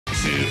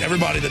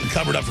everybody that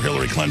covered up for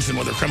Hillary Clinton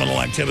with her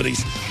criminal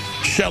activities,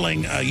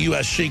 selling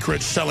U.S.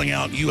 secrets, selling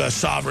out U.S.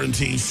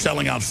 sovereignty,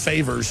 selling out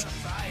favors.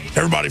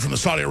 Everybody from the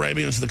Saudi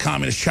Arabians to the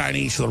Communist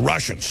Chinese to the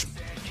Russians.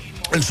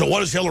 And so what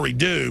does Hillary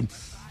do?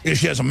 Is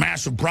she has a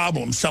massive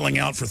problem selling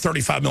out for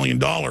 $35 million,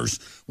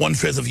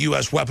 1/5 of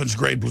U.S.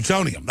 weapons-grade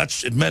plutonium.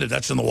 That's admitted.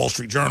 That's in the Wall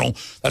Street Journal.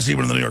 That's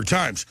even in the New York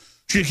Times.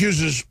 She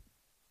accuses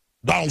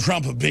Donald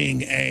Trump of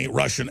being a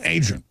Russian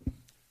agent.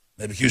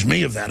 They've accused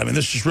me of that. I mean,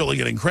 this is really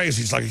getting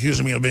crazy. It's like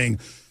accusing me of being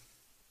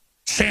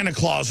Santa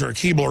Claus or a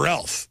Keebler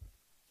elf.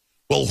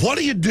 Well, what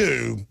do you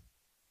do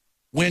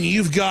when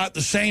you've got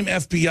the same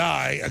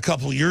FBI a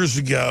couple years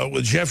ago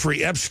with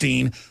Jeffrey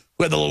Epstein,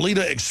 who had the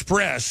Lolita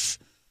Express,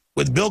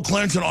 with Bill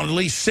Clinton on at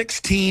least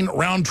 16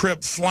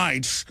 round-trip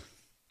flights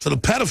to the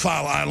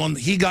pedophile island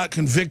he got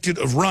convicted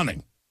of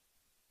running?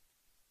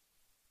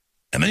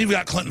 And then you've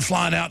got Clinton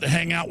flying out to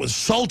hang out with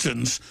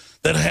sultans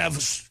that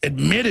have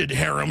admitted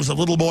harems of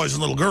little boys and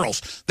little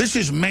girls. This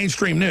is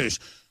mainstream news.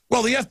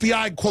 Well, the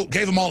FBI, quote,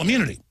 gave them all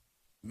immunity.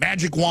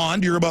 Magic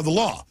wand, you're above the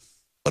law.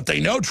 But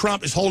they know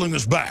Trump is holding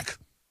this back.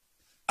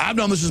 I've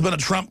known this has been a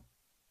Trump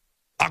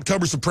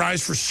October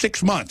surprise for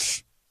 6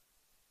 months.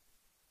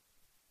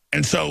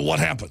 And so what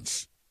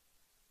happens?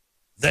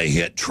 They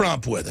hit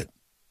Trump with it.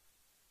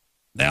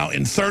 Now,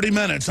 in 30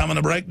 minutes, I'm going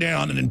to break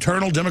down an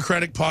internal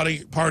Democratic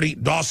Party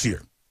dossier.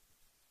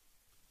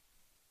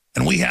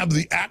 And we have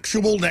the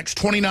actual next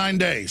 29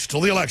 days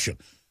till the election,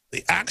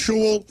 the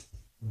actual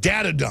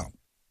data dump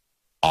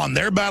on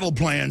their battle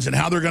plans and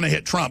how they're going to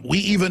hit Trump. We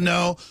even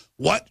know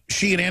what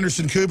she and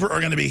Anderson Cooper are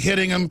going to be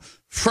hitting him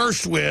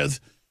first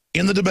with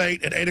in the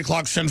debate at 8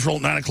 o'clock Central,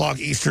 9 o'clock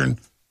Eastern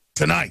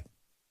tonight.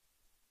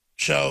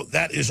 So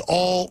that is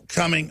all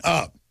coming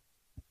up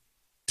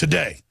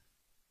today.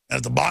 And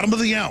at the bottom of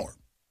the hour,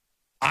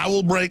 I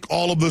will break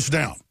all of this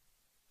down.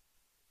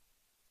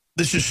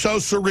 This is so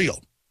surreal.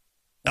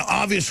 Now,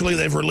 obviously,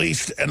 they've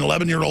released an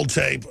 11-year-old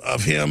tape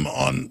of him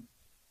on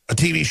a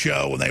TV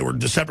show when they were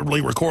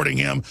deceptively recording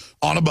him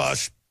on a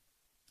bus.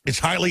 It's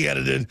highly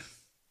edited.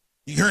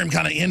 You hear him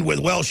kind of end with,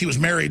 well, she was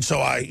married, so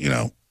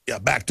I,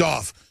 backed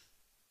off.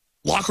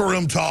 Locker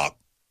room talk.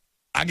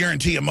 I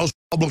guarantee you most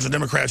Republicans and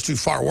Democrats do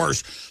far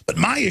worse. But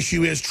my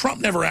issue is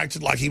Trump never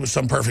acted like he was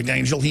some perfect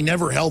angel. He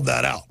never held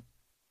that out.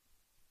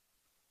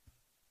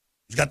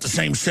 He's got the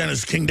same sin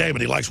as King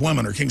David. He likes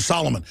women, or King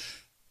Solomon.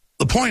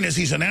 The point is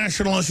he's a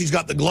nationalist. He's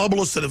got the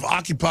globalists that have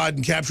occupied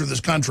and captured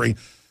this country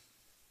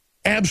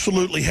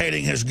absolutely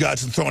hating his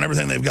guts and throwing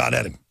everything they've got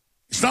at him.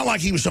 It's not like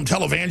he was some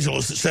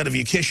televangelist that said if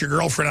you kiss your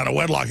girlfriend out of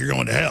wedlock, you're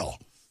going to hell.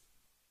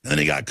 And then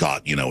he got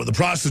caught, with a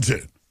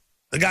prostitute.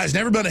 The guy's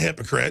never been a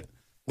hypocrite.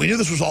 We knew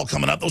this was all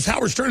coming up. Those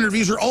Howard Stern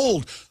interviews are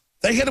old.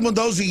 They hit him with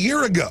those a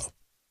year ago.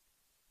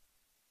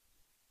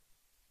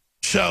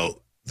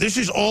 So this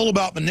is all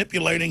about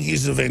manipulating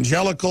his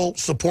evangelical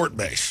support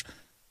base.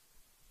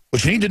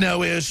 What you need to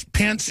know is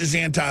Pence is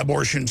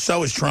anti-abortion,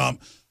 so is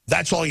Trump.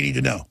 That's all you need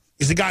to know.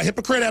 Is the guy a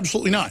hypocrite?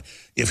 Absolutely not.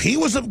 If he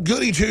was a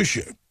goody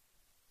two-shoe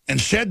and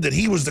said that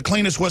he was the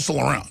cleanest whistle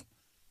around,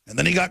 and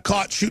then he got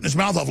caught shooting his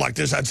mouth off like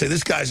this, I'd say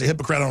this guy's a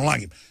hypocrite. I don't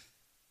like him.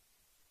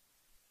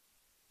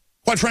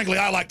 Quite frankly,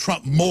 I like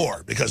Trump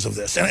more because of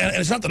this. And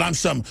it's not that I'm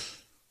some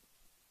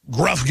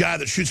gruff guy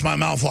that shoots my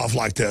mouth off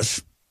like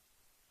this.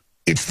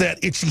 It's that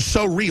it's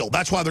so real.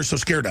 That's why they're so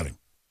scared of him.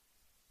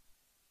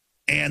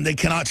 And they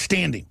cannot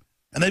stand him.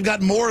 And they've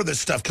got more of this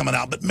stuff coming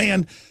out. But,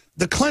 man,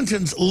 the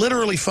Clintons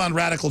literally fund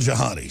radical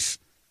jihadis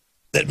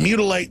that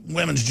mutilate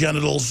women's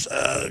genitals.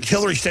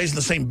 Hillary stays in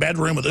the same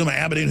bedroom with Uma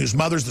Abedin, whose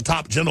mother's the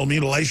top genital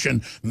mutilation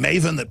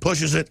maven that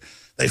pushes it.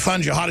 They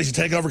fund jihadis to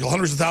take over, kill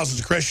hundreds of thousands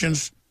of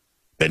Christians.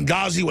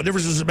 Benghazi, what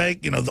difference does it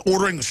make? The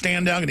ordering the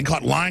stand down, getting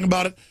caught lying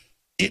about it.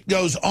 It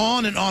goes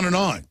on and on and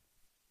on.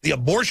 The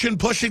abortion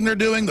pushing they're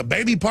doing, the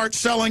baby parts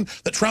selling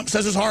that Trump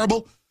says is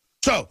horrible.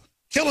 So,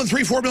 killing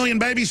 3-4 million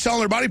babies, selling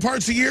their body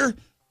parts a year,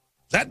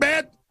 is that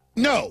bad?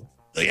 No.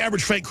 The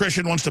average fake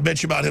Christian wants to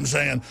bitch about him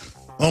saying,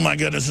 oh my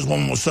goodness, this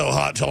woman was so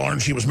hot till I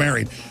learned she was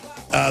married.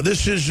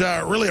 This is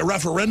really a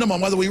referendum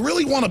on whether we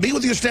really want to be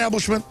with the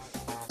establishment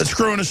that's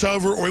screwing us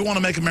over, or we want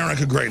to make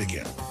America great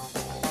again.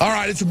 All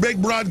right, it's a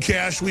big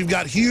broadcast. We've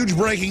got huge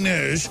breaking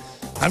news.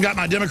 I've got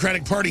my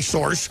Democratic Party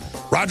source.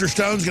 Roger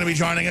Stone's going to be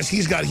joining us.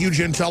 He's got huge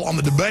intel on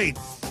the debate.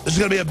 This is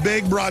going to be a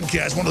big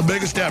broadcast, one of the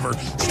biggest ever.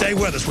 Stay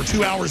with us. We're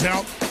 2 hours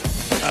out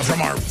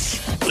from our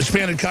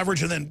expanded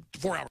coverage, and then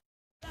 4 hours.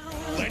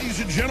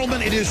 Ladies and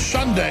gentlemen, it is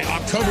Sunday,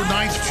 October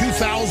 9th,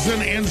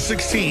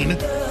 2016.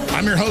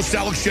 I'm your host,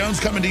 Alex Jones,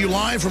 coming to you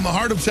live from the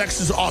heart of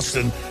Texas,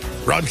 Austin,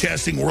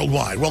 broadcasting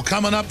worldwide. Well,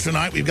 coming up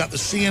tonight, we've got the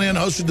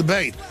CNN-hosted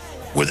debate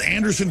with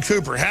Anderson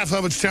Cooper, half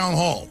of its town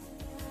hall.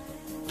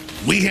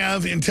 We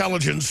have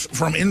intelligence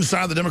from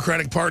inside the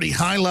Democratic Party,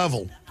 high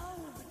level,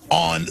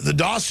 on the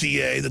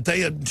dossier that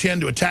they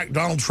intend to attack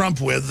Donald Trump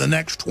with the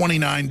next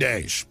 29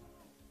 days.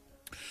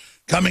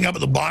 Coming up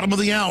at the bottom of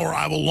the hour,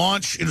 I will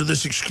launch into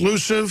this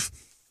exclusive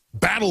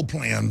battle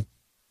plan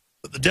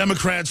that the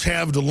Democrats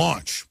have to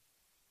launch.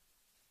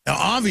 Now,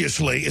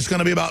 obviously, it's going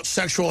to be about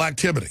sexual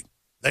activity.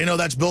 They know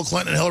that's Bill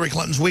Clinton and Hillary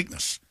Clinton's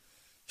weakness.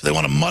 So they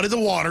want to muddy the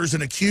waters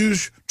and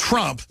accuse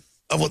Trump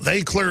of what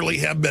they clearly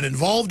have been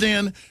involved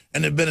in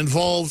and have been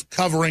involved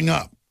covering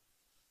up.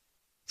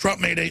 Trump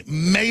made a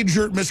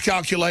major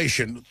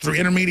miscalculation through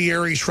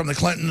intermediaries from the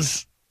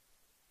Clintons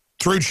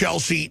through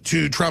Chelsea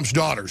to Trump's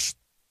daughters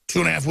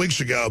 2.5 weeks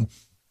ago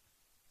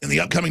in the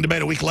upcoming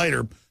debate a week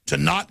later to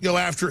not go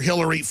after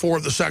Hillary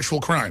for the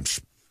sexual crimes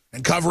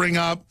and covering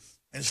up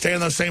and stay in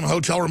the same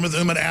hotel room with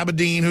Umar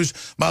Abedin,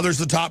 whose mother's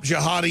the top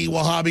jihadi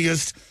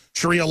Wahhabist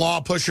Sharia law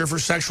pusher for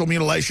sexual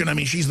mutilation. I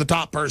mean, she's the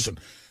top person.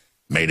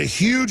 Made a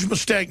huge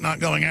mistake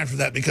not going after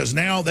that because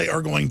now they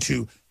are going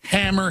to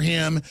hammer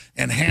him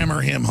and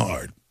hammer him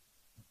hard.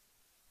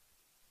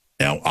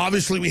 Now,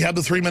 obviously, we have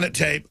the 3-minute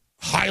tape,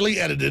 highly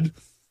edited,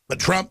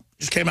 but Trump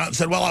just came out and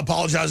said, well, I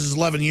apologize, this is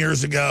 11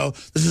 years ago.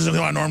 This isn't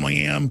who I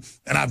normally am,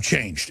 and I've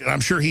changed. And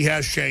I'm sure he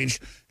has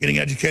changed, getting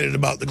educated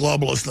about the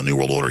globalists and the New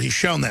World Order. He's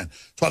shown that.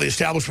 That's why the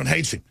establishment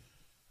hates him.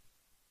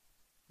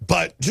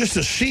 But just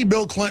to see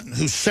Bill Clinton,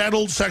 who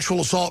settled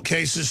sexual assault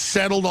cases,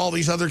 settled all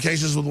these other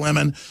cases with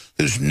women,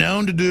 who's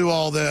known to do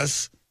all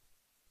this,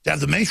 to have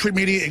the mainstream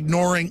media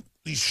ignoring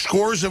these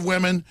scores of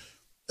women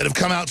that have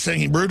come out saying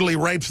he brutally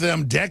raped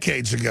them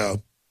decades ago,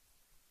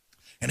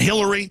 and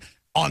Hillary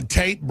on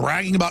tape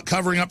bragging about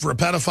covering up for a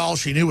pedophile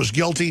she knew was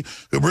guilty,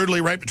 who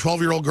brutally raped a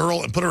 12-year-old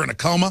girl and put her in a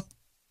coma,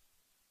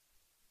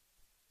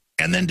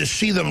 and then to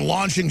see them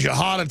launching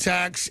jihad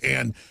attacks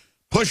and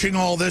pushing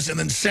all this and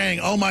then saying,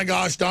 oh, my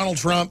gosh, Donald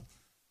Trump,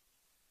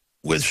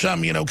 with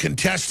some,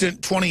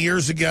 contestant 20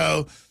 years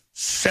ago,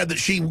 said that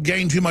she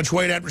gained too much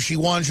weight after she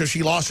won, so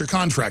she lost her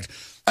contract.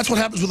 That's what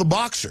happens with a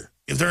boxer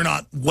if they're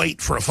not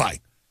weight for a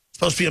fight.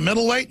 Supposed to be a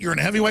middleweight, you're in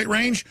a heavyweight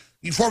range,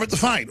 you forfeit the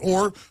fight,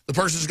 or the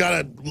person's got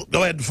to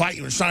go ahead and fight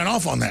you and sign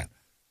off on that.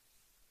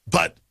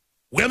 But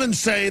women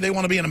say they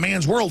want to be in a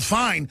man's world,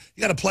 fine,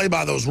 you got to play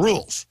by those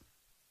rules.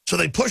 So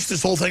they push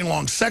this whole thing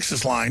along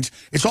sexist lines.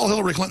 It's all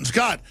Hillary Clinton's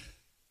got,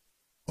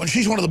 when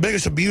she's one of the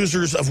biggest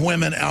abusers of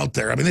women out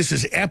there. I mean, this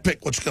is epic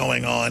what's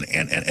going on.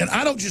 And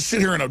I don't just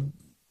sit here and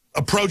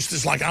approach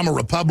this like I'm a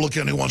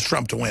Republican who wants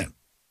Trump to win.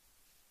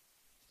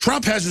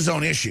 Trump has his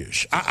own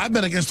issues. I've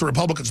been against the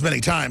Republicans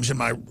many times in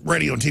my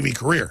radio and TV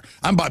career.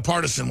 I'm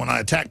bipartisan when I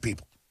attack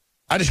people.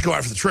 I just go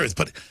after the truth.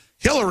 But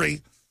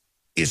Hillary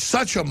is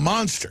such a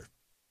monster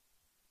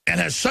and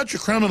has such a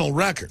criminal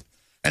record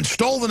and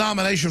stole the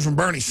nomination from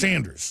Bernie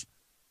Sanders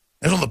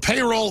and is on the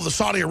payroll of the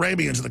Saudi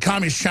Arabians and the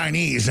Communist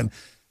Chinese and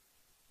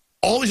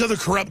all these other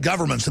corrupt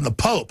governments and the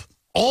Pope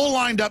all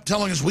lined up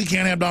telling us we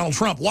can't have Donald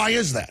Trump. Why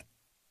is that?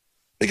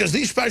 Because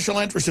these special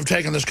interests have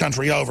taken this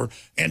country over.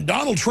 And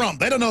Donald Trump,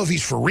 they don't know if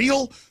he's for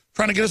real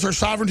trying to get us our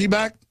sovereignty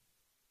back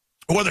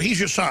or whether he's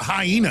just a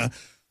hyena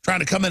trying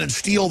to come in and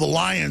steal the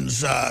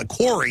lion's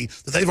quarry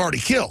that they've already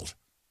killed.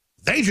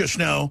 They just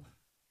know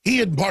he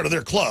isn't part of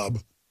their club,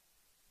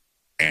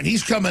 and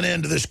he's coming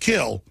into this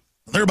kill,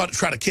 and they're about to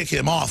try to kick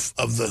him off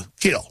of the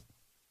kill.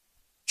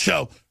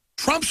 So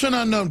Trump's an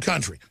unknown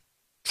country.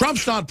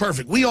 Trump's not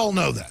perfect. We all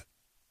know that.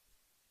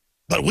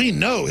 But we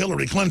know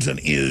Hillary Clinton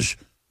is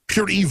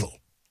pure evil.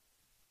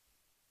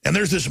 And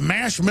there's this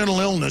mass mental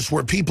illness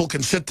where people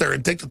can sit there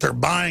and think that they're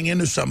buying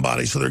into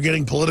somebody, so they're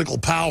getting political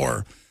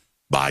power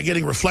by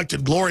getting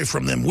reflected glory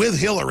from them. With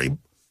Hillary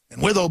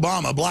and with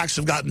Obama, blacks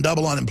have gotten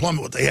double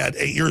unemployment, what they had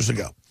 8 years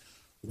ago.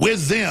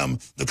 With them,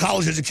 the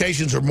college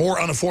educations are more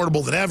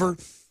unaffordable than ever,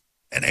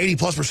 and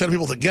 80+% of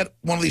people that get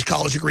one of these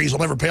college degrees will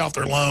never pay off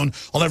their loan,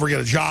 will never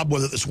get a job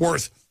with it that's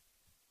worth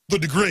the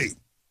degree.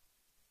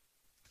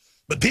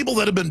 But people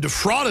that have been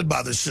defrauded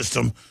by this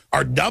system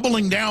are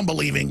doubling down,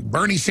 believing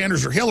Bernie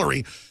Sanders or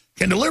Hillary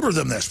can deliver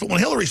them this. But when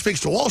Hillary speaks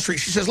to Wall Street,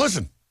 she says,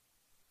 listen,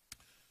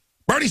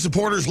 Bernie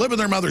supporters live in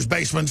their mother's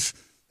basements.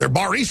 They're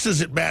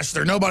baristas at best.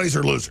 They're nobodies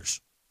or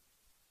losers.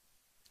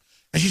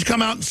 And she's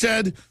come out and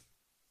said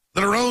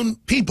that her own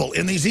people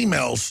in these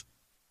emails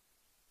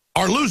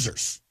are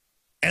losers.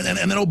 And then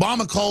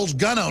Obama calls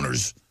gun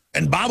owners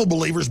and Bible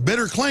believers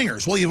bitter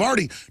clingers. Well, you've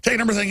already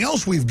taken everything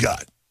else we've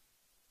got.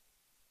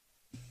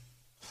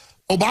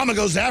 Obama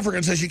goes to Africa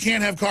and says you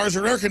can't have cars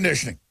or air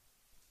conditioning.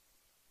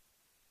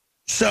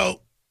 So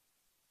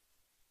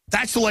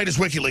that's the latest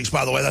WikiLeaks,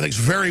 by the way. I think it's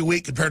very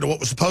weak compared to what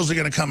was supposedly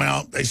going to come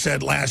out. They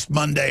said last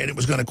Monday, and it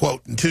was going to,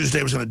 quote, and Tuesday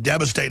it was going to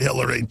devastate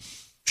Hillary.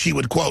 She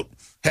would, quote,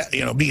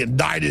 be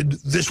indicted.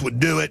 This would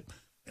do it.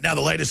 And now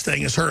the latest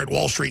thing is her at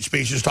Wall Street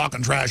speeches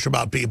talking trash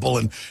about people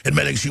and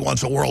admitting she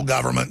wants a world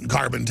government and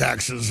carbon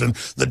taxes and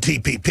the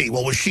TPP.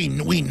 Well,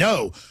 we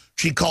know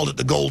she called it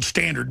the gold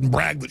standard and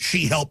bragged that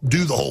she helped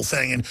do the whole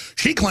thing. And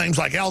she claims,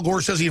 like Al Gore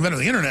says he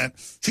invented the internet,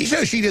 she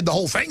says she did the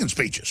whole thing in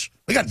speeches.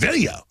 We got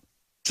video.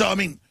 So, I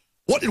mean,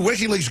 what did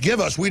WikiLeaks give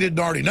us we didn't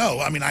already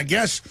know? I mean, I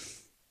guess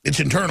it's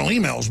internal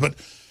emails, but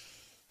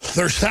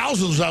there's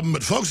thousands of them,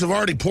 but folks have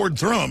already poured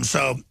through them.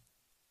 So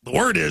the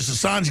word is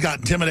Assange got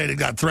intimidated,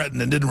 got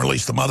threatened, and didn't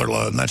release the mother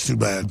lode, and that's too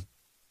bad.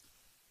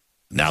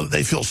 Now that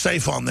they feel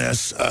safe on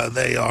this,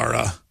 they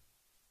are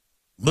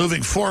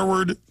moving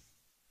forward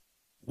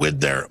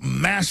with their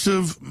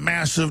massive,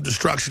 massive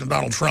destruction of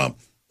Donald Trump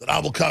that I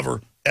will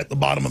cover at the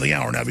bottom of the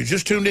hour. Now, if you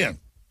just tuned in,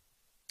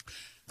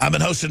 I've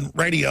been hosting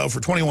radio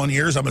for 21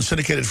 years. I've been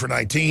syndicated for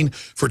 19.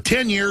 For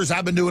 10 years,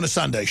 I've been doing a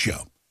Sunday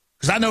show.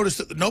 Because I noticed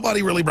that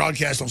nobody really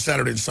broadcast on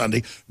Saturday and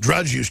Sunday.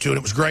 Drudge used to, and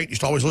it was great.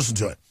 Used to always listen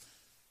to it.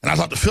 And I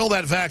thought to fill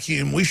that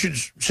vacuum, we should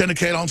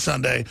syndicate on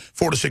Sunday,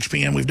 4 to 6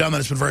 p.m. We've done that.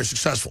 It's been very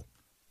successful. In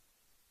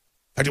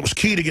fact, it was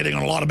key to getting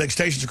on a lot of big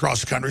stations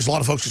across the country. A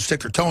lot of folks would stick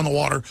their toe in the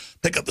water,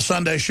 pick up the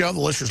Sunday show. The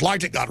listeners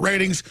liked it, got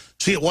ratings.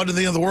 See, it wasn't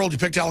the end of the world. You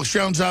picked Alex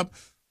Jones up.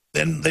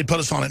 Then they'd put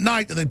us on at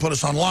night, and they'd put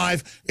us on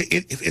live.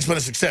 It's been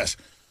a success.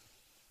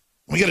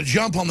 We got to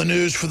jump on the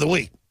news for the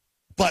week.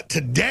 But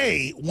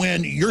today,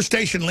 when your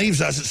station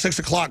leaves us at 6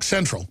 o'clock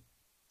Central,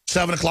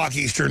 7 o'clock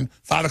Eastern,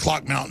 5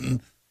 o'clock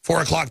Mountain,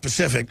 4 o'clock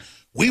Pacific,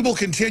 we will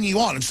continue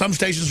on. And some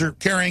stations are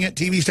carrying it.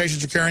 TV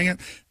stations are carrying it.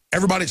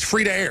 Everybody's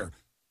free to air.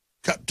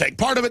 Take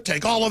part of it,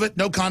 take all of it,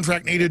 no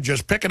contract needed.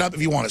 Just pick it up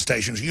if you want it,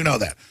 stations. You know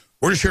that.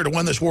 We're just here to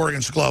win this war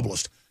against the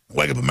globalists and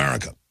wake up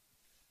America.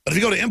 But if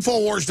you go to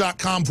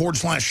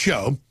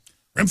Infowars.com/show,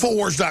 or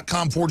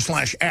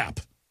Infowars.com/app,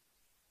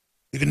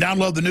 you can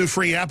download the new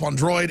free app on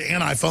Droid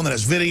and iPhone that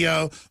has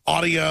video,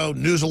 audio,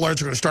 news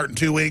alerts are going to start in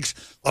 2 weeks.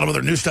 A lot of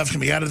other new stuff can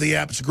be added to the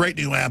app. It's a great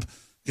new app.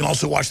 You can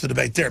also watch the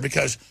debate there,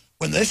 because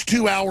when this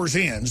 2 hours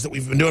ends that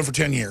we've been doing for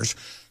 10 years,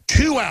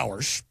 2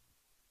 hours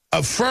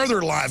of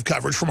further live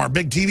coverage from our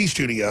big TV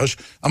studios.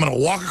 I'm going to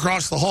walk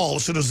across the hall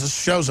as soon as this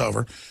show's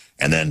over,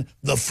 and then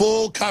the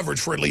full coverage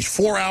for at least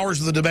 4 hours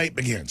of the debate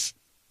begins.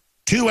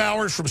 2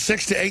 hours from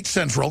 6 to 8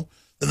 Central,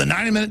 then the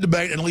 90-minute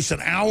debate, and at least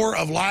an hour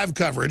of live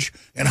coverage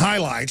and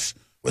highlights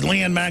with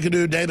Leanne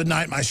McAdoo, David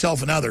Knight,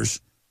 myself, and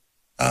others.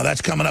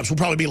 That's coming up. So we'll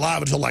probably be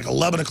live until like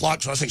 11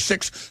 o'clock, so I say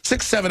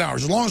 7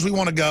 hours. As long as we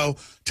want to go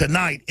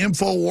tonight,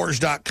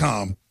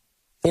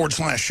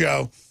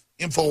 Infowars.com/show,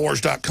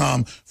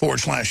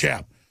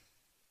 Infowars.com/app.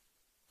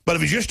 But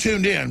if you just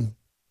tuned in,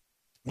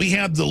 we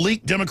have the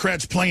leaked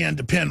Democrats' plan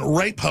to pin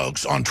rape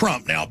hoax on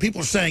Trump. Now, people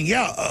are saying,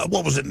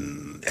 what was it,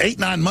 8,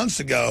 9 months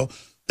ago,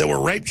 there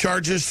were rape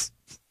charges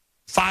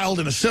filed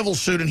in a civil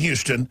suit in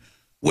Houston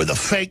with a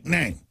fake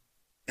name.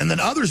 And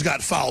then others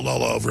got filed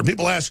all over. And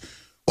people ask,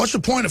 what's the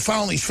point of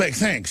filing these fake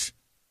things?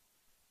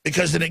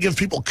 Because then it gives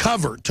people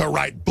cover to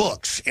write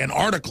books and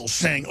articles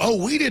saying,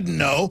 oh, we didn't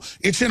know,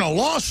 it's in a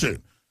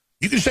lawsuit.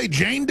 You can say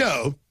Jane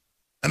Doe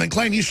and then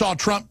claim you saw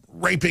Trump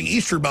raping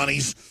Easter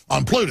bunnies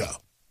on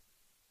Pluto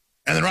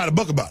and then write a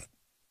book about it.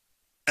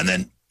 And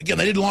then, again,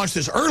 they didn't launch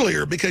this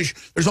earlier because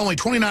there's only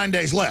 29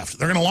 days left.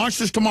 They're going to launch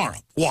this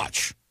tomorrow.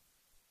 Watch.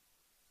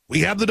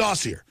 We have the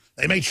dossier.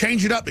 They may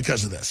change it up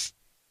because of this.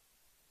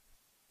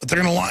 But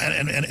they're going to launch.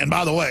 And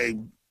by the way,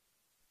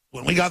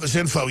 when we got this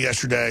info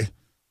yesterday,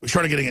 we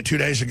started getting it 2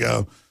 days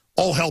ago,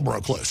 all hell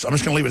broke loose. I'm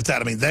just going to leave it at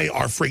that. I mean, they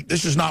are freaked.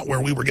 This is not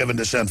where we were given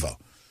this info.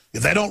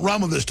 If they don't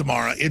run with this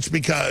tomorrow, it's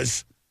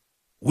because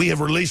we have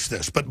released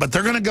this, but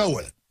they're going to go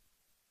with it.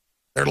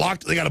 They're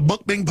locked. They got a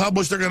book being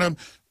published. They're going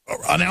to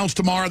announce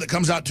tomorrow that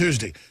comes out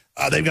Tuesday.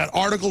 They've got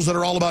articles that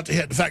are all about to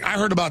hit. In fact, I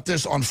heard about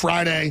this on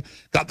Friday,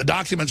 got the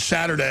documents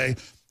Saturday,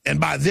 and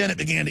by then it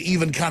began to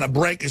even kind of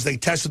break as they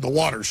tested the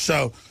waters.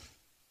 So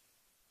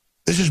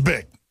this is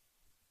big.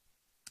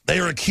 They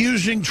are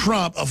accusing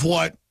Trump of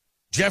what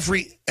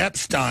Jeffrey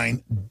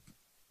Epstein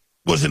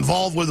was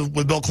involved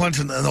with Bill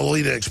Clinton and the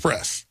Lolita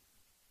Express.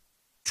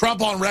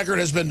 Trump on record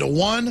has been to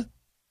one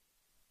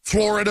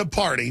Florida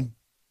party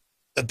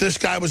that this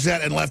guy was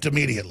at and left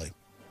immediately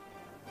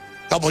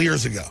a couple of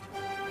years ago.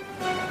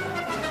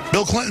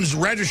 Bill Clinton's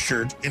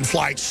registered in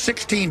flight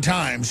 16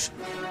 times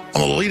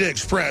on the Lolita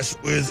Express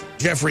with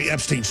Jeffrey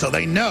Epstein. So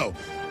they know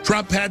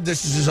Trump had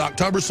this as his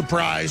October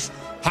surprise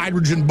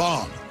hydrogen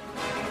bomb.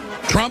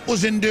 Trump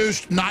was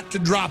induced not to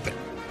drop it.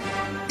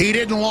 He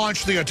didn't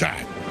launch the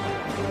attack.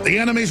 The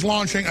enemy's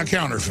launching a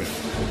counterfeit.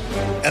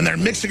 And they're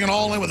mixing it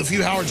all in with a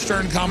few Howard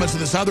Stern comments in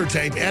this other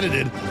tape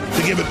edited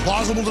to give it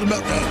plausible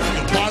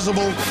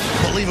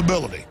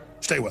believability.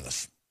 Stay with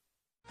us.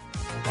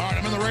 All right,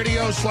 I'm in the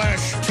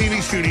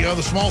radio/TV studio,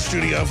 the small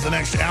studio, for the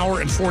next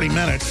hour and 40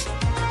 minutes.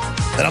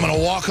 Then I'm going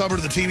to walk over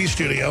to the TV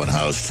studio and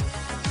host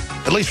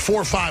at least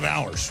 4 or 5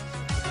 hours.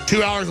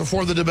 2 hours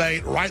before the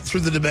debate, right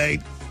through the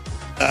debate,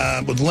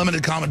 with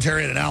limited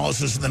commentary and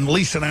analysis, and then at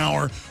least an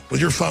hour with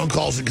your phone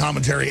calls and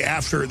commentary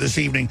after this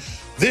evening.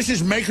 This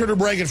is make it or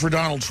break it for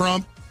Donald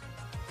Trump.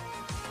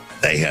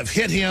 They have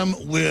hit him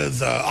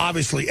with,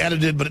 obviously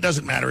edited, but it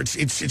doesn't matter.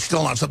 It's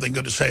still not something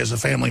good to say as a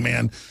family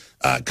man.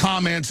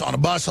 Comments on a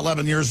bus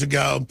 11 years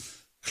ago,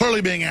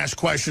 clearly being asked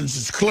questions.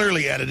 It's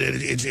clearly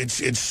edited.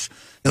 It's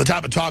the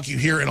type of talk you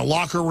hear in a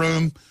locker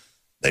room.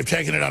 They've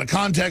taken it out of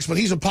context, but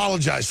he's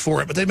apologized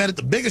for it. But they made it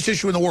the biggest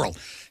issue in the world.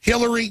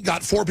 Hillary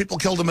got 4 people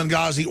killed in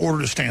Benghazi,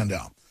 ordered to stand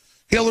down.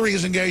 Hillary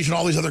has engaged in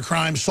all these other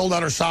crimes, sold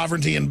out her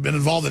sovereignty, and been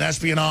involved in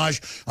espionage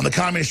on the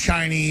communist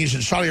Chinese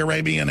and Saudi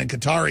Arabian and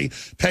Qatari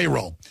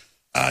payroll.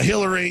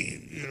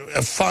 Hillary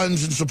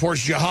funds and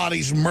supports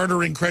jihadis,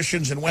 murdering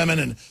Christians and women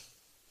and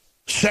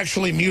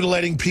sexually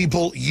mutilating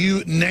people,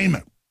 you name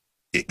it.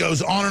 It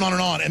goes on and on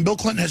and on. And Bill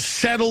Clinton has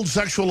settled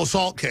sexual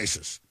assault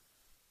cases.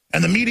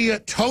 And the media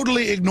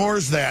totally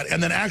ignores that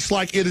and then acts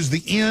like it is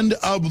the end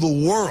of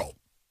the world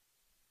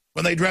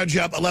when they dredge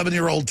up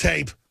 11-year-old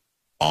tape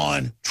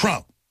on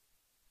Trump.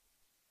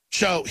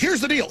 So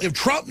here's the deal. If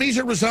Trump needs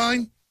to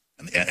resign,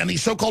 and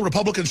these so-called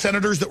Republican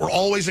senators that were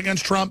always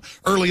against Trump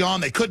early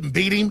on, they couldn't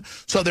beat him,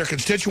 so their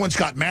constituents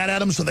got mad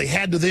at him, so they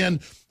had to then,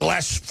 the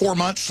last 4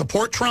 months,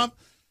 support Trump.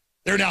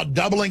 They're now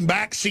doubling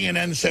back.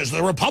 CNN says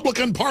the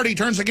Republican Party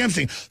turns against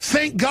him.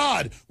 Thank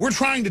God we're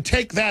trying to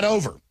take that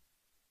over.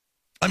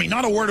 I mean,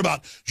 not a word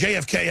about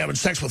JFK having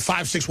sex with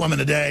 5, 6 women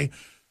a day.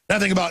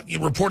 Nothing about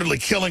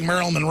reportedly killing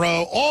Marilyn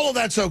Monroe. All of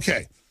that's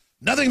okay.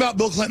 Nothing about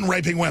Bill Clinton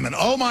raping women.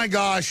 Oh, my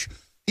gosh.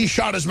 He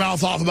shot his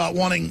mouth off about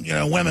wanting,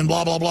 women,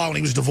 blah, blah, blah, when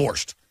he was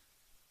divorced.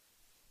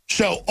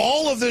 So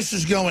all of this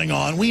is going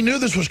on. We knew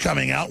this was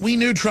coming out. We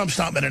knew Trump's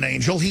not been an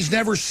angel. He's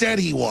never said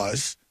he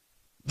was.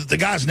 The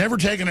guy's never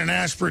taken an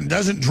aspirin,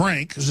 doesn't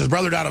drink, because his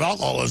brother died of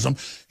alcoholism.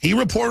 He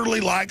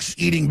reportedly likes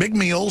eating big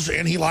meals,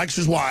 and he likes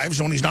his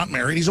wives. When he's not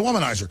married, he's a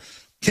womanizer.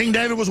 King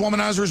David was a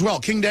womanizer as well.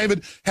 King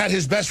David had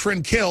his best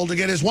friend killed to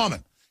get his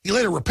woman. He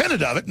later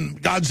repented of it,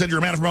 and God said, you're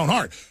a man of your own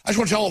heart. I just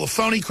want to tell all the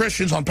phony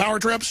Christians on power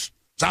trips,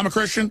 because I'm a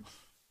Christian.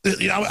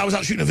 I was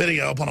out shooting a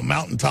video up on a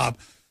mountaintop,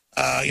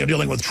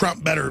 dealing with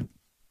Trump better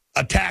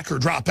attack or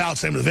drop out,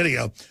 same with the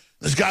video.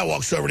 This guy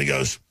walks over and he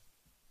goes,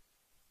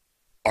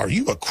 are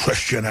you a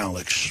Christian,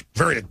 Alex?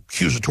 Very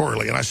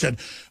accusatorily. And I said,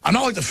 I'm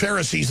not like the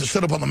Pharisees that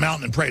stood up on the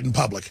mountain and prayed in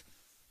public.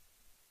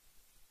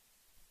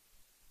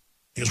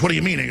 He goes, what do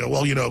you mean? He goes,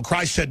 well,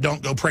 Christ said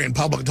don't go pray in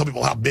public and tell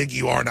people how big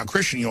you are and how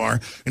Christian you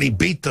are. And he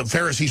beat the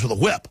Pharisees with a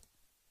whip.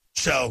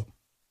 So,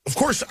 of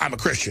course, I'm a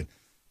Christian.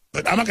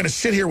 But I'm not going to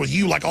sit here with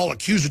you like all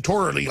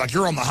accusatorily, like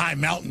you're on the high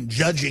mountain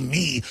judging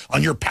me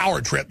on your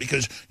power trip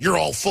because you're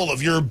all full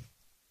of your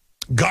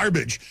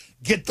garbage.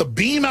 Get the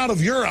beam out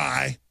of your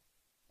eye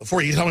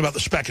before you tell me about the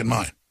speck in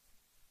mine.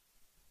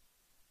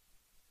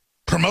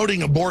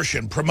 Promoting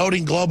abortion,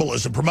 promoting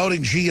globalism,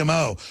 promoting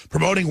GMO,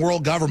 promoting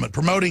world government,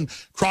 promoting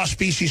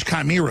cross-species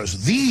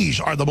chimeras. These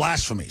are the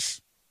blasphemies.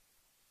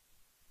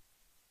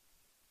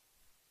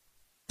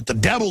 But the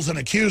devil's an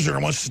accuser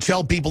and wants to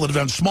tell people that have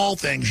done small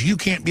things, you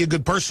can't be a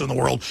good person in the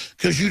world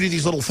because you do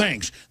these little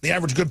things. The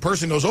average good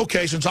person goes,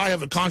 okay, since I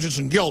have a conscience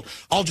and guilt,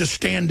 I'll just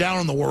stand down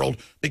in the world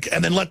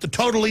and then let the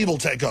total evil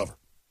take over.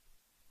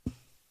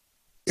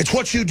 It's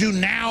what you do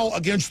now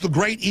against the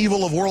great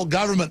evil of world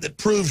government that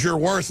proves your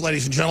worth,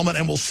 ladies and gentlemen,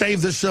 and will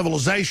save this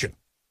civilization.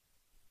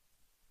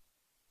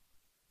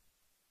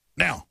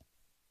 Now,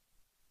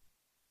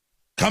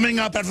 coming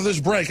up after this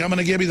break, I'm going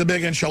to give you the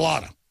big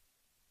enchilada.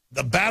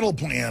 The battle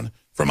plan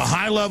from a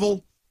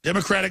high-level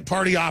Democratic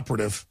Party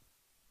operative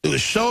who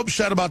is so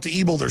upset about the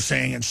evil they're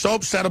seeing and so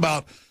upset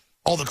about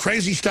all the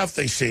crazy stuff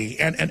they see.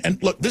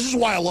 And look, this is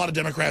why a lot of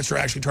Democrats are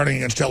actually turning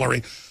against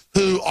Hillary,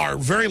 who are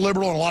very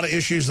liberal on a lot of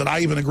issues that I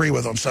even agree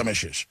with on some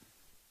issues,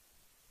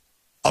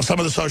 on some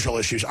of the social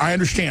issues. I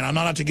understand. I'm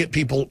not out to get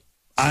people.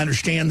 I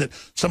understand that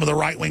some of the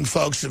right-wing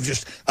folks have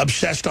just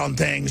obsessed on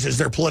things as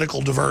their political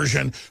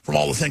diversion from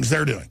all the things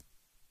they're doing.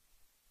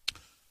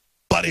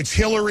 But it's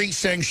Hillary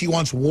saying she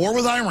wants war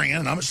with Iran,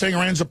 and I'm not saying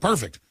Iran's a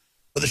perfect,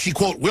 but that she,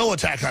 quote, will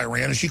attack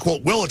Iran, and she,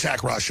 quote, will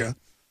attack Russia.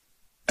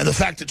 And the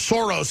fact that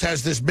Soros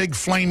has this big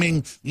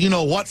flaming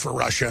you-know-what for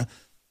Russia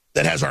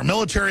that has our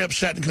military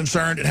upset and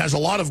concerned. It has a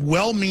lot of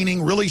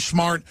well-meaning, really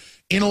smart,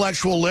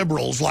 intellectual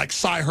liberals like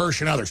Sy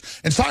Hersh and others.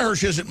 And Sy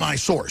Hersh isn't my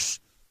source.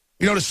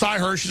 Sy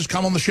Hersh has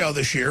come on the show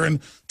this year and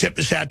tipped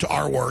his hat to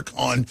our work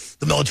on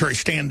the military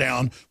stand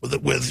down with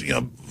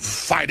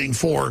fighting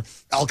for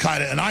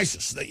Al-Qaeda and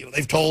ISIS.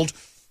 They've told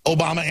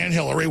Obama and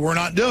Hillary, we're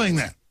not doing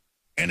that.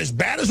 And as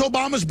bad as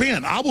Obama's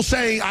been, I will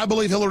say I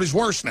believe Hillary's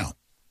worse now.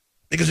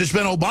 Because it's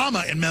been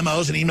Obama in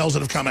memos and emails that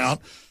have come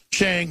out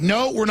saying,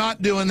 no, we're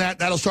not doing that.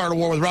 That'll start a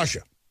war with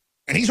Russia.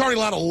 And he's already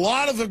allowed a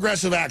lot of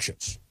aggressive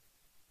actions.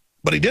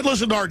 But he did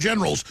listen to our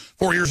generals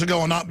 4 years ago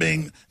on not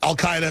being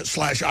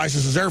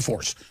Al-Qaeda/ISIS's Air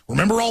Force.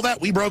 Remember all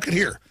that? We broke it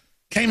here.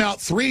 Came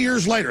out 3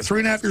 years later,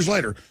 3.5 years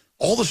later.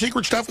 All the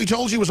secret stuff we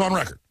told you was on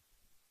record.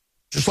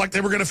 Just like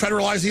they were going to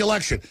federalize the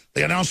election.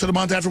 They announced it a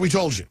month after we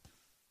told you.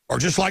 Or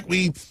just like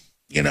we,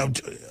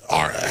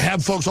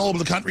 have folks all over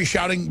the country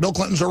shouting Bill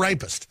Clinton's a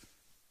rapist.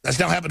 That's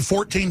now happened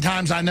 14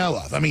 times I know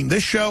of. I mean,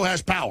 this show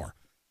has power.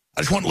 I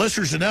just want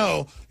listeners to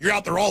know you're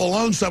out there all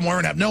alone somewhere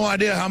and have no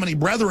idea how many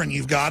brethren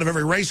you've got of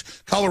every race,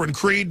 color, and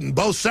creed and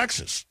both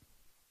sexes.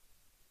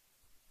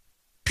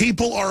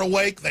 People are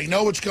awake. They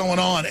know what's going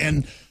on.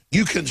 And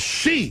you can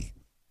see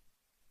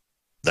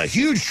the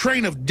huge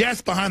train of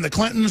death behind the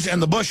Clintons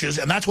and the Bushes,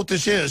 and that's what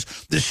this is,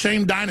 this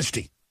same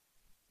dynasty.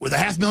 With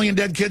 500,000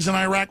 dead kids in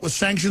Iraq with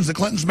sanctions the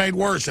Clintons made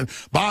worse, and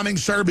bombing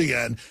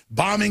Serbia and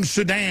bombing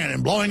Sudan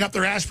and blowing up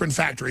their aspirin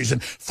factories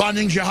and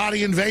funding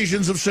jihadi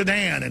invasions of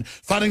Sudan and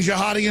funding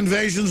jihadi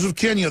invasions of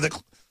Kenya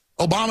that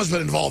Obama's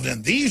been involved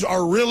in. These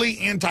are really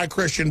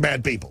anti-Christian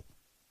bad people.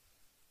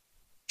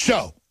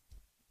 So,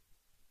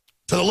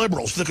 to the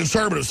liberals, to the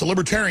conservatives, to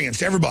libertarians,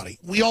 to everybody,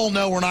 we all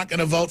know we're not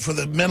going to vote for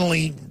the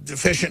mentally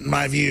deficient, in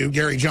my view,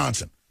 Gary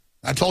Johnson.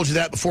 I told you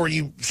that before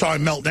you saw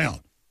him melt down.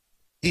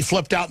 He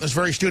flipped out in this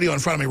very studio in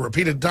front of me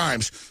repeated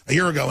times a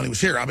year ago when he was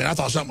here. I mean, I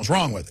thought something was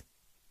wrong with it.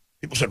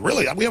 People said,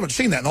 really? We haven't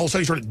seen that. And all of a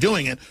sudden he started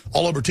doing it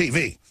all over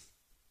TV.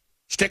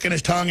 sticking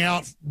his tongue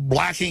out,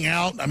 blacking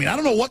out. I mean, I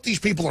don't know what these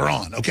people are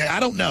on, okay?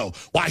 I don't know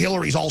why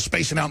Hillary's all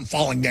spacing out and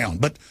falling down,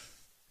 but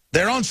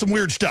they're on some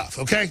weird stuff,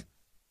 okay?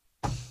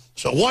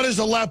 So what is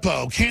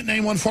Aleppo? Can't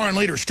name one foreign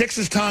leader. Sticks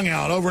his tongue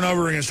out over and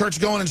over again. Starts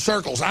going in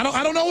circles. I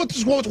don't know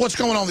what's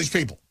going on with these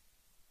people.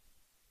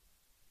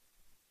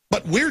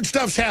 But weird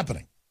stuff's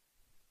happening.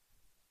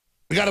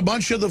 We got a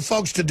bunch of the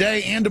folks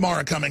today and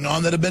tomorrow coming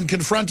on that have been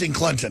confronting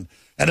Clinton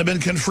and have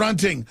been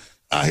confronting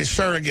his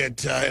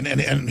surrogate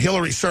and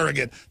Hillary's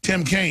surrogate,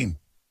 Tim Kaine,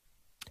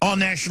 on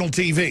national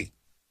TV.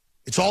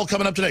 It's all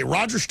coming up today.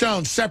 Roger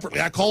Stone,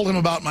 separately, I called him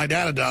about my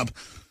data dump.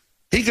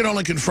 He could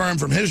only confirm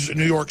from his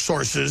New York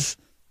sources,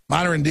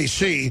 mine are in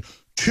D.C.,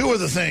 2 of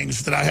the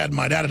things that I had in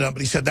my data dump,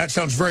 but he said that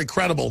sounds very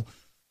credible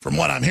from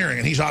what I'm hearing,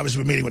 and he's obviously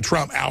been meeting with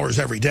Trump hours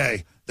every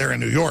day there in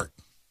New York.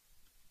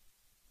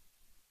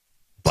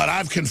 But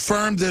I've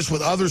confirmed this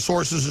with other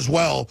sources as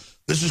well.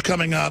 This is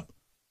coming up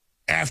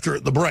after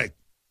the break.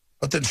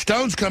 But then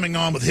Stone's coming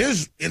on with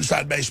his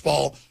inside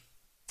baseball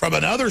from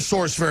another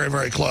source very,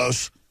 very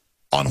close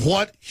on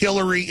what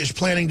Hillary is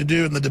planning to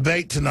do in the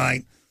debate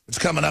tonight. It's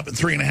coming up in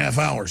 3.5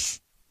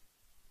 hours.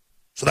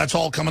 So that's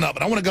all coming up.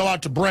 But I want to go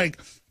out to break.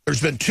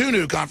 There's been 2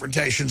 new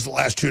confrontations the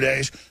last 2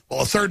 days.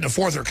 Well, a third and a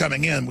fourth are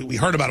coming in. We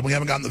heard about them. We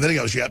haven't gotten the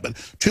videos yet, but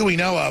 2 we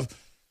know of.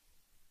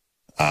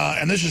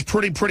 And this is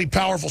pretty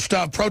powerful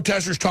stuff.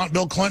 Protesters taunt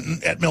Bill Clinton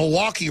at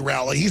Milwaukee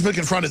rally. He's been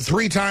confronted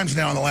 3 times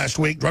now in the last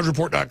week.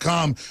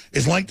 DrudgeReport.com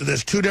is linked to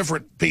this. 2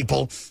 different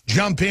people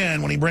jump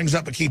in when he brings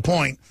up a key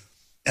point.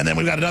 And then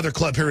we've got another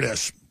clip. Here it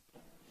is.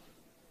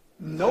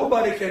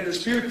 Nobody can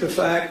dispute the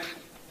fact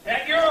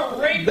that you're a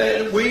rapist.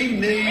 That we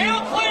need... Bill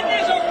Clinton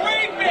is a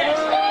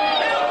rapist!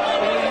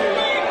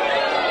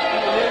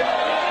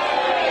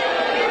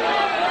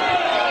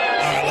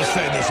 All right, let's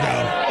say this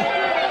now.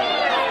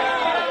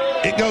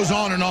 It goes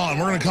on and on.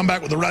 We're going to come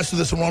back with the rest of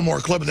this in one more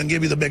clip and then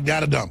give you the big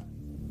data dump.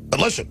 But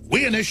listen,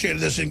 we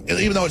initiated this,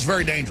 even though it's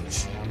very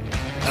dangerous.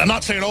 And I'm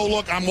not saying, oh,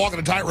 look, I'm walking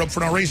a tightrope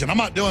for no reason. I'm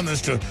not doing this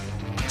to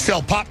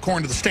sell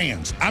popcorn to the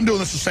stands. I'm doing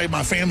this to save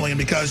my family and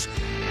because,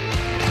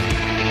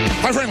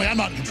 quite frankly, I'm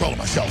not in control of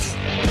myself.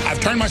 I've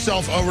turned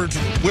myself over to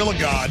the will of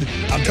God.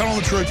 I'm telling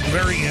the truth to the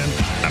very end.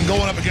 I'm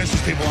going up against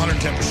these people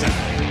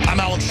 110%. I'm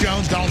Alex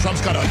Jones. Donald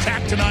Trump's got to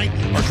attack tonight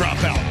or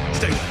drop out.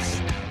 Stay with us.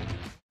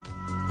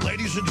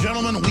 Ladies and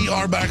gentlemen, we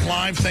are back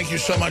live. Thank you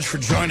so much for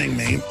joining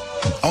me.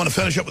 I want to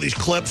finish up with these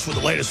clips with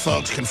the latest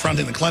folks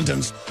confronting the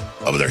Clintons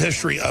over their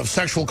history of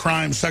sexual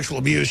crimes, sexual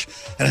abuse,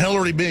 and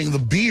Hillary being the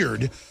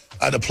beard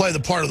to play the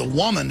part of the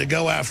woman to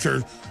go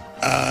after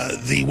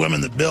the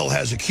women that Bill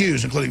has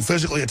accused, including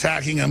physically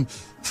attacking them,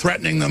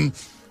 threatening them,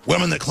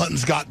 women that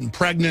Clinton's gotten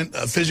pregnant,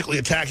 physically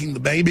attacking the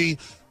baby,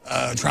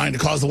 trying to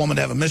cause the woman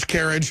to have a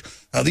miscarriage.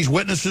 These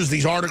witnesses,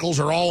 these articles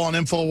are all on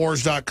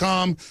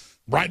Infowars.com.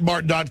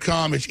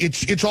 Breitbart.com,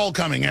 it's all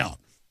coming out.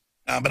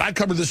 But I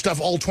covered this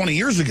stuff all 20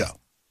 years ago.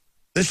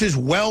 This is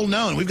well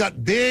known. We've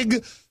got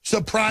big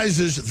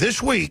surprises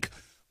this week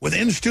with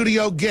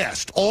in-studio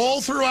guests all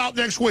throughout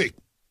next week.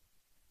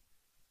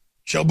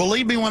 So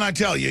believe me when I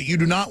tell you, you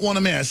do not want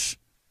to miss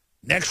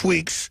next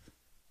week's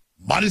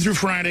Monday through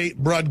Friday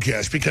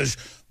broadcast because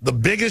the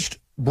biggest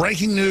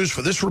breaking news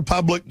for this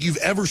republic you've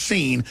ever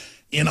seen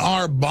in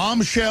our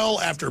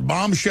bombshell after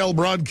bombshell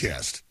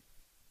broadcast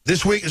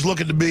this week is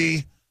looking to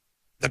be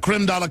the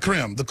creme de la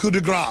creme, the coup de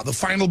grace, the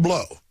final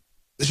blow.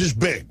 This is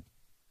big.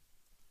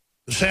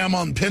 To say I'm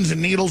on pins and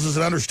needles is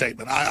an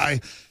understatement. I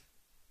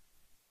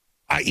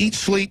eat,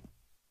 sleep,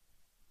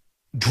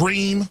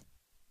 dream,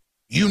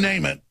 you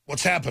name it,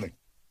 what's happening.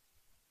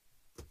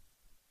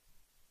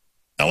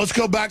 Now let's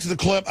go back to the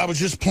clip I was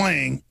just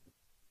playing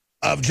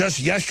of just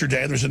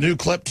yesterday. There's a new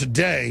clip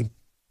today.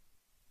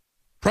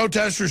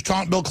 Protesters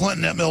taunt Bill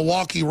Clinton at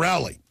Milwaukee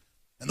rally.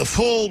 And the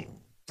full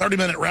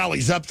 30-minute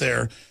rally's up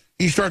there.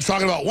 He starts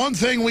talking about one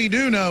thing we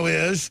do know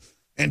is,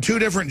 and 2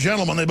 different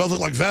gentlemen, they both look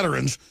like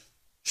veterans,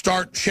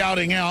 start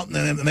shouting out,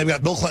 and they've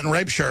got Bill Clinton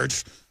rape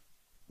shirts,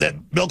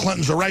 that Bill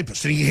Clinton's a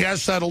rapist, and he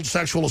has settled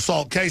sexual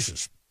assault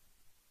cases.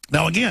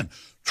 Now, again,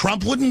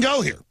 Trump wouldn't go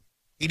here.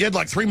 He did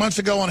like 3 months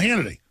ago on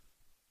Hannity.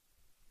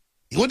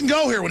 He wouldn't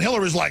go here when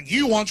Hillary was like,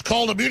 you once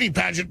called a beauty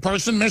pageant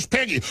person Miss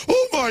Piggy.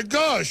 Oh, my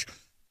gosh.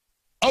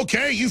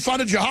 Okay, you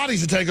funded jihadis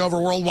to take over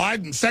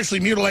worldwide and sexually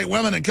mutilate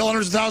women and kill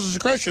hundreds of thousands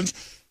of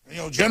Christians. You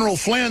know, General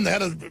Flynn, the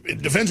head of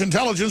Defense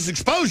Intelligence,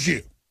 exposed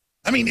you.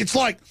 I mean, it's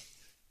like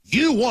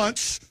you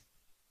once,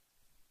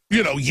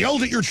 you know,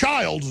 yelled at your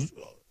child.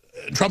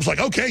 And Trump's like,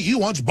 okay, you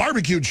once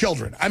barbecued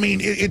children. I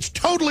mean, it's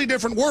totally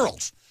different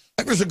worlds.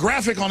 Like there's a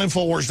graphic on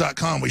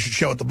Infowars.com we should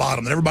show at the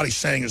bottom that everybody's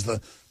saying is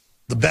the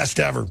best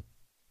ever.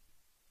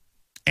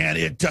 And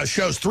it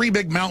shows 3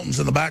 big mountains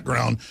in the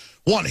background.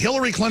 One,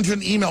 Hillary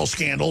Clinton email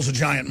scandal is a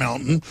giant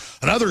mountain.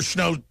 Another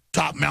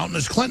snow-top mountain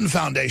is Clinton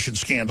Foundation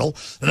scandal.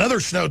 Another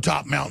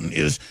snow-top mountain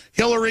is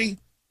Hillary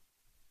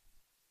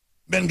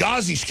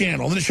Benghazi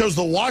scandal. And then it shows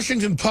the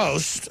Washington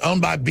Post,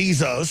 owned by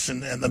Bezos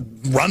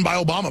and run by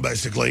Obama,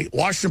 basically.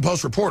 Washington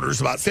Post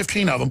reporters, about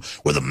 15 of them,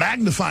 with a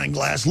magnifying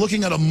glass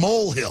looking at a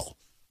molehill,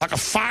 like a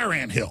fire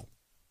ant hill.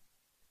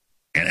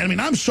 And I mean,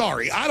 I'm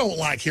sorry. I don't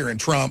like hearing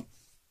Trump.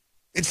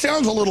 It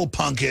sounds a little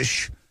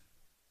punkish.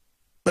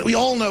 But we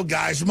all know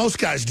guys, most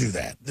guys do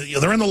that.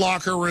 They're in the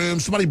locker room.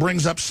 Somebody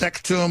brings up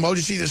sex to them. Oh, did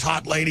you see this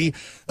hot lady?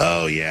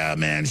 Oh, yeah,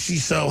 man,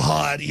 she's so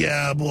hot.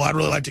 Yeah, boy, I'd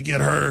really like to get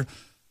her.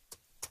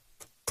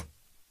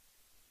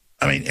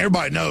 I mean,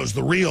 everybody knows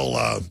the real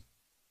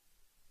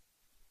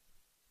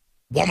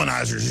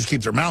womanizers just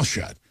keep their mouth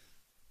shut.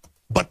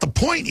 But the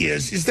point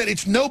is that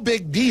it's no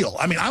big deal.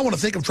 I mean, I want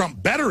to think of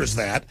Trump better than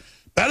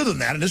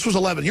that, and this was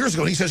 11 years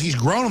ago, and he says he's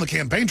grown on the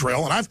campaign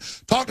trail, and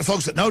I've talked to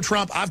folks that know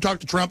Trump. I've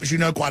talked to Trump, as you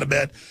know, quite a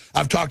bit.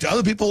 I've talked to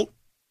other people,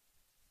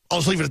 I'll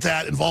just leave it at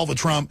that, involved with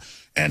Trump,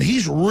 and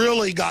he's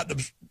really gotten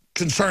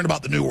concerned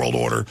about the New World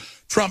Order.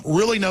 Trump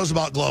really knows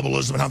about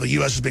globalism and how the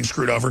U.S. is being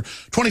screwed over.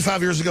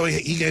 25 years ago,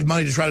 he gave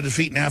money to try to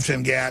defeat NAFTA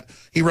and GATT.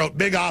 He wrote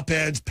big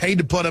op-eds, paid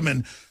to put them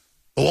in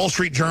the Wall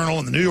Street Journal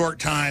and the New York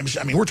Times.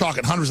 I mean, we're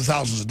talking hundreds of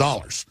thousands of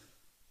dollars.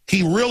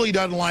 He really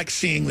doesn't like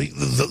seeing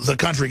the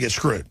country get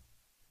screwed.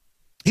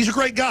 He's a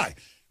great guy.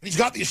 He's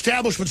got the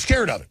establishment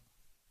scared of it.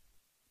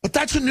 But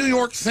that's a New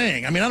York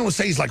thing. I mean, I don't want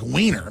to say he's like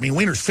Weiner. I mean,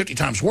 Weiner's 50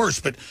 times worse,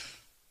 but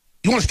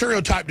you want to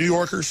stereotype New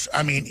Yorkers?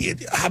 I mean,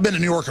 I've been to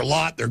New York a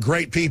lot. They're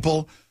great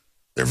people.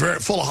 They're very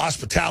full of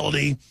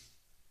hospitality.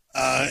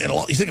 And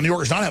you think of New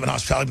Yorkers not having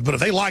hospitality, but if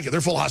they like it,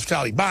 they're full of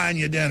hospitality, buying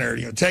you dinner,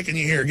 taking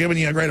you here, giving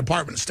you a great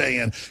apartment to stay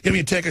in, giving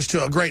you tickets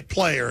to a great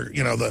play or,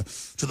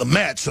 to the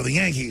Mets or the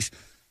Yankees.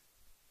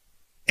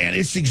 And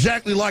it's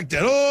exactly like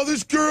that. Oh,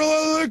 this girl,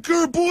 I like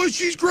her, boy,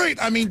 she's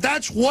great. I mean,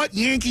 that's what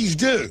Yankees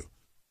do.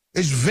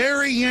 It's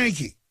very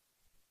Yankee.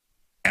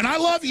 And I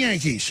love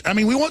Yankees. I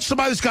mean, we want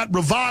somebody that's got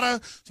bravado,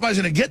 somebody's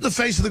going to get in the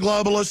face of the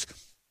globalists,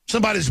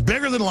 somebody that's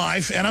bigger than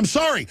life. And I'm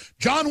sorry,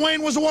 John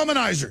Wayne was a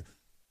womanizer.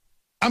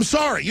 I'm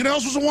sorry. You know who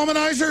else was a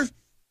womanizer?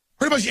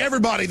 Pretty much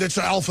everybody that's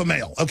an alpha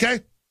male,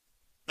 okay?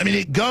 I mean,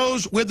 it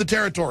goes with the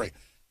territory.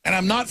 And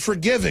I'm not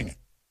forgiving it.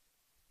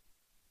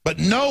 But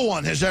no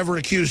one has ever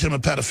accused him of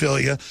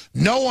pedophilia.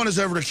 No one has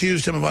ever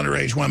accused him of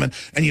underage women.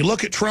 And you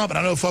look at Trump, and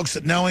I know folks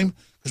that know him,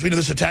 because we knew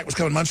this attack was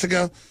coming months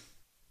ago.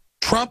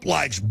 Trump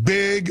likes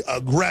big,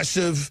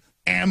 aggressive,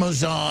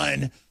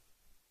 Amazon,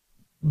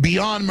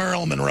 beyond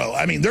Marilyn Monroe.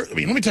 I mean, let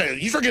me tell you,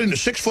 you start getting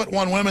into 6'1"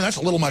 women, that's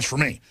a little much for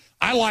me.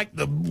 I like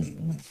the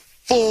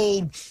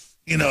full,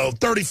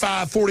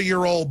 35,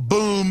 40-year-old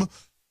boom,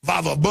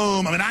 vava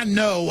boom. I mean, I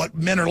know what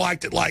men are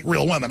like that like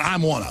real women.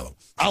 I'm one of them.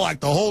 I like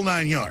the whole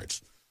 9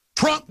 yards.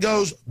 Trump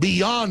goes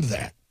beyond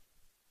that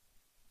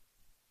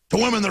to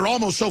women that are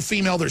almost so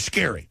female they're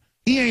scary.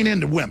 He ain't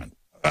into women.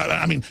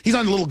 I mean, he's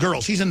not into little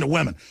girls. He's into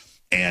women.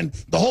 And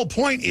the whole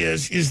point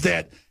is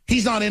that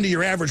he's not into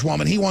your average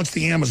woman. He wants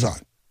the Amazon.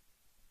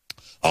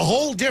 A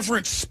whole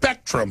different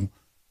spectrum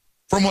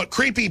from what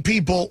creepy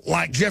people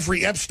like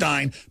Jeffrey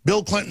Epstein,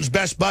 Bill Clinton's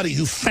best buddy,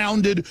 who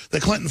founded the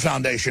Clinton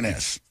Foundation,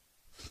 is.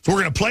 So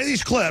we're going to play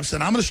these clips,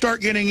 and I'm going to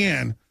start getting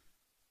in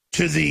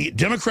to the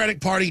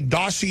Democratic Party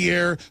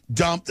dossier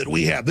dump that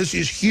we have. This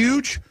is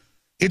huge.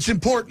 It's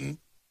important.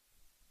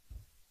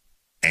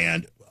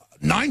 And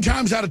 9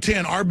 times out of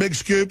 10, our big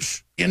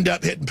scoops end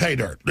up hitting pay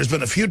dirt. There's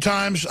been a few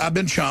times I've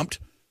been chumped,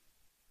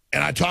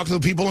 and I talked to the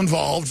people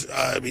involved.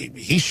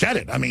 He said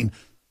it. I mean,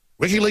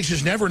 WikiLeaks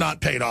has never not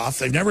paid off.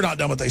 They've never not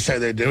done what they say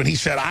they do. And he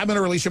said, I'm going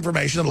to release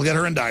information that will get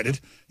her indicted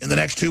in the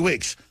next 2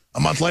 weeks. A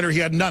month later, he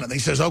hadn't done it. Then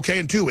he says, okay,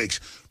 in 2 weeks.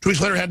 2 weeks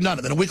later, he hadn't done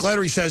it. Then a week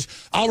later, he says,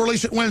 I'll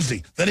release it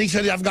Wednesday. Then he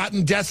said, I've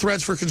gotten death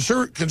threats for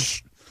security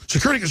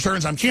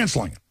concerns. I'm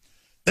canceling it.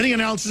 Then he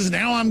announces,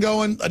 now I'm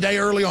going a day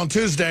early on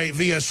Tuesday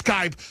via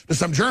Skype to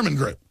some German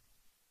group.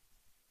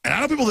 And I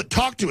know people that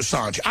talk to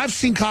Assange. I've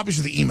seen copies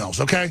of the emails,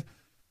 okay?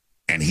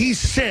 And he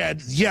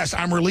said, yes,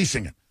 I'm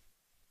releasing it.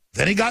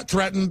 Then he got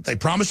threatened. They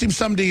promised him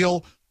some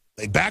deal.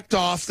 They backed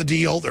off the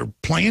deal. They're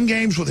playing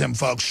games with him,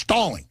 folks,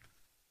 stalling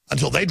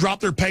until they drop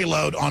their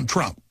payload on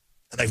Trump.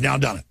 And they've now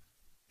done it.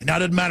 And now it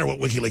doesn't matter what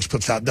WikiLeaks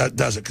puts out,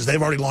 does it, because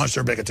they've already launched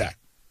their big attack.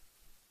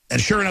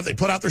 And sure enough, they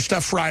put out their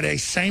stuff Friday,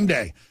 same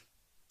day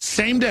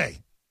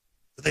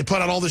that they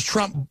put out all this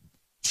Trump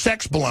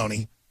sex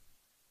baloney.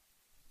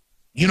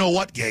 You know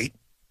what gate?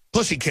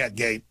 Pussycat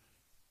gate.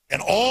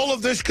 And all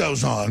of this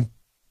goes on.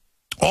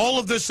 All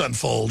of this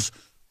unfolds.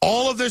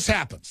 All of this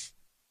happens.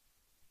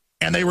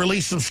 And they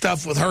release some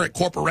stuff with her at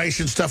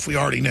corporation, stuff we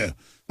already knew.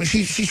 I mean,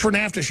 she's for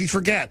NAFTA. She's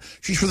for GATT.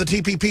 She's for the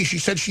TPP. She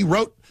said she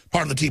wrote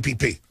part of the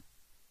TPP.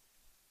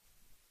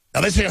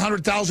 Now, they say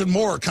 100,000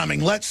 more are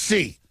coming. Let's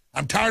see.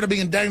 I'm tired of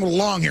being dangled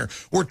along here.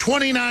 We're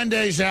 29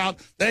 days out.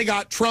 They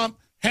got Trump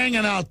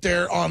hanging out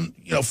there on,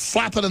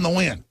 flapping in the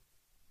wind.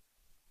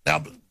 Now,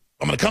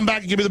 I'm going to come back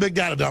and give you the big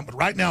data dump, but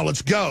right now,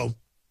 let's go.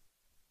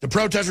 The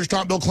protesters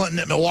taunt Bill Clinton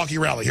at Milwaukee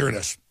rally. Here it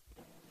is.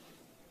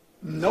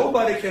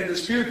 Nobody can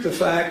dispute the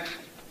fact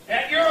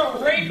That you're a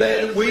rapist.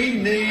 that we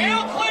need...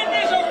 Bill Clinton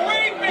is a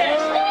rapist.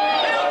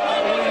 Bill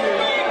Clinton is a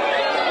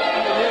rapist.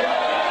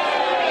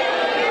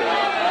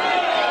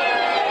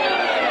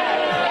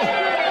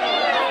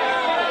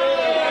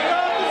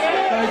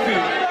 Thank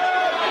you.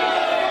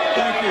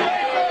 Thank you.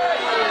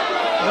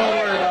 Don't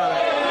worry about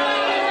it.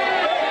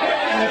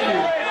 Thank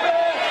you.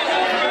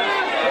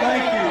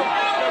 Thank you.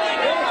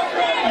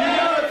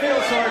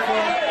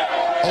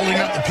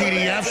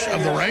 PDFs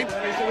of the rape? He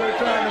said, we're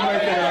trying to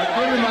make it up.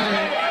 Give me my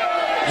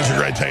hand. These are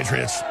great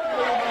patriots.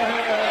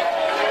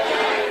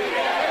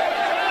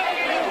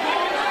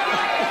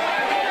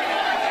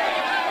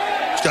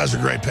 These guys are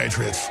great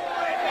patriots.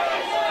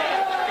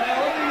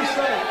 What do you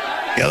say?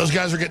 Yeah, those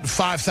guys are getting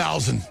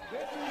 5,000.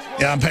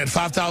 Yeah, I'm paying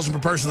 5,000 per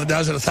person that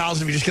does it.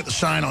 1,000 if you just get the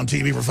sign on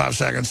TV for 5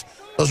 seconds.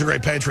 Those are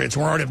great patriots.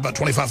 We're already at about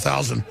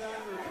 25,000.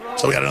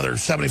 So we got another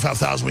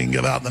 75,000 we can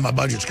give out, and then my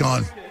budget's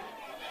gone.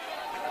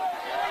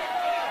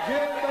 Give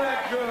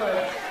back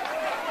good.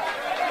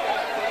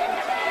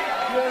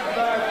 Give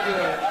back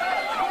good.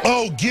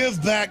 Oh,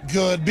 give back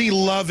good. Be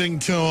loving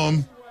to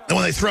him. And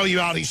when they throw you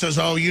out, he says,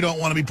 oh, you don't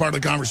want to be part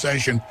of the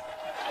conversation.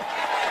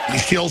 He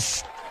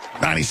steals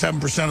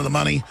 97% of the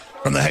money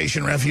from the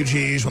Haitian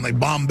refugees when they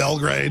bomb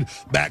Belgrade,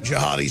 back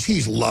jihadis.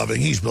 He's loving.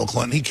 He's Bill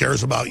Clinton. He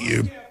cares about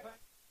you.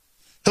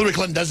 Hillary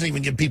Clinton doesn't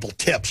even give people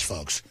tips,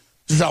 folks.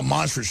 This is how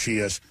monstrous she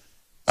is.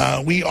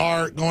 We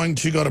are going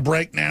to go to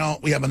break now.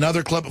 We have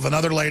another clip of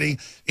another lady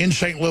in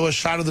St. Louis,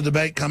 side of the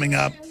debate coming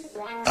up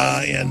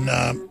in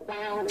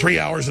 3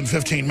 hours and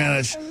 15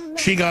 minutes.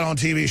 She got on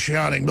TV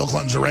shouting, Bill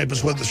Clinton's a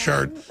rapist with the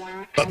shirt.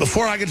 But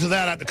before I get to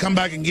that, I have to come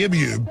back and give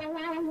you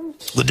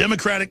the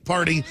Democratic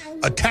Party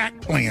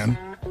attack plan,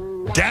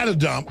 data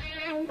dump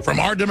from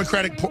our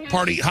Democratic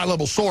Party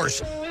high-level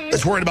source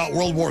that's worried about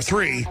World War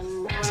III.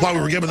 That's why we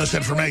were given this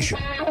information.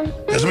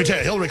 Because let me tell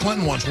you, Hillary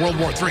Clinton wants World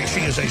War III. She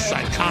is a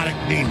psychotic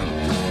demon.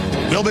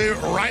 We'll be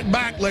right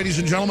back, ladies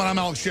and gentlemen. I'm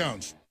Alex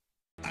Jones.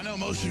 I know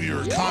most of you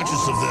are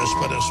conscious of this,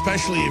 but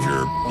especially if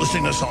you're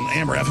listening to us on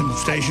Amber FM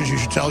stations, you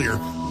should tell your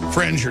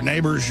friends, your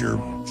neighbors, your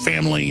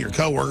family, your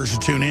coworkers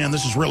to tune in.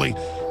 This is really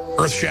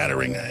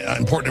earth-shattering,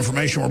 important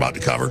information we're about to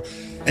cover.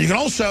 And you can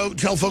also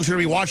tell folks who are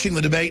going to be watching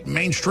the debate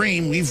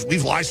mainstream.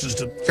 We've licensed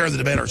to carry the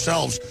debate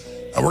ourselves.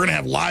 We're going to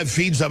have live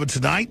feeds of it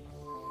tonight,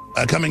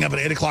 coming up at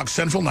 8 o'clock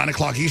Central, 9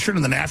 o'clock Eastern,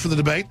 and then after the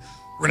debate,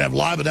 we're going to have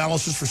live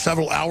analysis for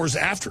several hours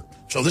after.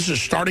 So this is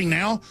starting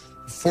now,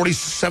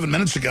 47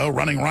 minutes ago,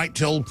 running right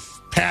till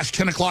past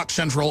 10 o'clock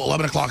Central,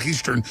 11 o'clock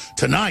Eastern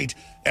tonight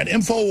at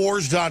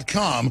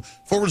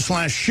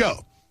Infowars.com/show.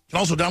 You can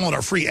also download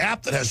our free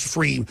app that has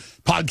free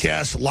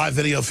podcasts, live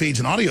video feeds,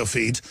 and audio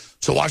feeds.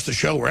 So watch the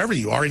show wherever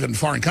you are, even in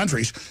foreign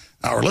countries,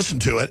 or listen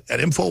to it at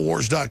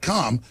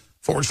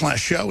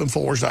Infowars.com/show,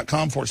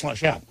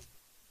 Infowars.com/app.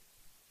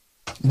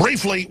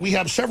 Briefly, we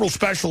have several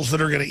specials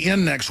that are going to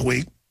end next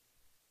week.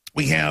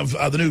 We have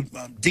the new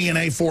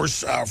DNA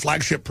Force, our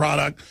flagship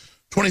product,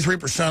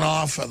 23%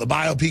 off, the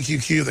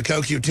BioPQQ, the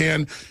CoQ10,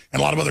 and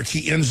a lot of other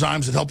key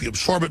enzymes that help you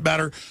absorb it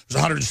better.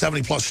 There's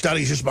 170-plus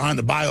studies just behind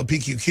the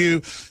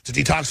BioPQQ to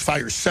detoxify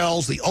your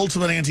cells, the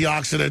ultimate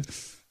antioxidant.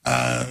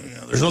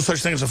 There's no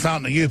such thing as a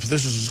fountain of youth, but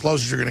this is as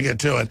close as you're going to get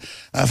to it.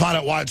 Find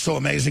out why it's so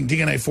amazing.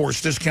 DNA Force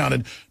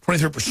discounted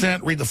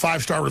 23%. Read the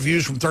 5-star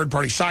reviews from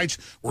third-party sites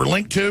we're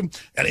linked to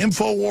at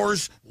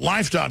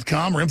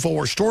InfoWarsLife.com or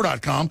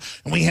InfoWarsStore.com.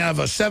 And we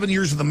have 7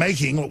 years in the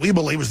making, what we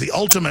believe is the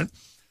ultimate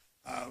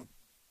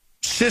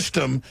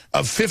system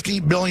of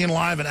 50 billion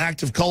live and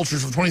active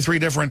cultures from 23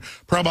 different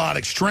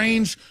probiotic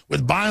strains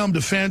with Biome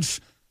Defense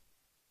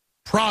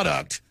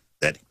product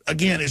that,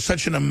 again, is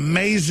such an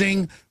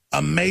amazing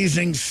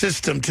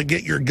system to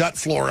get your gut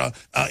flora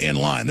in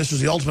line. This is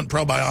the ultimate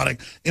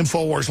probiotic,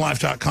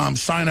 InfoWarsLife.com.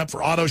 Sign up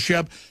for auto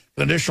ship,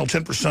 an additional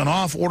 10%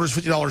 off. Orders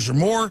 $50 or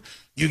more,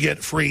 you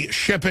get free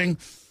shipping.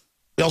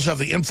 We also have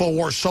the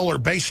InfoWars Solar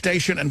Base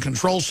Station and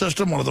Control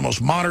System, one of the most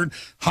modern,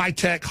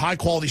 high-tech,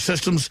 high-quality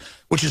systems,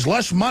 which is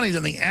less money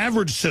than the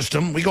average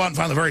system. We go out and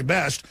find the very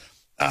best.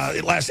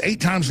 It lasts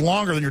 8 times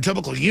longer than your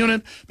typical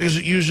unit because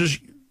it uses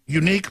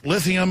unique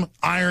lithium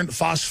iron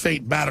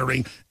phosphate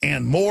battery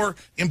and more.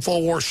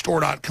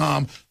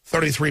 InfoWarsStore.com,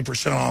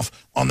 33% off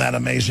on that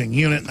amazing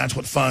unit. And that's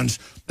what funds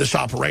this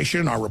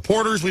operation. Our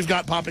reporters we've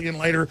got popping in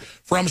later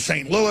from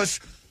St.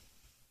 Louis.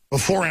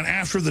 Before and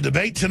after the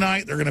debate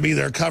tonight, they're going to be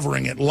there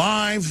covering it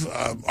live.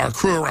 Our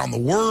crew around the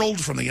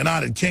world, from the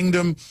United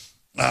Kingdom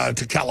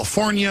to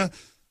California.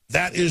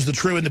 That is the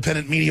true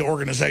independent media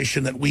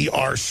organization that we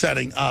are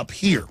setting up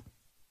here.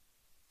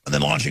 And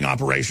then launching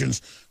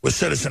operations with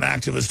citizen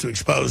activists to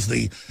expose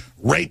the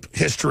rape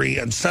history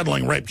and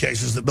settling rape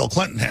cases that Bill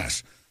Clinton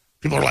has.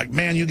 People are like,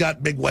 man, you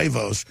got big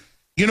huevos.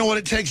 You know what?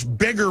 It takes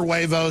bigger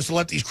huevos to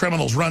let these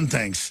criminals run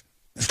things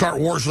and start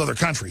wars with other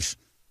countries.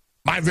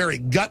 My very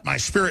gut, my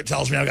spirit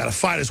tells me I've got to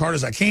fight as hard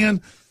as I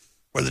can.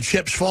 Where the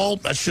chips fall,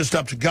 that's just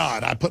up to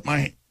God. I put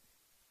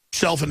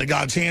myself into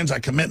God's hands. I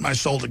commit my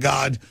soul to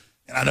God,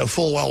 and I know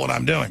full well what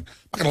I'm doing. I'm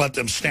not going to let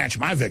them snatch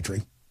my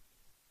victory.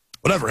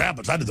 Whatever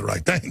happens, I did the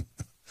right thing.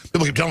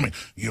 People keep telling me,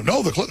 you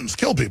know the Clintons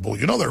kill people.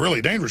 You know they're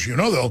really dangerous. You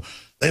know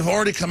they've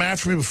already come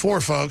after me before,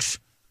 folks.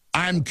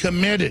 I'm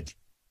committed.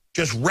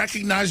 Just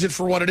recognize it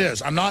for what it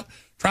is. I'm not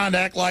trying to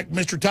act like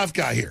Mr. Tough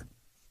Guy here.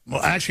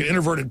 Well, actually an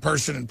introverted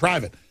person in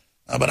private.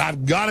 But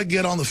I've got to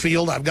get on the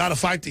field. I've got to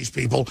fight these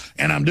people,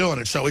 and I'm doing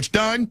it. So it's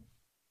done.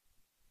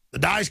 The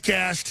die's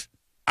cast.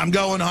 I'm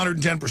going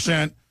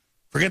 110%.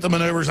 Forget the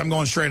maneuvers. I'm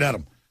going straight at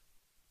them.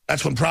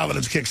 That's when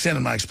Providence kicks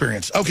in my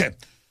experience. Okay.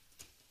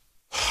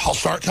 I'll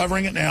start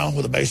covering it now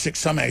with a basic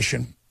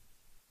summation,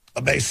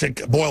 a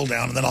basic boil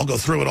down, and then I'll go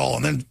through it all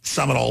and then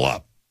sum it all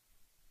up.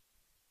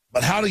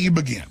 But how do you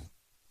begin?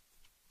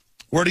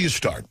 Where do you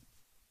start?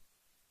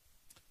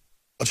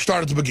 Let's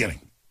start at the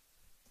beginning.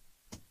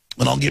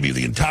 And I'll give you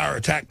the entire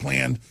attack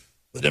plan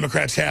the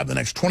Democrats have the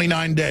next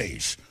 29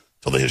 days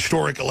till the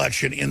historic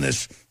election in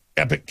this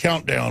epic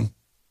countdown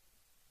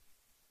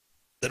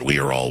that we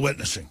are all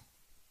witnessing.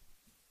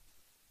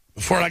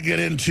 Before I get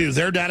into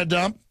their data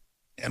dump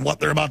and what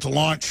they're about to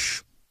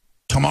launch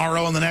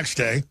tomorrow and the next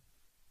day,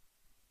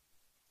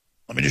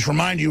 let me just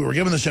remind you, we're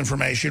given this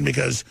information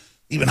because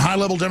even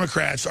high-level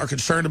Democrats are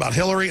concerned about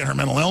Hillary and her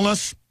mental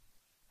illness,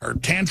 her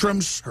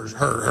tantrums,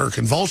 her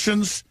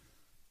convulsions.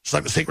 It's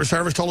like the Secret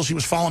Service told us she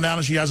was falling down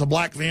and she has a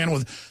black van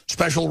with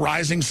special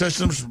rising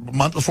systems a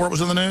month before it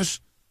was in the news.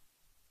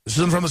 This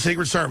isn't from the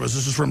Secret Service.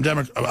 This is from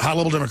a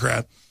high-level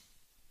Democrat.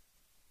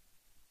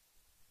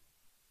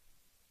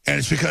 And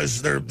it's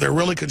because they're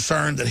really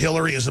concerned that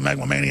Hillary is a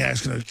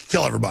megalomaniac going to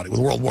kill everybody with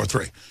World War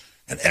III.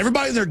 And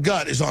everybody in their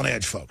gut is on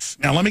edge, folks.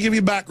 Now, let me give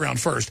you background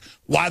first,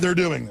 why they're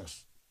doing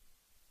this.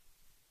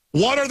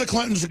 What are the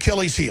Clintons'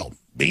 Achilles heel?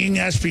 Being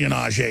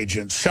espionage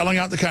agents, selling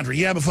out the country.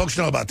 Yeah, but folks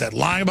know about that.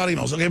 Lying about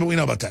emails. Okay, but we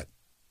know about that.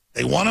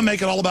 They want to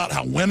make it all about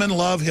how women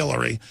love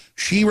Hillary.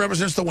 She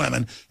represents the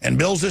women and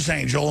Bill's this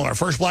angel and our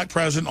first black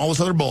president, all this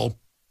other bull.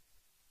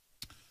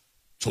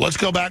 So let's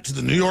go back to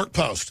the New York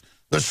Post.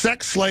 The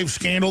sex slave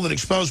scandal that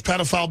exposed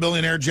pedophile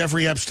billionaire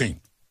Jeffrey Epstein.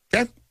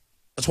 Okay?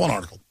 That's one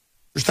article.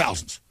 There's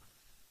thousands.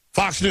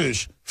 Fox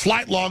News.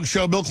 Flight logs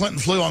show Bill Clinton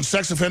flew on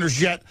sex offender's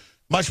jet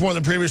much more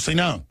than previously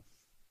known.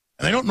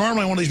 And they don't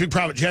normally, one of these big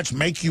private jets,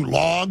 make you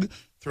log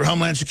through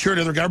Homeland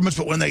Security, other governments,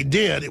 but when they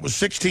did, it was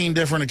 16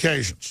 different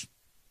occasions.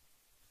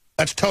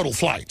 That's total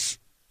flights.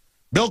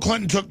 Bill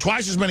Clinton took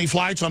twice as many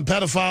flights on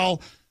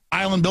pedophile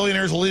island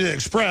billionaires Lolita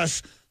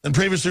Express than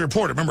previously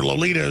reported. Remember,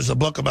 Lolita is a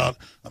book about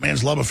a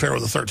man's love affair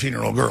with a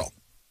 13-year-old girl.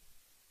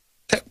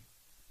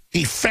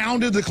 He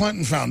founded the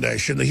Clinton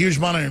Foundation, the huge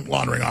money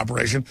laundering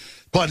operation,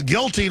 pled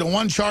guilty to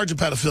one charge of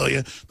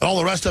pedophilia, but all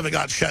the rest of it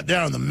got shut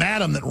down. And the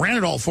madam that ran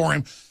it all for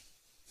him,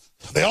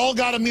 they all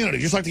got immunity,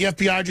 just like the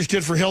FBI just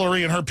did for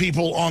Hillary and her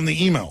people on the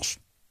emails.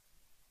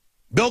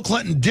 Bill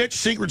Clinton ditched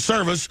Secret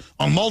Service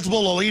on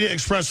multiple Lolita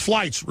Express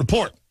flights.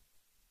 Report.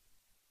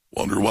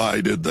 Wonder why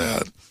he did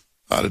that.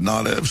 I did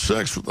not have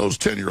sex with those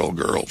 10-year-old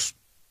girls.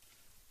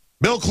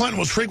 Bill Clinton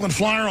was frequent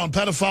flyer on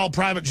pedophile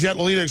private jet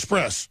Lolita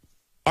Express.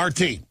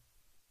 RT.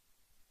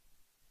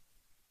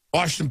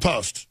 Washington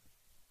Post.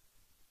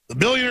 The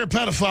billionaire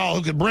pedophile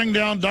who could bring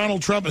down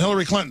Donald Trump and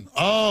Hillary Clinton.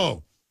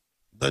 Oh,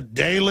 the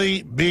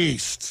Daily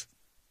Beast.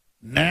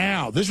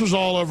 Now, this was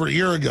all over a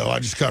year ago, I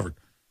just covered.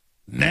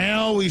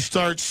 Now we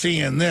start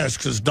seeing this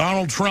because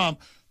Donald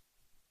Trump,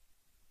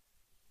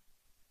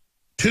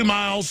 2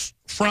 miles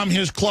from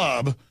his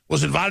club,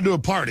 was invited to a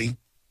party,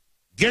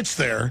 gets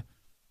there,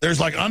 there's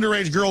like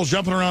underage girls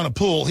jumping around a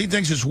pool. He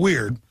thinks it's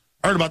weird.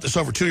 I heard about this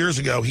over 2 years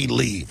ago. He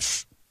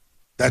leaves.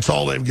 That's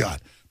all they've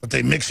got. But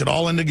they mix it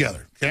all in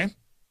together, okay?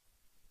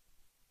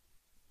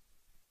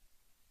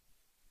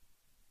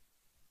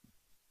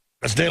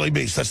 That's Daily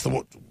Beast. That's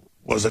the,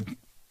 was it,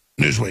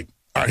 Newsweek.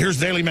 All right, here's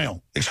Daily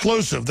Mail.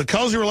 Exclusive. The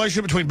cozy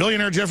relationship between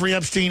billionaire Jeffrey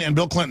Epstein and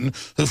Bill Clinton,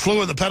 who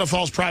flew in the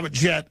pedophile's private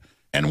jet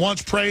and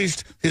once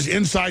praised his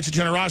insights and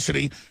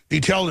generosity,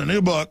 detailed in a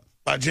new book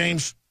by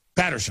James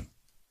Patterson.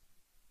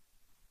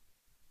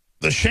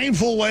 The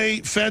shameful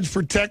way feds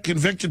protect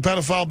convicted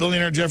pedophile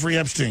billionaire Jeffrey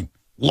Epstein.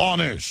 Law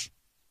News.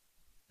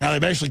 Now, they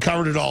basically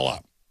covered it all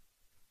up.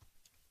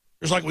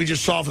 Just like we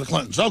just saw for the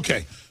Clintons.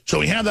 Okay, so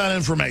we have that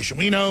information.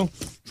 We know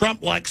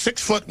Trump like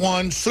 6'1"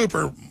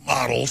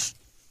 supermodels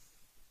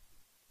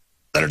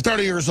that are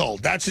 30 years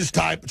old. That's his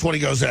type. That's what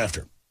he goes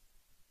after.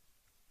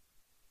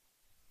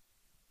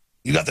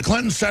 You got the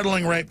Clintons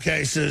settling rape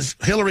cases,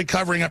 Hillary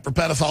covering up for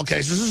pedophile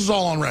cases. This is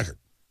all on record.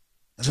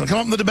 It's going to come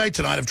up in the debate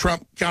tonight if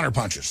Trump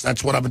counterpunches.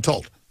 That's what I've been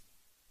told.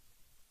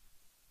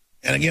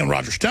 And again,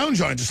 Roger Stone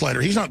joins us later.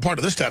 He's not part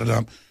of this data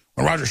dump.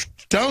 When Roger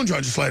Stone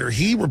joins us later,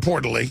 he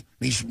reportedly,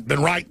 he's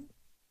been right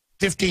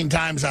 15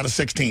 times out of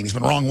 16. He's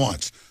been wrong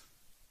once.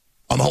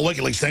 On the whole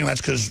WikiLeaks thing, that's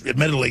because,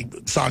 admittedly,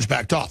 Assange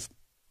backed off.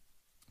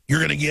 You're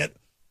going to get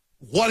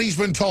what he's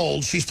been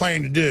told she's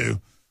planning to do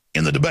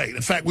in the debate.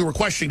 In fact, we were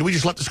questioning, do we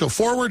just let this go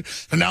forward,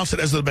 announce it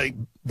as the debate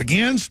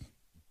begins,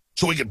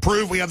 so we can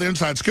prove we have the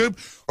inside scoop,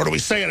 or do we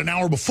say it an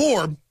hour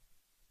before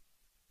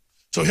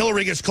so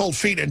Hillary gets cold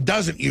feet and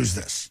doesn't use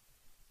this?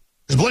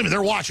 Because believe me,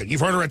 they're watching.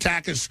 You've heard her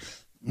attack us.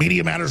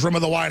 Media Matters Room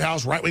of the White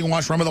House, Right Wing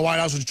Watch Room of the White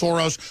House with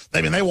Soros.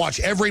 I mean, they watch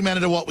every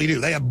minute of what we do.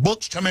 They have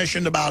books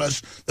commissioned about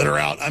us that are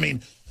out. I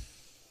mean,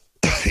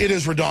 it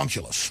is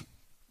redonkulous.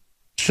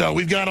 So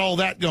we've got all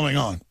that going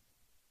on.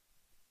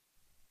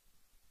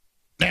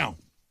 Now,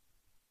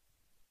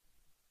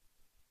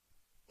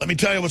 let me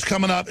tell you what's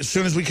coming up as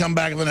soon as we come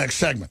back in the next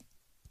segment.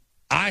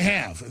 I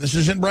have, this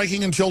isn't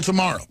breaking until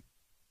tomorrow,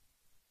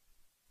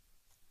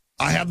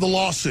 I have the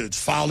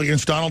lawsuits filed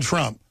against Donald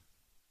Trump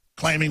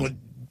claiming with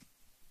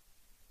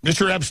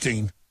Mr.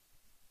 Epstein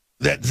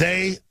that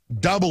they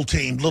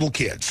double-teamed little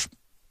kids.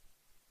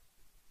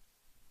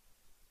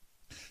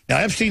 Now,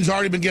 Epstein's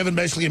already been given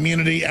basically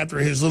immunity after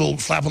his little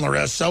slap on the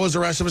wrist. So is the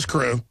rest of his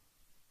crew.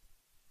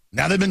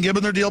 Now they've been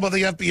given their deal by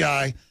the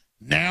FBI.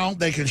 Now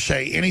they can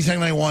say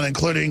anything they want,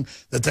 including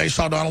that they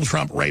saw Donald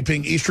Trump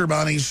raping Easter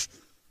bunnies,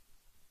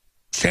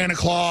 Santa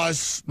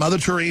Claus, Mother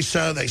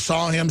Teresa. They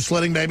saw him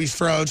slitting babies'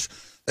 throats.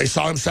 They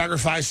saw him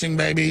sacrificing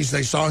babies.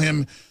 They saw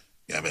him,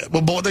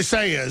 well, what they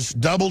say is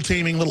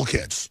double-teaming little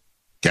kids.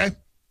 Okay?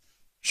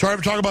 Sorry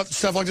to talk about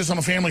stuff like this on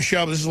a family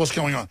show, but this is what's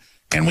going on.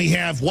 And we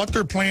have what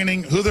they're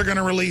planning, who they're going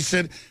to release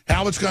it,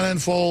 how it's going to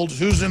unfold,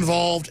 who's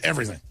involved,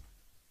 everything.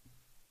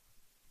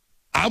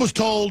 I was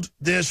told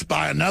this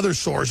by another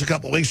source a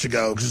couple of weeks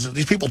ago, because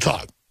these people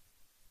talk.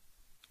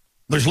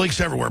 There's leaks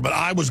everywhere, but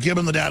I was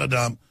given the data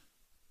dump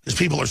because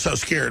people are so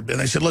scared. And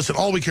they said, listen,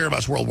 all we care about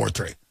is World War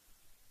III.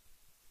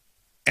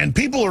 And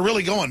people are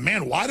really going,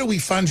 man, why do we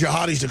fund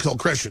jihadis to kill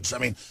Christians? I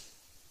mean,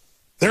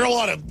 there are a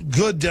lot of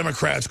good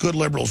Democrats, good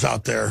liberals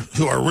out there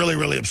who are really,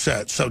 really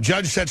upset. So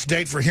judge sets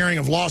date for hearing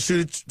of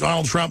lawsuits,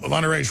 Donald Trump of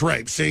underage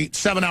rape. See,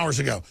 7 hours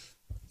ago.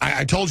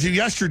 I told you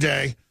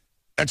yesterday,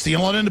 that's the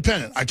Illinois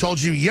Independent. I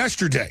told you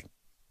yesterday,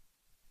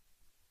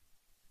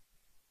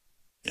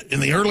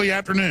 in the early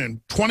afternoon,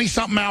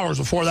 20-something hours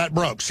before that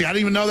broke. See, I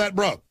didn't even know that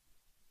broke.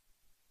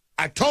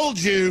 I told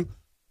you,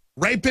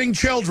 raping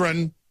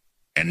children,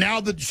 and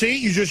now see,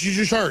 you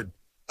just heard.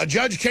 A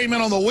judge came in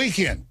on the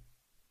weekend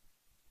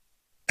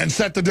and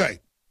set the date.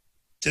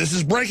 This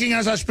is breaking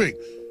as I speak.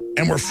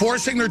 And we're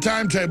forcing their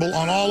timetable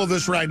on all of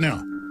this right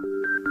now.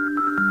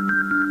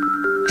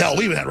 Hell,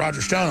 we even had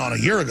Roger Stone on a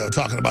year ago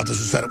talking about this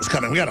and said it was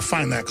coming. We got to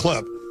find that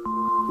clip.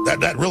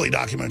 That really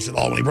documents it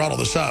all when he brought all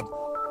this up.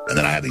 And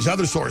then I had these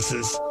other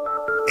sources,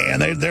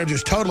 and they're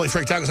just totally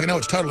freaked out because I know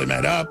it's totally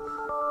made up.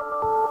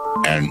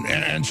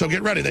 And so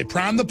get ready. They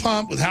primed the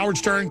pump with Howard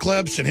Stern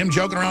clips and him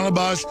joking around the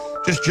bus,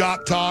 just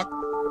jock talk.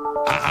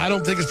 I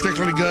don't think it's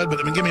particularly good,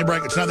 but I mean, give me a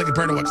break. It's nothing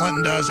compared to what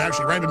Clinton does,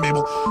 actually raping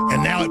people.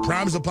 And now it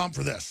primes the pump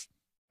for this.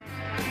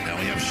 Now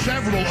we have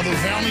several of the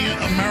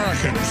valiant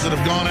Americans that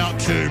have gone out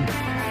to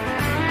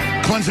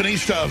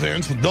Clintonista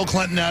events with Bill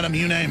Clinton at them,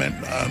 you name it.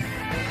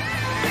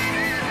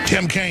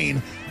 Tim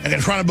Kaine, and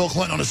confronted Bill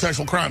Clinton on his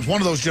sexual crimes. One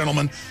of those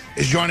gentlemen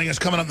is joining us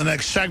coming up in the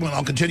next segment.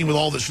 I'll continue with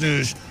all this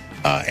news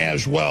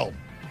as well.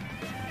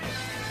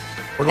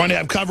 We're going to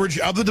have coverage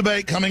of the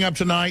debate coming up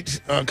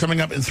tonight,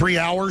 coming up in 3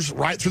 hours,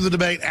 right through the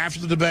debate, after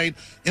the debate,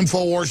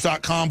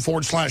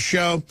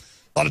 Infowars.com/show.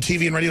 A lot of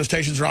TV and radio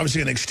stations are obviously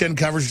going to extend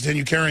coverage,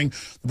 continue carrying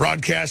the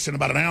broadcast in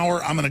about an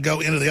hour. I'm going to go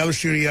into the other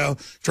studio,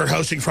 start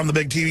hosting from the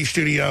big TV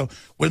studio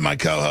with my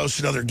co-host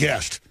and other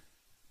guest.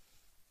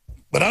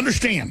 But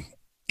understand,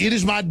 it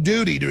is my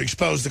duty to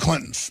expose the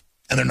Clintons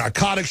and their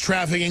narcotics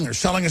trafficking. They're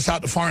selling us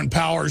out to foreign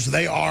powers.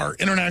 They are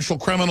international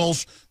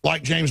criminals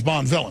like James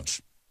Bond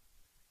villains.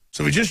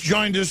 So if you just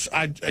joined us,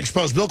 I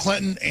exposed Bill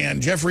Clinton and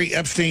Jeffrey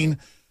Epstein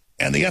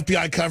and the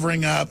FBI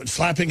covering up and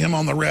slapping him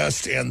on the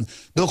wrist and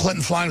Bill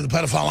Clinton flying to the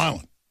pedophile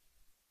island.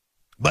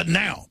 But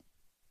now,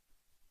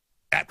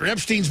 after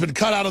Epstein's been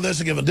cut out of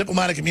this and given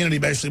diplomatic immunity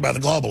basically by the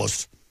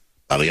globalists,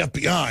 by the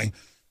FBI,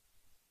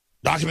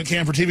 document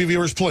cam for TV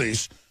viewers,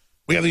 please.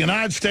 We have the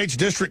United States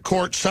District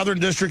Court, Southern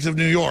District of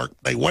New York.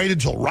 They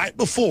waited till right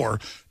before,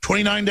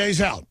 29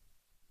 days out.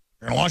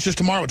 They're going to launch this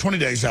tomorrow with 20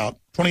 days out,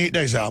 28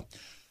 days out.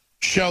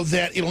 Show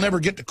that it'll never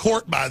get to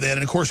court by then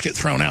and, of course, get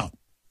thrown out.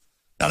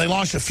 Now, they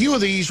launched a few of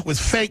these with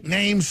fake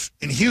names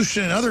in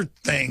Houston and other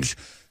things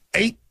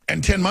 8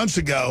 and 10 months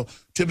ago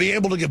to be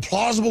able to give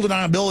plausible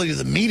deniability to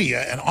the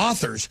media and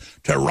authors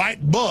to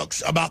write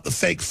books about the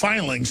fake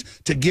filings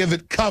to give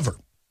it cover.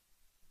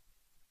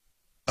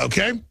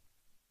 Okay?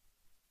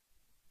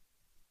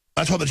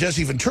 That's why the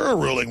Jesse Ventura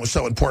ruling was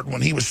so important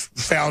when he was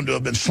found to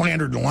have been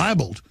slandered and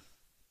libeled.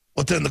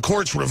 But then the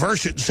courts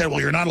reversed it and said,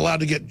 well, you're not allowed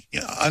to get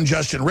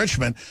unjust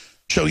enrichment.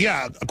 So,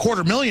 yeah,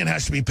 $250,000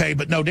 has to be paid,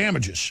 but no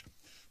damages.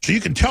 So you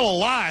can tell a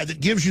lie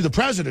that gives you the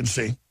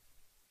presidency,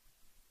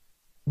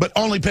 but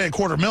only pay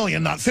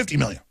 $250,000, not $50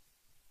 million,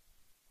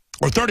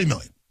 or $30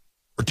 million,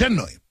 or $10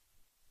 million.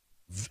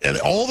 And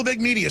all the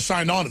big media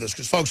signed on to this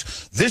because,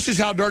 folks, this is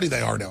how dirty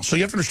they are now. So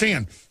you have to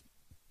understand,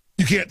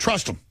 you can't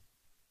trust them.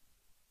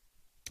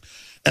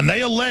 And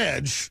they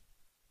allege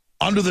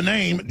under the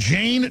name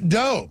Jane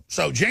Doe.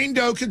 So Jane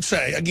Doe could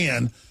say,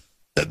 again,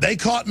 that they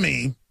caught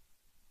me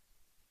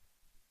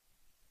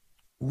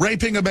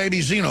raping a baby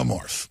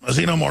xenomorph. A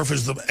xenomorph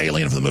is the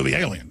alien from the movie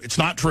Alien. It's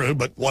not true,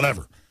 but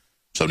whatever.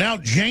 So now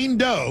Jane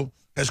Doe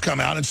has come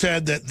out and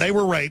said that they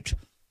were raped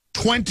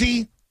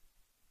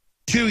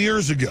 22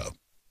 years ago.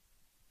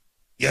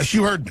 Yes,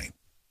 you heard me.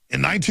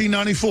 In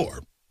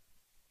 1994.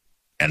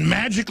 And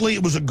magically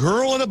it was a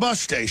girl at a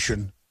bus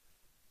station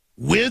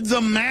with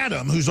the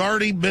madam who's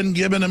already been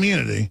given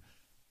immunity.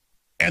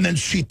 And then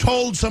she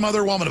told some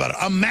other woman about it.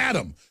 A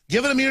madam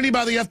given immunity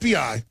by the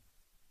FBI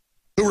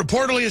who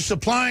reportedly is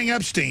supplying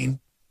Epstein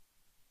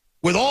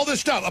with all this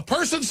stuff. A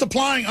person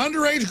supplying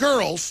underage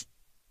girls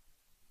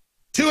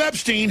to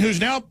Epstein, who's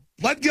now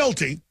pled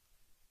guilty.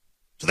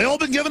 So they all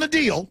been given a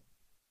deal.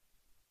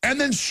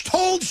 And then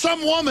told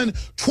some woman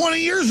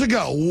 20 years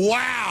ago.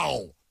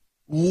 Wow.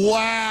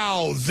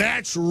 Wow.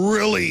 That's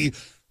really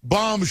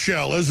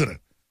bombshell, isn't it?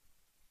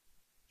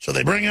 So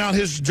they bring out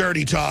his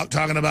dirty talk,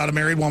 talking about a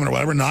married woman or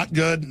whatever. Not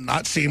good,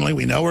 not seemly.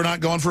 We know we're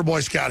not going for a Boy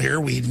Scout here.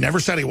 We never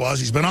said he was.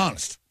 He's been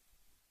honest.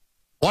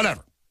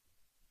 Whatever.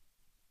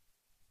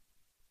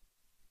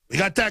 We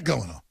got that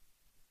going on.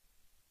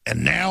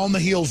 And now on the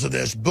heels of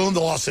this, boom, the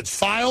lawsuit's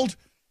filed.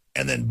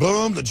 And then,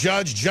 boom, the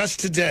judge just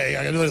today,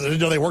 I didn't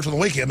know they worked on the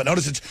weekend, but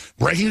notice it's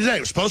breaking today. It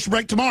was supposed to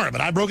break tomorrow,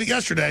 but I broke it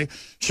yesterday.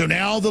 So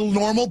now the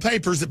normal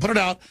papers that put it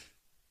out,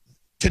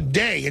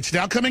 today, it's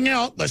now coming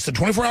out, less than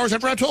 24 hours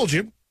after I told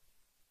you.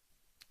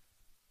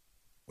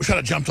 Wish I'd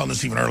have jumped on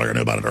this even earlier. I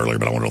knew about it earlier,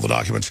 but I wanted all the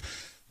documents.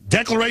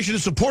 Declaration in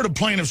support of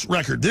plaintiff's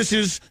record. This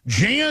is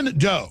Jan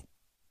Doe,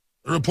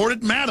 the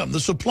reported madam, the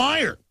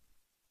supplier.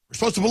 We're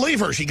supposed to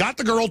believe her. She got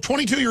the girl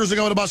 22 years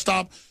ago at a bus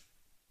stop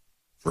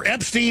for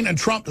Epstein and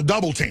Trump to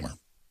double-team her.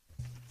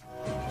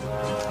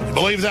 You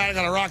believe that? I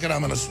got a rocket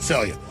I'm going to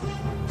sell you.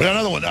 We got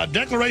another one.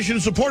 Declaration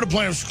in support of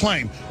plaintiff's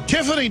claim.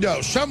 Tiffany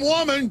Doe, some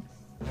woman,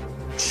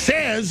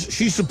 says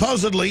she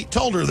supposedly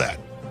told her that.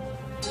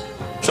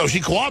 So she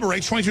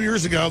corroborates 22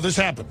 years ago this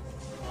happened.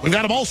 We've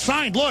got them all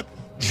signed. Look,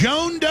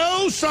 Joan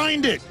Doe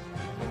signed it.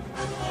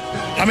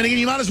 I mean,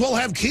 you might as well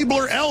have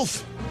Keebler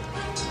Elf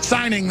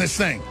signing this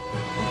thing.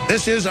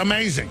 This is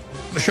amazing.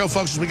 The show,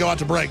 folks, as we go out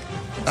to break,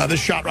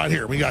 this shot right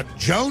here. We got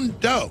Joan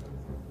Doe.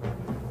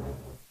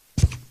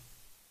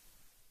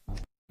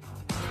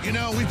 You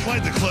know, we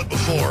played the clip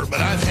before, but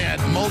I've had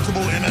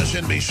multiple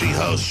MSNBC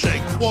hosts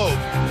say, quote,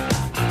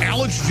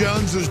 Alex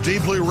Jones is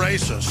deeply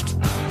racist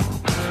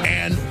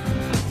and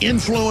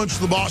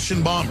influenced the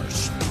Boston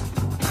Bombers.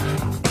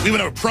 We even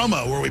have a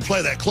promo where we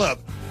play that clip,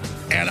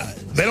 and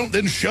they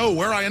didn't show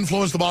where I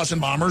influenced the Boston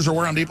Bombers or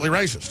where I'm deeply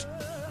racist.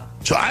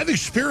 So I've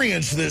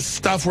experienced this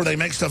stuff where they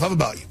make stuff up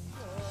about you.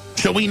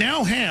 So we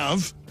now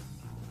have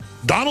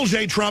Donald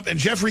J. Trump and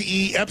Jeffrey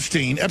E.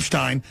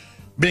 Epstein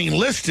being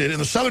listed in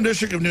the Southern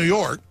District of New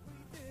York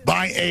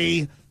by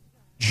a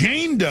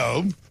Jane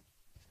Doe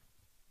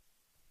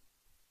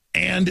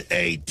and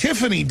a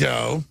Tiffany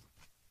Doe.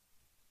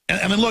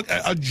 And I mean, look,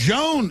 a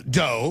Joan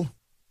Doe,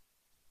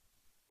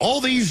 all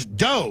these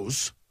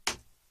Does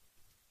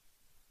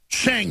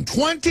saying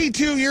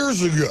 22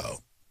 years ago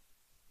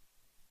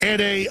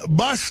at a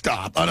bus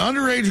stop, an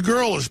underage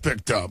girl is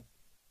picked up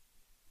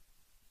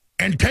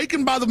and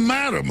taken by the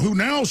madam who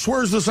now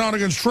swears this out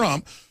against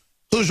Trump,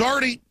 who's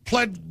already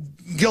pled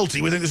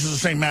guilty. We think this is the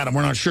same madam.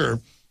 We're not sure.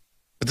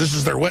 But this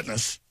is their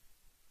witness.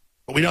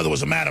 But we know there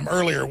was a madam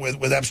earlier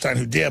with Epstein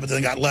who did, but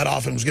then got let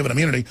off and was given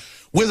immunity,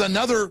 with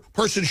another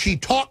person she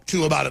talked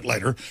to about it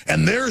later.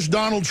 And there's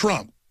Donald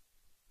Trump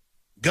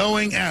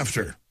going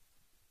after.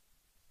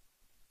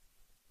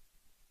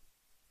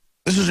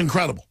 This is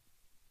incredible.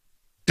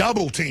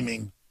 Double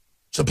teaming,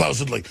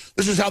 supposedly.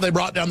 This is how they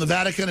brought down the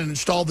Vatican and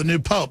installed the new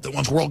pope that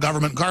wants world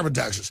government and carbon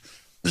taxes.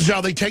 This is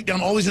how they take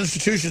down all these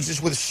institutions,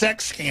 is with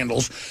sex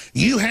scandals.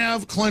 You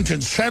have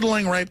Clinton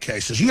settling rape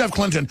cases. You have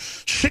Clinton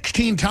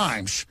 16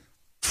 times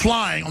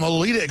flying on the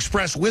Lolita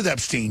Express with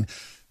Epstein.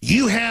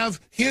 You have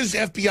his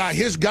FBI,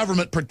 his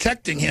government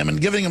protecting him and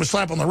giving him a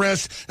slap on the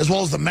wrist, as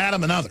well as the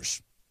madam and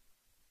others.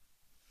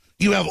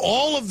 You have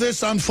all of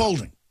this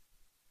unfolding.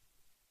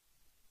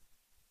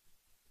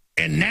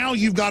 And now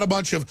you've got a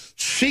bunch of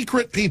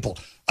secret people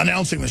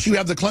announcing this. You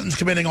have the Clintons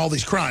committing all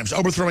these crimes,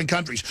 overthrowing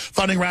countries,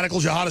 funding radical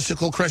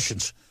jihadistical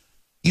Christians.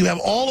 You have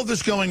all of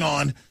this going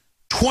on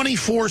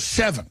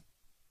 24/7.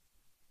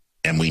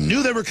 And we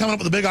knew they were coming up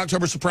with a big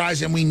October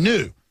surprise, and we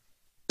knew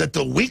that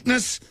the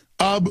weakness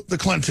of the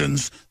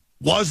Clintons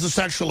was the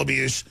sexual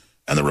abuse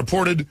and the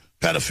reported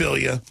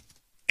pedophilia.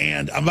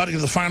 And I'm about to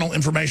give the final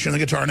information and then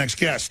get to our next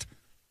guest.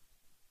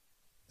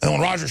 And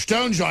when Roger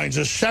Stone joins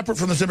us, separate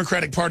from the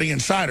Democratic Party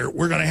insider,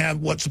 we're going to have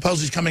what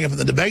supposedly is coming up in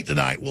the debate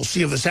tonight. We'll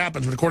see if this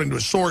happens, but according to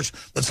a source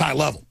that's high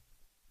level.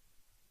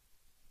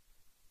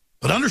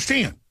 But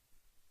understand,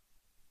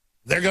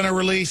 they're going to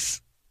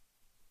release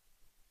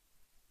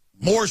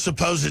more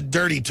supposed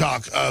dirty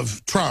talk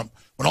of Trump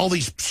when all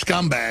these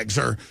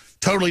scumbags are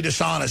totally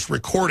dishonest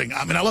recording.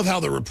 I mean, I love how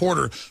the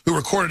reporter who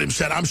recorded him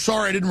said, I'm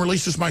sorry I didn't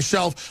release this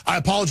myself. I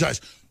apologize.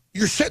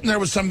 You're sitting there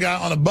with some guy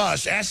on a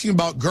bus asking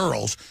about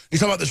girls.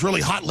 He's talking about this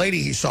really hot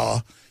lady he saw,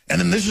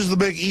 and then this is the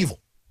big evil,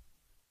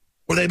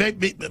 where they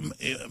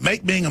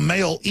make being a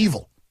male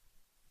evil.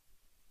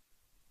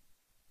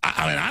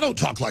 I mean, I don't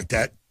talk like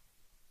that.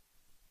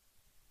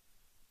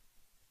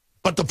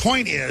 But the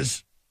point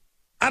is,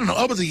 I don't know,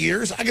 over the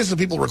years, I guess the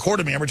people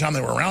recorded me every time they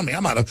were around me,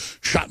 I might have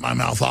shot my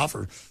mouth off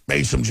or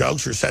made some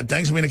jokes or said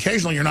things. I mean,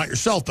 occasionally you're not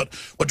yourself. But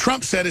what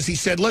Trump said is he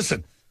said,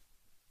 listen,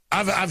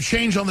 I've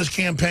changed on this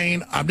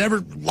campaign. I've never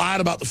lied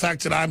about the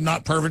fact that I'm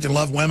not perfect and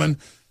love women.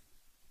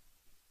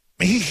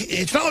 I mean,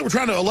 it's not like we're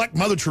trying to elect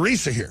Mother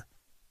Teresa here.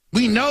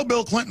 We know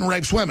Bill Clinton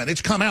rapes women. It's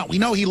come out. We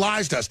know he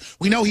lies to us.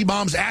 We know he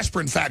bombs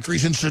aspirin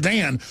factories in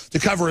Sudan to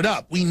cover it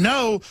up. We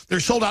know they're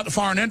sold out to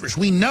foreign interests.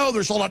 We know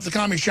they're sold out to the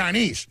Communist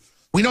Chinese.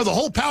 We know the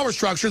whole power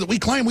structure that we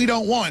claim we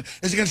don't want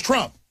is against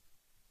Trump.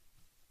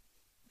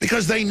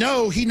 Because they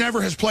know he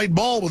never has played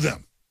ball with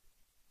them.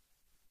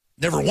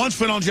 Never once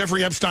been on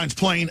Jeffrey Epstein's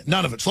plane,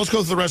 none of it. So let's go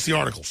through the rest of the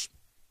articles.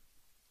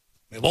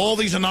 We have all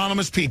these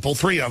anonymous people,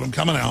 3 of them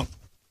coming out.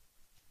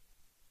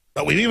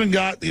 But we've even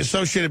got the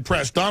Associated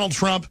Press. Donald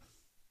Trump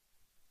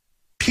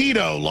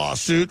pedo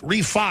lawsuit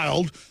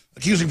refiled,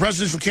 accusing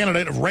presidential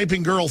candidate of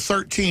raping girl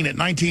 13 at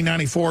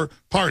 1994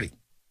 party.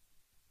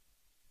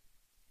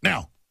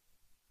 Now,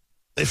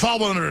 they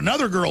filed one under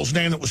another girl's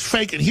name that was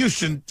fake in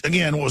Houston,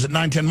 again, what was it,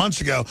 9-10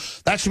 months ago.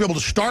 That's to be able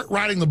to start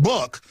writing the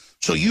book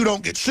so you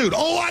don't get sued.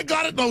 Oh, I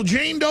got it, no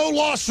Jane Doe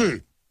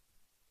lawsuit.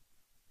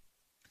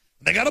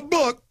 They got a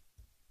book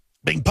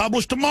being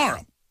published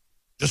tomorrow.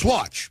 Just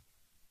watch.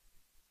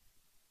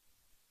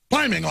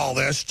 Claiming all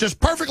this, just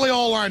perfectly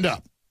all lined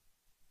up.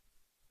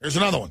 Here's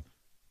another one.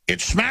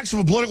 It smacks of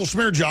a political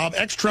smear job.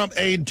 Ex-Trump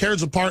aide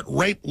tears apart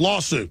rape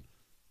lawsuit.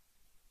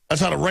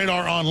 That's out of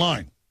Radar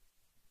Online.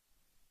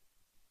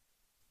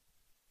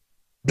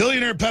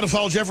 Billionaire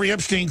pedophile Jeffrey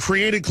Epstein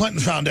created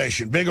Clinton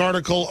Foundation. Big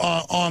article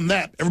on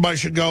that. Everybody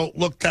should go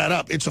look that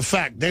up. It's a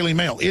fact. Daily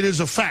Mail. It is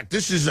a fact.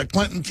 This is a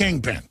Clinton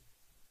kingpin.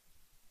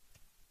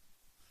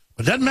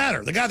 But it doesn't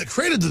matter. The guy that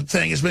created the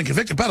thing has been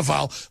convicted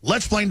pedophile.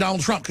 Let's blame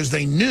Donald Trump because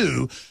they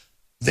knew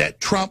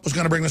that Trump was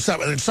going to bring this up.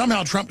 And then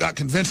somehow Trump got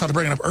convinced not to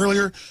bring it up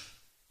earlier.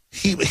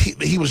 He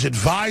was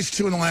advised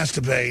to in the last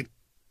debate,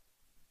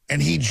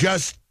 and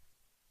his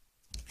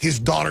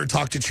daughter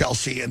talked to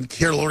Chelsea, and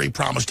Hillary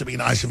promised to be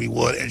nice if he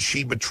would, and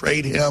she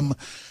betrayed him.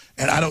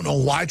 And I don't know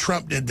why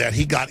Trump did that.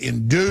 He got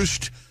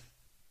induced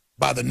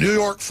by the New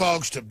York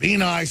folks to be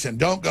nice and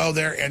don't go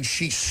there, and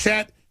she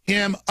set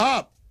him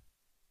up.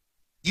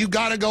 You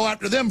got to go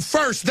after them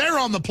first. They're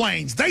on the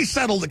planes. They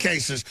settle the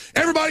cases.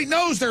 Everybody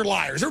knows they're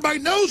liars. Everybody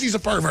knows he's a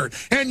pervert.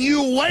 And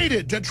you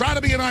waited to try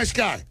to be a nice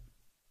guy.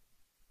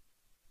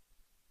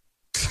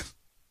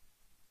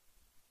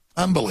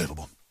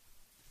 Unbelievable.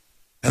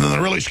 And then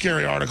the really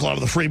scary article out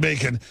of the Free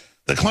Beacon.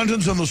 The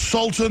Clintons and the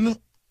Sultan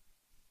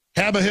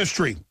have a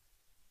history.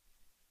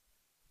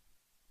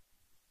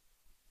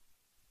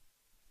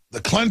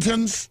 The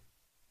Clintons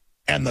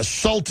and the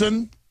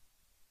Sultan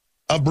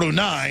of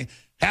Brunei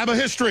have a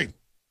history.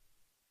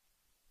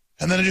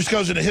 And then it just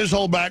goes into his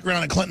whole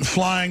background and Clinton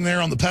flying there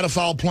on the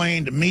pedophile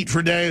plane to meet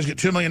for days, get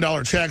 $2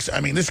 million checks.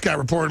 I mean, this guy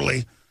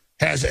reportedly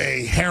has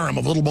a harem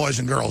of little boys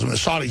and girls. I mean, the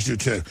Saudis do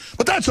too.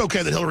 But that's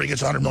okay that Hillary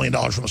gets $100 million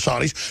from the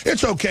Saudis.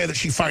 It's okay that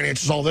she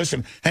finances all this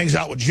and hangs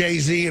out with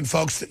Jay-Z and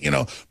folks that, you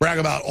know, brag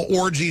about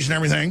orgies and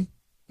everything.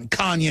 And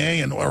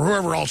Kanye and or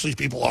whoever else these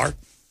people are.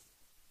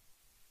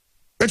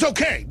 It's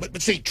okay. But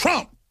see,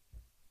 Trump,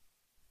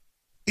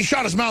 he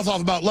shot his mouth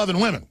off about loving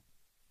women.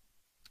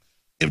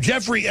 If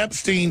Jeffrey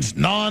Epstein's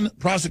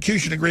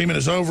non-prosecution agreement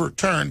is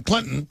overturned,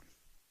 Clinton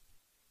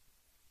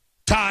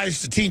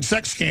ties to teen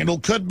sex scandal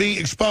could be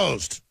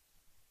exposed.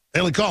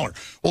 Daily Caller.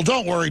 Well,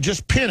 don't worry.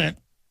 Just pin it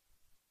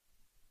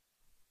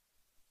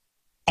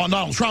on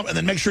Donald Trump and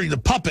then make sure the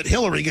puppet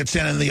Hillary gets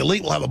in and the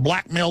elite will have a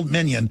blackmailed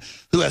minion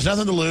who has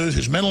nothing to lose,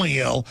 who's mentally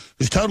ill,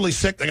 who's totally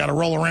sick, they got to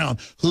roll around,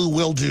 who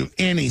will do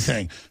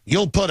anything.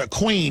 You'll put a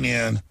queen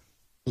in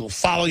who will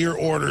follow your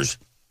orders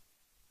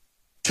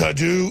to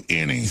do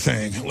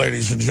anything,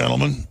 ladies and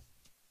gentlemen.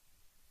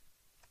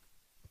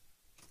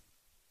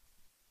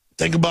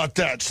 Think about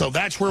that. So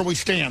that's where we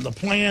stand. The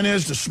plan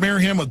is to smear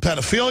him with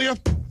pedophilia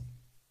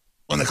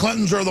when the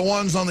Clintons are the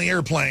ones on the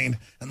airplane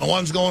and the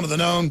ones going to the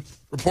known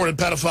reported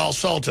pedophile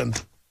Sultan.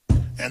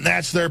 And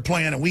that's their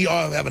plan. And we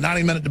have a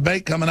 90-minute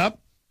debate coming up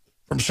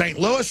from St.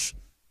 Louis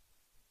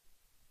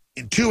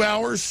in 2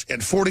 hours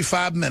and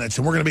 45 minutes.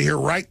 And we're going to be here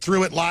right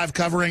through it, live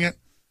covering it.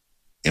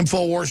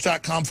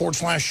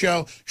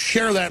 Infowars.com/show.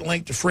 Share that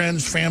link to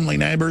friends, family,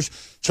 neighbors,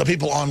 so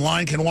people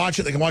online can watch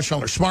it. They can watch it on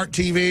their smart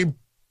TV,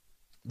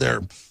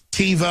 their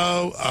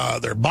TiVo,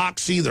 their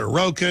Boxy, their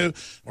Roku,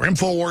 or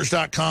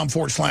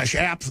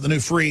Infowars.com/app for the new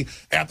free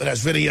app that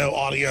has video,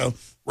 audio,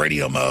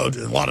 radio mode,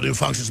 and a lot of new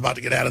functions about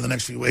to get out in the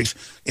next few weeks.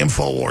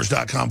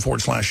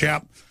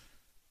 Infowars.com/app.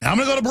 Now I'm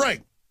going to go to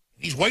break.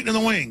 He's waiting in the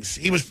wings.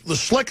 He was the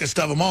slickest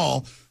of them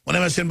all when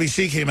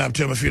MSNBC came up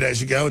to him a few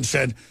days ago and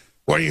said,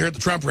 "What are you here at the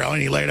Trump rally?"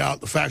 And he laid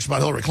out the facts about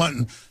Hillary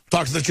Clinton.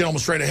 Talked to this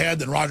gentleman straight ahead.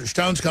 Then Roger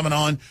Stone's coming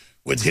on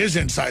with his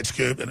inside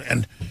scoop.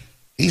 And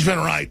he's been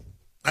right,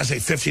 I say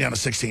 15 out of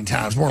 16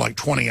 times, more like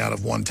 20 out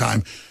of one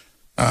time.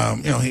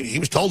 You know, he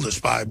was told this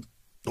by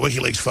the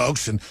WikiLeaks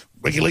folks. And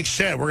WikiLeaks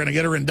said, we're going to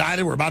get her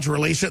indicted. We're about to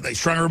release it. They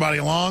strung everybody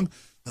along.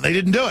 And they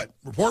didn't do it.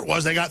 Report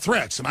was they got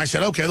threats. And I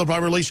said, okay, they'll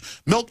probably release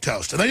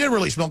milquetoast. And they did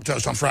release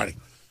milquetoast on Friday.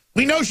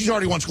 We know she's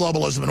already wants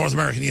globalism in the North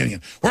American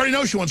Union. We already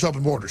know she wants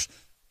open borders.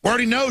 We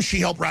already know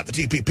she helped write the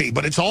TPP,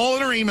 but it's all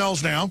in her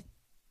emails now.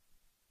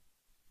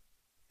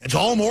 It's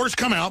all more has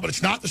come out, but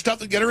it's not the stuff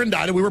that get her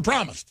indicted we were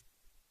promised.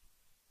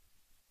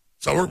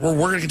 So we're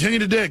going to continue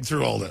to dig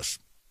through all this.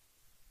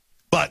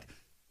 But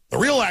the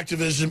real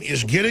activism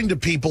is getting to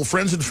people,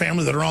 friends and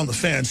family that are on the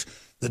fence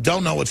that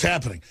don't know what's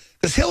happening.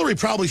 Because Hillary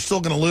probably still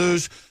going to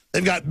lose.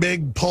 They've got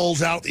big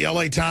polls out, the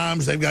LA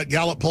Times. They've got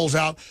Gallup polls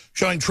out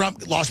showing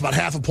Trump lost about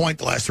half a point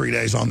the last 3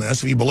 days on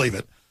this, if you believe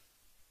it.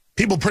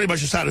 People pretty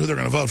much decided who they're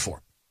going to vote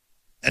for.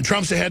 And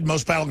Trump's ahead in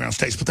most battleground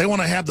states, but they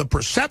want to have the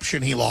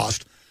perception he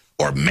lost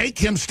or make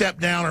him step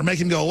down or make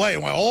him go away.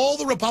 And while all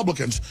the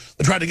Republicans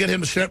that tried to get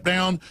him to step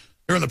down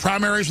during the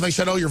primaries when they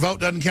said, oh, your vote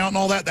doesn't count and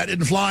all that. That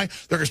didn't fly.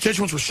 Their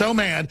constituents were so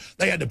mad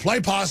they had to play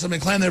possum and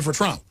claim they were for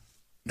Trump.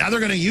 Now they're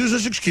going to use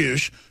this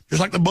excuse,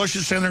 just like the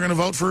Bushes saying they're going to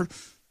vote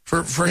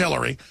for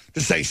Hillary, to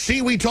say,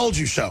 see, we told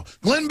you so.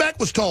 Glenn Beck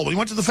was told when he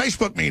went to the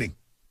Facebook meeting.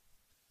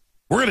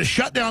 We're going to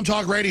shut down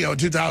talk radio in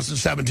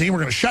 2017. We're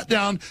going to shut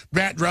down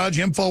Matt Drudge,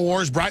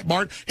 InfoWars,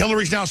 Breitbart.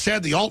 Hillary's now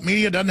said the alt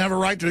media doesn't have a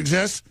right to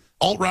exist,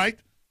 alt-right.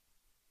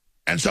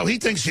 And so he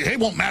thinks it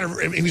won't matter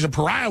if he's a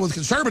pariah with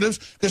conservatives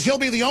because he'll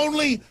be the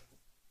only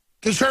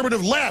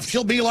conservative left.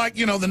 He'll be like,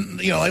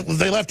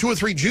 they left 2 or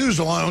 3 Jews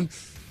alone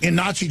in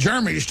Nazi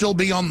Germany to still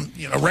be on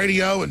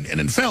radio and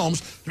in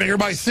films to make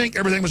everybody think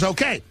everything was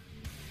okay.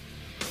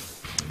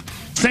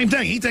 Same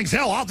thing. He thinks,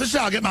 hell, this is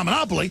how I get my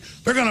monopoly.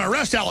 They're going to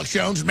arrest Alex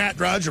Jones and Matt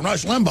Drudge and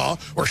Rush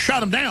Limbaugh or shut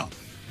them down.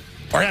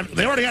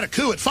 They already had a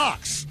coup at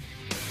Fox.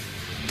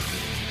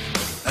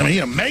 I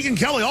mean, Megyn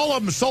Kelly, all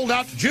of them sold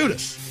out to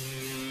Judas.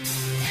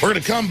 We're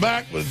going to come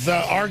back with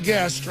our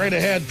guest straight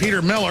ahead,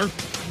 Peter Miller.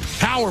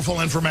 Powerful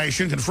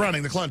information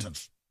confronting the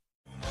Clintons.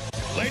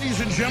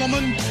 Ladies and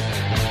gentlemen,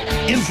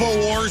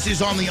 InfoWars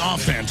is on the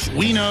offense.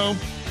 We know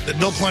that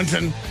Bill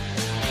Clinton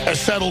has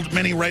settled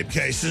many rape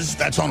cases.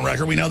 That's on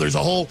record. We know there's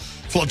a whole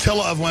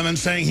flotilla of women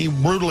saying he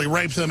brutally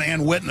raped them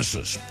and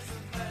witnesses.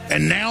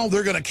 And now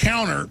they're going to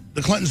counter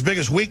the Clintons'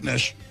 biggest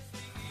weakness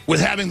with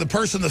having the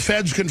person the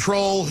feds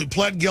control who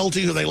pled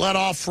guilty, who they let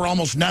off for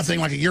almost nothing,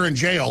 like a year in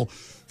jail,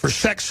 for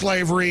sex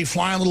slavery,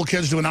 flying little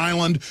kids to an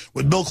island,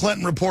 with Bill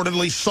Clinton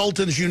reportedly,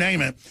 sultans, you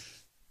name it,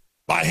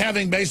 by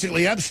having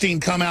basically Epstein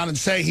come out and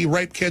say he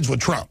raped kids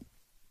with Trump.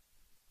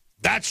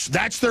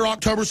 That's their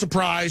October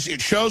surprise. It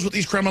shows what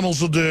these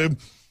criminals will do.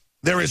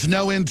 There is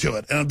no end to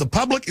it. And if the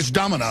public is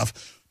dumb enough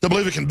to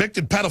believe a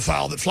convicted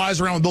pedophile that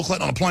flies around with Bill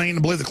Clinton on a plane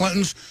and believe the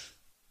Clintons,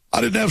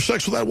 I didn't have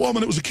sex with that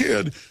woman, it was a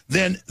kid,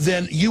 then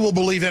you will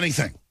believe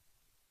anything.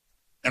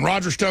 And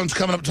Roger Stone's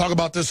coming up to talk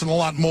about this and a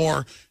lot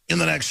more in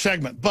the next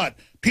segment. But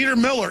Peter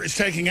Miller is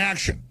taking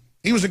action.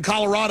 He was in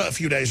Colorado a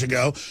few days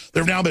ago.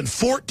 There have now been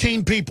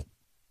 14 people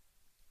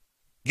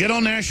get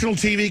on national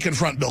TV,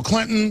 confront Bill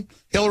Clinton.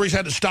 Hillary's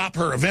had to stop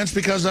her events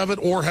because of it,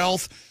 or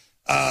health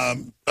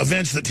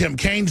events that Tim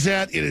Kaine's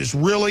at. It is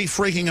really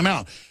freaking him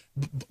out.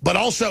 But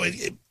also,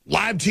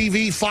 live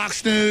TV,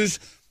 Fox News,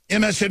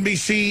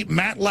 MSNBC,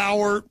 Matt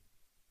Lauer,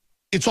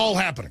 it's all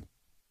happening.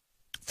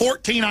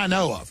 14 I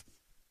know of.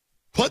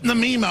 Putting the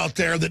meme out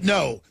there that,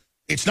 no,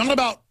 it's not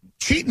about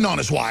cheating on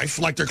his wife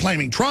like they're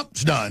claiming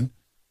Trump's done,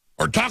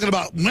 or talking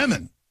about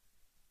women.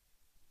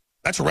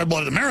 That's a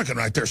red-blooded American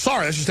right there.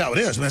 Sorry, that's just how it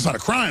is. I mean, it's not a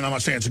crime. I'm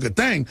not saying it's a good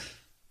thing.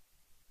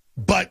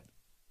 But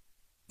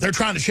they're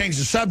trying to change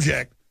the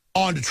subject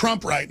onto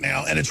Trump right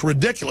now, and it's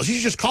ridiculous. You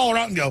should just call her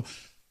out and go,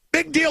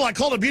 big deal, I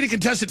called a beauty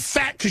contestant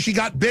fat because she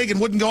got big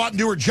and wouldn't go out and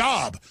do her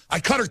job.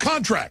 I cut her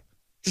contract,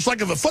 just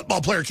like if a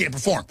football player can't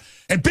perform.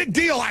 And big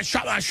deal, I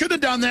should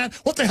have done that.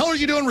 What the hell are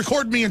you doing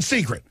recording me in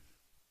secret?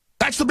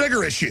 That's the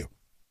bigger issue.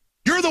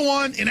 You're the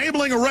one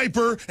enabling a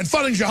raper and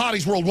funding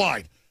jihadis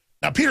worldwide.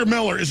 Now, Peter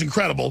Miller is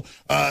incredible.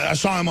 I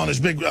saw him on his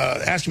big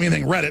Ask Me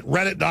Anything Reddit,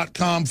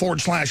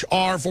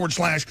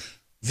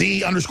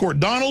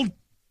 reddit.com/r/the_Donald.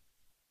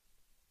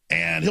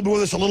 And he'll be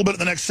with us a little bit in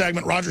the next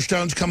segment. Roger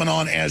Stone's coming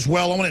on as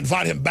well. I want to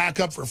invite him back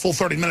up for a full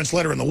 30 minutes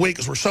later in the week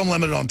because we're so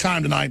limited on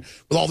time tonight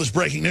with all this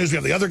breaking news. We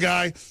have the other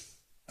guy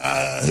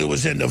who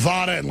was in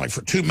Nevada and like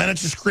for 2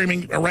 minutes is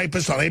screaming a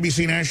rapist on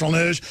ABC National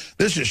News.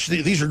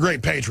 These are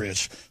great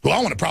patriots who I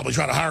want to probably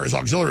try to hire as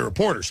auxiliary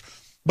reporters.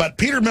 But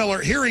Peter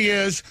Miller, here he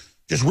is,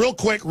 just real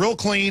quick, real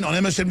clean on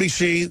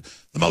MSNBC,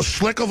 the most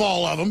slick of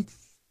all of them,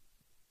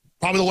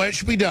 probably the way it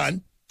should be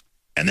done.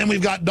 And then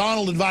we've got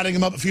Donald inviting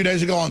him up a few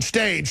days ago on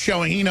stage,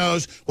 showing he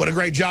knows what a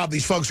great job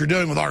these folks are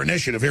doing with our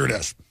initiative. Here it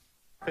is.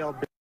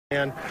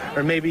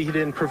 Or maybe he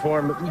didn't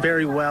perform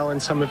very well in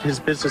some of his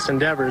business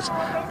endeavors.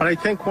 But I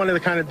think one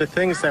of the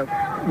things that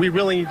we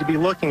really need to be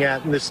looking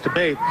at in this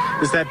debate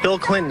is that Bill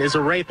Clinton is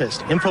a rapist.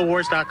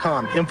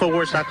 Infowars.com.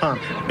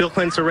 Bill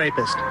Clinton's a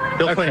rapist.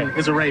 Bill Clinton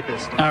is a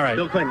rapist. All right.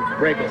 Bill Clinton,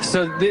 rapist.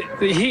 So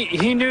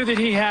he knew that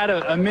he had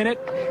a minute.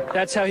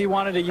 That's how he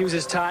wanted to use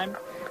his time.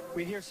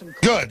 We hear some.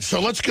 Good.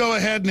 So let's go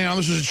ahead now.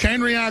 This is a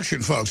chain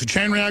reaction, folks. A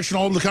chain reaction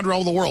all over the country,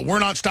 all over the world. We're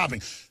not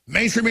stopping.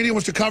 Mainstream media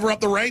wants to cover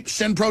up the rape,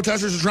 send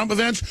protesters to Trump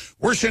events.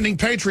 We're sending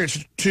patriots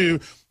to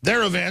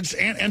their events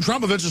and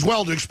Trump events as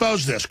well to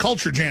expose this.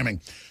 Culture jamming.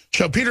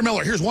 So Peter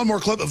Miller, here's one more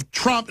clip of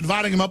Trump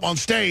inviting him up on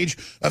stage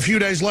a few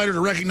days later to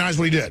recognize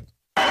what he did.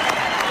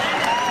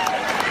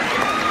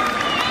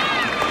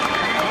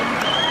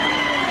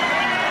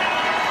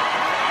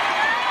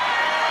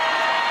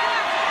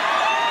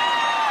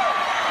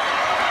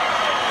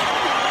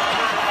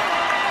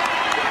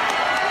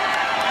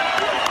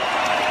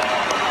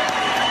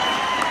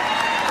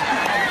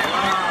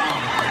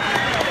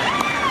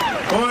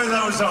 Boy,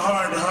 that was a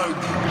hard hug.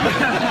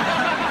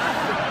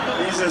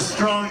 He's a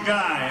strong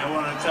guy, I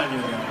want to tell you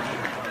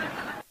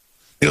that.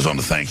 He goes on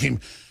to thank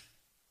him.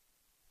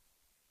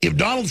 If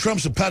Donald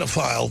Trump's a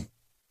pedophile,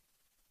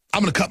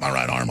 I'm going to cut my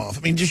right arm off.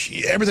 I mean, just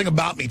everything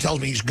about me tells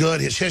me he's good.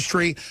 His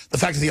history, the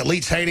fact that the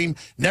elites hate him,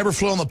 never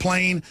flew on the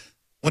plane,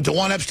 went to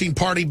one Epstein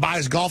party, buy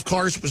his golf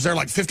carts, was there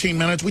like 15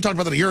 minutes. We talked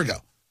about that a year ago.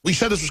 We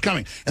said this was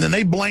coming. And then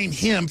they blame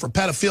him for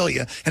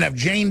pedophilia and have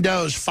Jane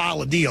Doe's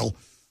file a deal.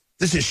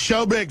 This is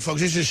so big,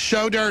 folks. This is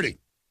so dirty.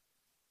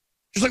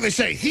 Just like they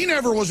say, he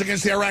never was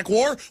against the Iraq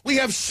war. We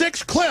have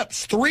 6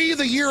 clips, 3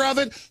 the year of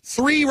it,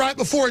 3 right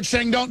before it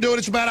saying don't do it,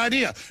 it's a bad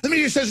idea. The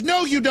media says,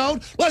 no, you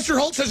don't. Lester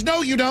Holt says,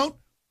 no, you don't.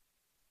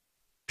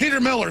 Peter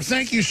Miller,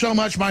 thank you so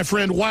much, my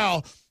friend.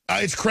 Wow,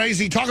 it's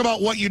crazy. Talk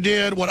about what you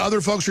did, what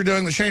other folks are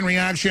doing, the chain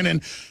reaction,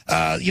 and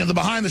the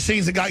behind the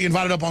scenes that got you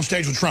invited up on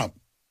stage with Trump.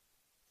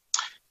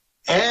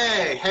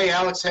 Hey,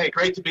 Alex. Hey,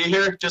 great to be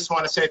here. Just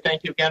want to say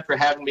thank you again for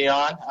having me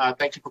on.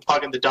 Thank you for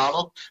plugging the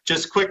Donald.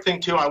 Just a quick thing,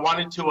 too. I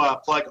wanted to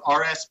plug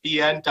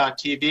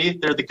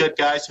RSBN.TV. They're the good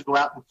guys who go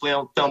out and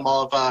film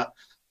all of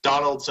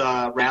Donald's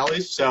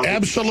rallies. So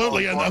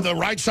absolutely, and the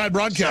Right Side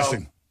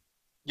Broadcasting.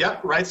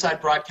 Yep, Right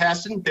Side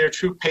Broadcasting. They're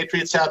true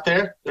patriots out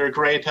there. They're a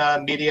great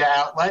media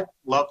outlet.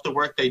 Love the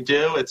work they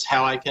do. It's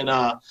how I can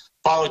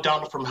follow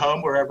Donald from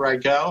home wherever I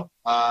go.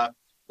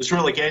 It's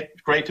really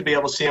great to be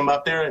able to see him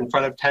up there in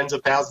front of tens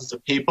of thousands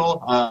of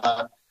people,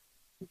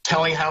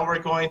 telling how we're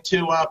going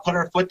to put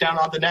our foot down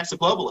on the necks of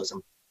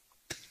globalism.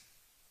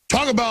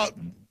 Talk about,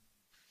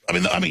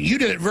 I mean, you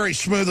did it very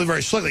smoothly,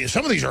 very slickly.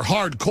 Some of these are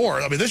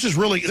hardcore. I mean, this is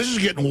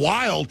getting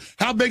wild.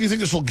 How big do you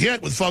think this will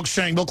get with folks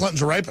saying Bill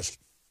Clinton's a rapist?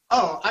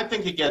 Oh, I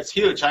think it gets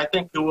huge. I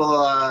think it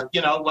will,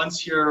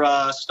 once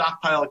your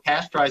stockpile of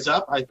cash dries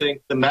up, I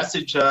think the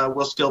message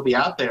will still be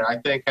out there. I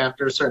think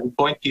after a certain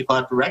point, people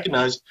have to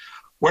recognize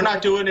we're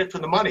not doing it for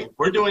the money.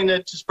 We're doing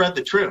it to spread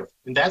the truth.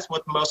 And that's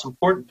what the most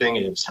important thing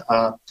is.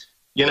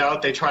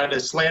 They try to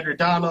slander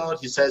Donald.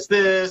 He says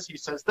this, he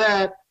says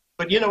that.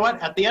 But you know what?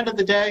 At the end of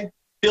the day,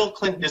 Bill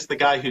Clinton is the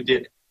guy who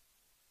did it.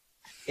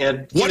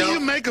 And what do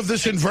you make of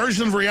this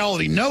inversion of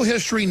reality? No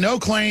history, no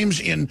claims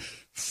in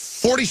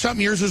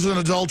 40-something years as an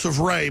adult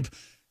of rape.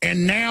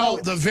 And now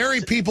the very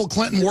people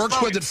Clinton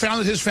works with that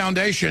founded his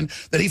foundation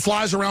that he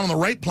flies around on the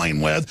rape plane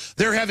with,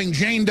 they're having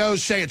Jane Doe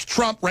say it's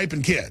Trump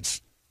raping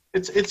kids.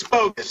 It's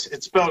bogus.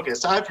 It's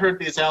bogus. I've heard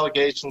these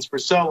allegations for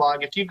so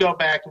long. If you go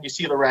back and you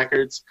see the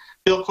records,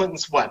 Bill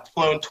Clinton's flown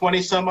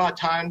 20-some-odd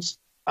times.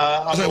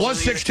 It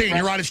was 16.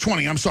 You're right. It's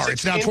 20. I'm sorry.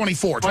 16, it's now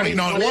 24. 20,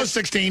 no, it was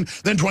 16,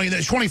 then 20. Then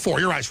it's 24.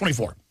 You're right. It's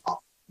 24.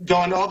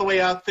 Going all the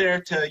way out there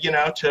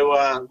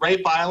to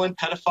Rape Island,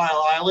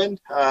 Pedophile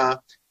Island,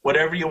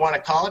 whatever you want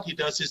to call it. He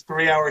does his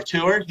 3-hour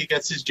tour. He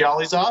gets his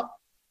jollies off.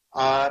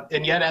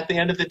 And yet, at the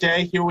end of the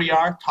day, here we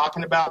are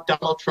talking about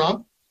Donald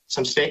Trump.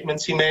 Some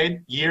statements he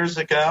made years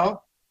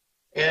ago.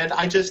 And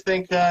I just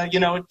think,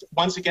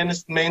 once again,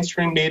 it's the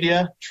mainstream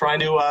media trying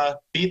to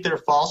beat their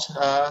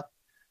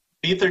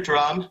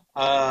drum,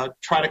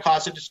 try to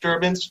cause a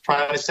disturbance,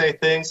 trying to say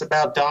things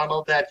about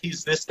Donald that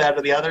he's this, that,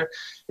 or the other.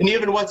 And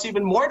even what's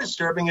even more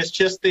disturbing is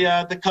just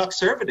the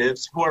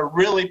conservatives who are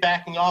really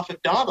backing off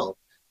of Donald.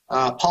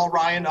 Paul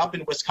Ryan up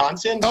in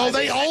Wisconsin.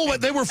 Oh,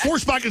 they were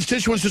forced by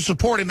constituents to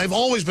support him. They've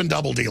always been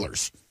double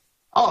dealers.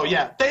 Oh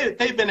yeah,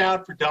 they've been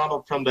out for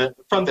Donald from the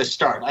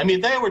start. I mean,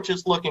 they were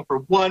just looking for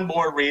one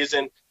more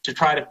reason to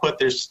try to put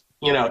their foot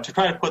in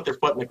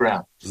the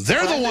ground.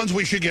 They're the ones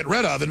we should get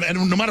rid of,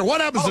 and no matter what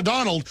happens to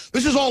Donald,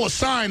 this is all a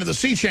sign of the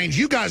sea change.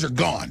 You guys are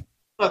gone.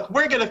 Look,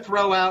 we're going to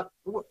throw out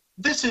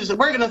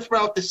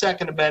the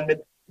Second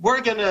Amendment. We're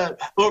going to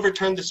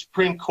overturn the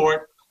Supreme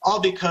Court, all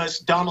because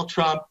Donald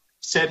Trump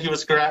said he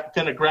was going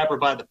to grab her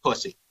by the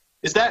pussy.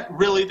 Is that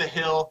really the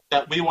hill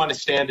that we want to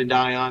stand and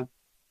die on?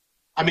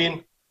 I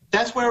mean,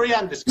 that's where we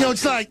are in this country.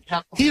 It's like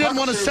he didn't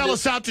want to sell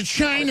us out to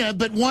China,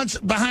 but once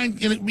behind,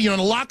 in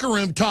a locker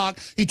room talk,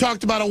 he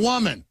talked about a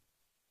woman.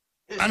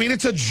 I mean,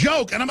 it's a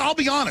joke, and I'll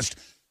be honest.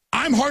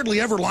 I'm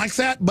hardly ever like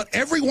that, but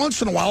every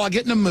once in a while I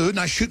get in a mood and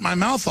I shoot my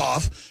mouth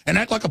off and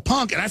act like a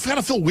punk, and I kind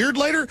of feel weird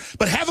later.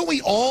 But haven't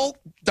we all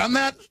done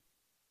that?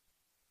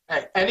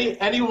 Hey,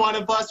 any one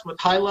of us with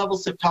high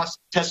levels of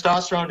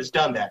testosterone has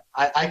done that.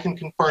 I can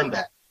confirm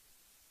that.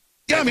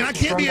 Yeah, I mean, I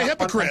can't be a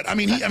hypocrite. I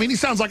mean, he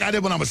sounds like I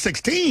did when I was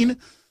 16.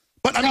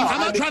 But, I mean, I'm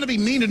not trying to be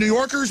mean to New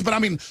Yorkers, but, I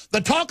mean, the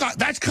talk,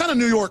 that's kind of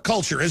New York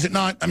culture, is it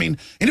not? I mean,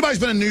 anybody's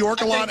been in New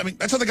York a lot? I mean,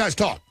 that's how the guys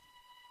talk.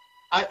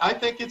 I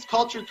think it's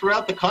culture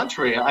throughout the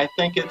country. I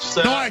think it's...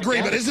 no, I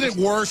agree, but isn't it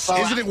worse?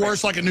 Isn't it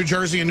worse like in New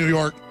Jersey and New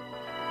York?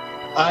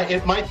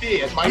 It might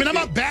be. I'm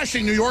not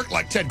bashing New York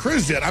like Ted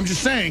Cruz did. I'm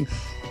just saying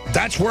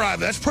that's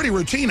pretty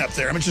routine up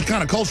there. I mean, it's just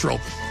kind of cultural.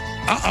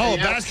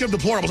 Basket of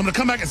deplorables. I'm going to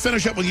come back and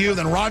finish up with you,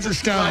 then Roger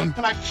Stone.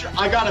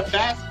 I got a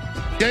basket.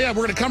 Yeah,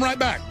 we're going to come right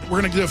back. We're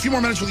going to do a few more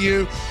minutes with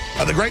you,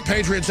 the great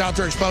patriots out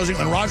there exposing,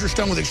 and Roger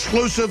Stone with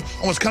exclusive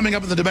on what's coming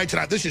up in the debate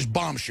tonight. This is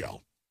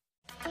Bombshell.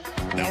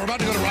 Now, we're about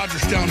to go to Roger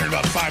Stone here in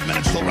about 5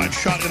 minutes. He'll ride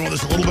shotgun with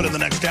us a little bit in the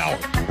next hour.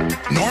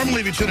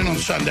 Normally, if you tune in on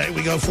Sunday,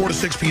 we go 4 to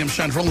 6 p.m.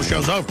 Central. The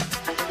show's over.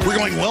 We're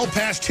going well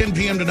past 10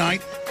 p.m.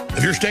 tonight.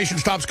 If your station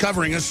stops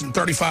covering us in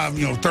 30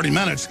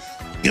 minutes,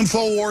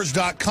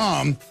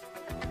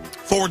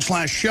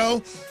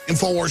 Infowars.com/show,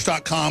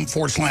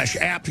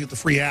 Infowars.com/app. You get the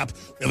free app.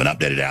 We have an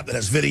updated app that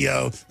has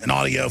video and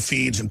audio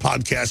feeds and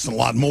podcasts and a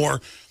lot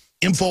more.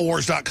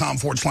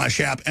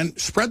 Infowars.com/app.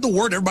 And spread the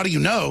word, everybody you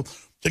know.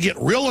 to get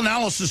real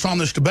analysis on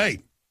this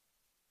debate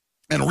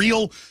and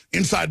real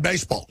inside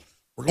baseball.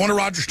 We're going to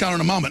Roger Stone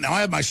in a moment. Now,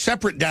 I have my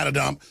separate data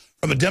dump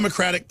from a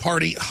Democratic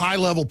Party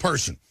high-level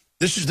person.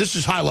 This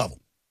is high level.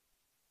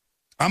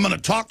 I'm going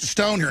to talk to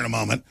Stone here in a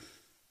moment.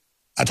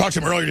 I talked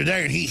to him earlier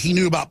today, and he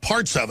knew about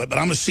parts of it, but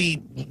I'm going to see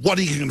what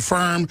he can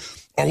confirm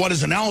or what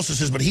his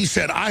analysis is. But he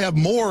said, I have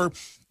more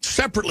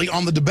separately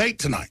on the debate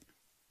tonight.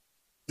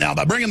 Now,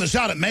 by bringing this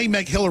out, it may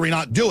make Hillary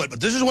not do it,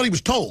 but this is what he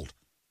was told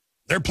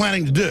they're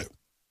planning to do.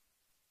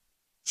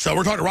 So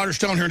we're talking to Roger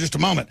Stone here in just a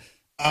moment.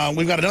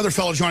 We've got another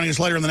fellow joining us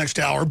later in the next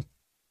hour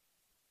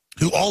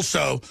who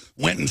also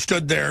went and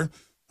stood there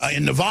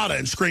in Nevada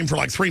and screamed for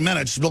like 3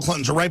 minutes. Bill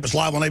Clinton's a rapist,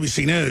 live on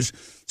ABC News.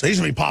 So he's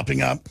going to be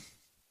popping up.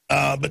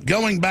 But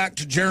going back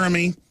to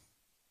Jeremy,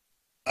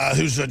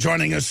 who's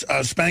joining us,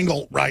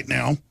 Spangle right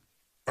now,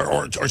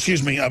 or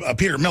excuse me,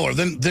 Peter Miller.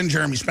 Then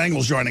Jeremy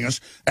Spangle's joining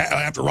us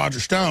after Roger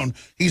Stone.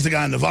 He's the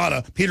guy in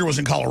Nevada. Peter was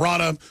in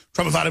Colorado.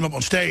 Trump invited him up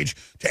on stage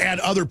to add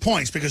other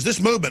points because this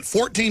movement,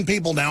 14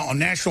 people now on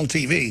national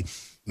TV,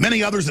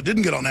 many others that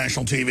didn't get on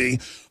national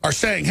TV, are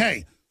saying,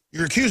 hey,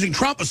 you're accusing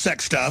Trump of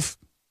sex stuff.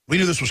 We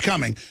knew this was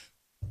coming.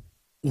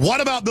 What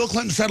about Bill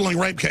Clinton settling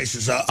rape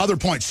cases? Other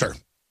points, sir.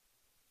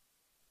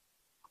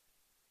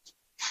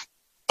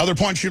 Other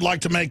points you'd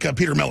like to make,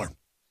 Peter Miller?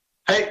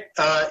 Hey,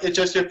 it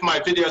just if my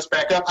video's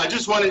back up. I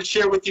just wanted to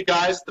share with you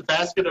guys the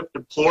basket of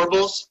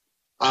deplorables.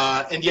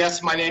 And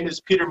yes, my name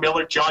is Peter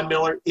Miller. John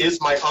Miller is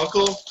my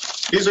uncle.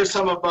 These are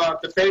some of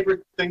the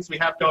favorite things we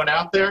have going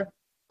out there.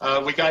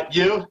 We got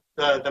you,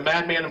 the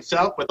madman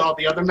himself, with all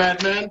the other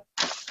madmen.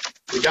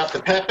 We got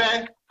the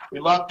Pepe. We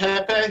love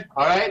Pepe.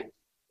 All right.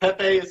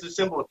 Pepe is a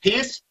symbol of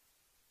peace.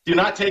 Do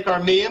not take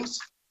our memes.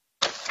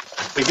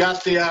 We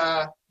got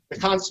the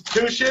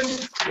Constitution.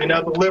 We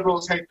know the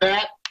liberals hate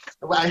that.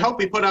 I hope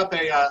we put up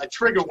a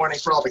trigger warning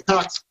for all the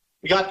cucks.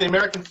 We got the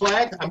American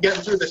flag. I'm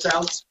getting through this,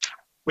 Alex.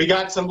 We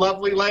got some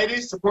lovely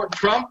ladies supporting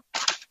Trump.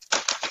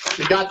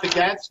 We got the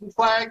Gadsden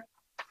flag.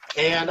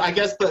 And I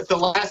guess the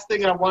last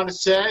thing I want to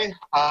say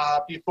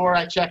before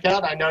I check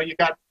out, I know you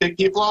got big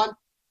people on,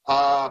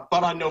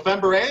 but on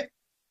November 8th,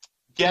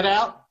 get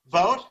out,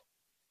 vote,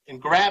 and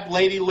grab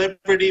Lady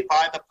Liberty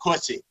by the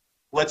pussy.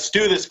 Let's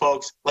do this,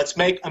 folks. Let's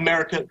make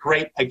America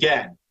great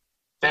again.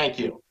 Thank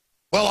you.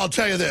 Well, I'll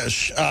tell you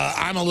this.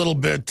 I'm a little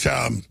bit,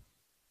 and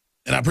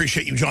I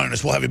appreciate you joining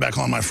us. We'll have you back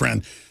on, my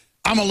friend.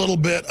 I'm a little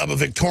bit of a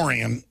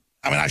Victorian.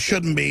 I mean, I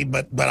shouldn't be,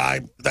 but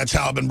that's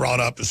how I've been brought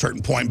up to a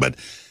certain point. But,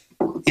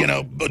 you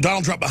know,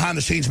 Donald Trump behind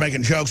the scenes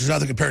making jokes is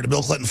nothing compared to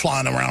Bill Clinton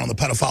flying around on the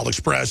Pedophile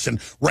Express and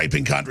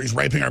raping countries,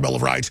 raping our Bill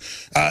of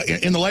Rights.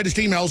 In the latest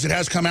emails, it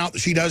has come out that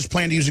she does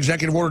plan to use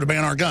executive order to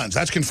ban our guns.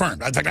 That's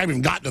confirmed. In fact, I haven't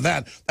even gotten to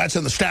that. That's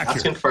in the stack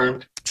That's here.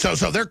 Confirmed. So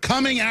they're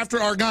coming after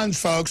our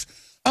guns, folks.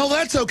 Oh,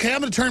 that's okay.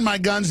 I'm going to turn my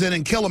guns in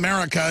and kill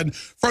America and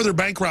further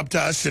bankrupt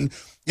us and,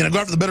 you know, go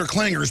after the bitter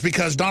clingers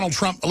because Donald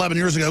Trump 11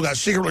 years ago got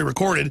secretly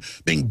recorded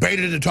being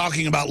baited into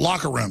talking about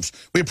locker rooms.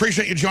 We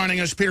appreciate you joining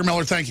us. Peter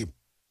Miller, thank you.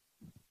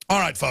 All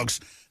right, folks.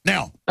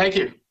 Now. Thank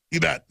you. You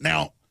bet.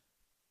 Now,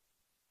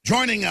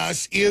 joining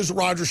us is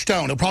Roger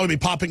Stone. He'll probably be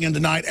popping in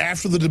tonight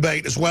after the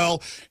debate as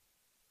well.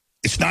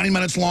 It's 90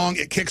 minutes long.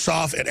 It kicks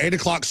off at 8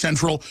 o'clock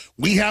Central.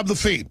 We have the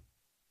feed.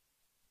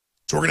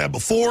 So we're going to have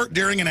before,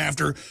 during, and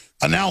after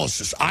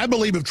analysis. I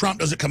believe if Trump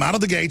doesn't come out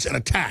of the gates and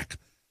attack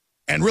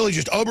and really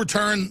just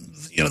overturn,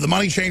 you know, the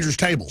money changers'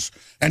 tables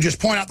and just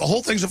point out the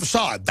whole thing's a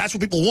facade, that's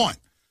what people want.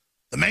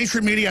 The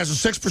mainstream media has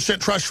a 6%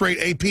 trust rate,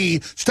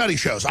 AP study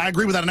shows. I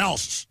agree with that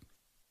analysis.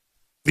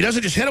 If he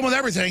doesn't just hit him with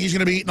everything, he's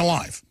going to be eaten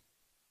alive.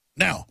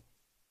 Now,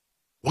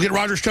 we'll get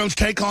Roger Stone's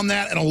take on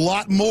that and a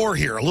lot more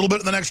here. A little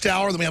bit in the next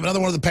hour. Then we have another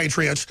one of the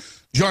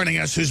Patriots joining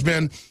us who's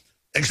been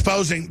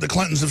exposing the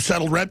Clintons have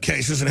settled rep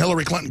cases, and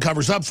Hillary Clinton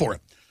covers up for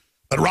it.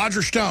 But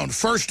Roger Stone,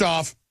 first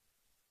off,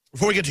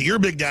 before we get to your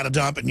big data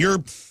dump and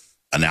your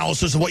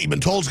analysis of what you've been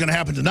told is going to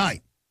happen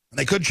tonight, and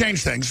they could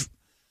change things.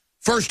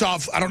 First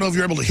off, I don't know if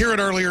you're able to hear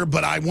it earlier,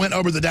 but I went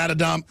over the data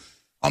dump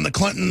on the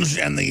Clintons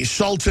and the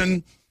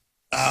Sultan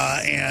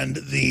and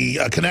the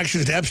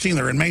connections to Epstein.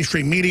 They're in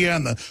mainstream media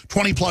and the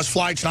 20-plus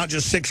flights, not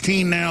just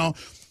 16 now.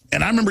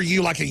 And I remember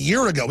you like a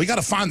year ago. We got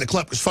to find the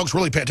clip because folks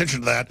really pay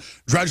attention to that.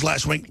 Drudge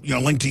last week, you know,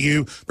 linked to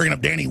you bringing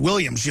up Danny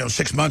Williams, you know,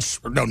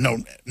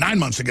 9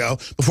 months ago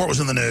before it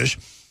was in the news.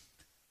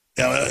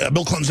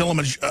 Bill Clinton's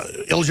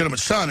illegitimate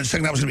son and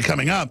saying that was going to be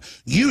coming up.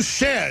 You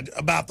said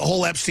about the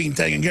whole Epstein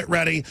thing, and get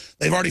ready,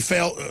 they've already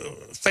failed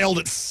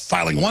at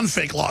filing one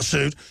fake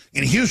lawsuit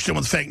in Houston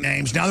with fake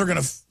names. Now they're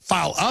going to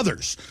file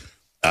others.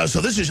 So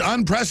this is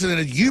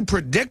unprecedented. You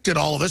predicted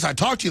all of this. I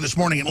talked to you this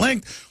morning at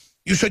length.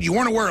 You said you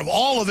weren't aware of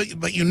all of it,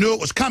 but you knew it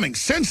was coming.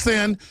 Since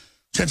then,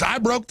 since I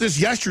broke this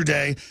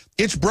yesterday,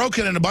 it's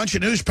broken in a bunch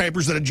of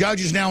newspapers that a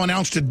judge has now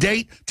announced a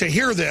date to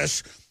hear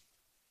this.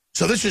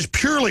 So this is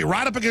purely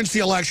right up against the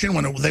election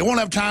when they won't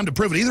have time to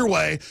prove it either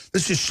way.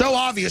 This is so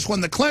obvious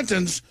when the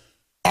Clintons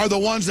are the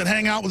ones that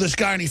hang out with this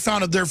guy and he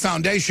founded their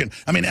foundation.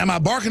 I mean, am I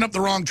barking up the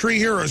wrong tree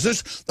here, or is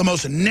this the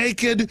most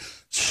naked,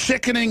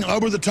 sickening,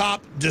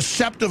 over-the-top,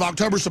 deceptive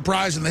October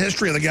surprise in the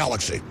history of the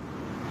galaxy?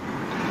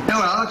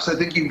 No, Alex, I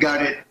think you've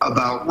got it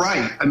about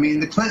right. I mean,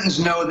 the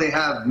Clintons know they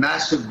have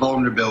massive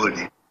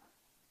vulnerability.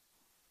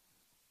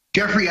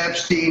 Jeffrey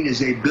Epstein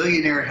is a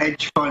billionaire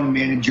hedge fund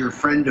manager,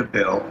 friend of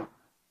Bill.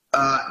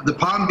 The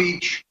Palm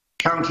Beach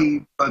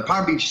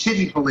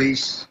City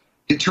Police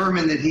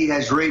determined that he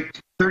has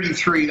raped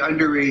 33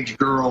 underage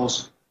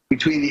girls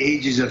between the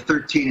ages of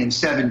 13 and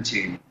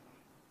 17.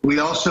 We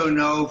also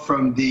know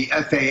from the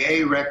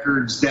FAA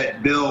records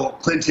that Bill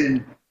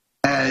Clinton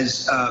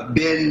has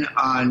been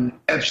on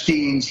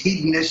Epstein's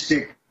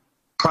hedonistic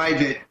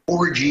private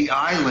orgy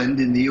island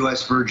in the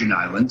U.S. Virgin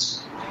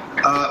Islands.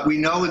 We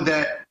know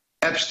that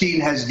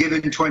Epstein has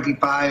given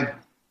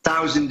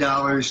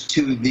 $25,000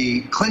 to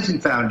the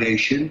Clinton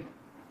Foundation,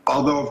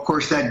 although, of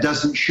course, that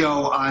doesn't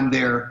show on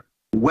their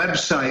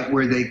website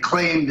where they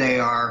claim they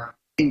are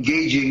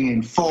engaging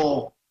in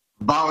full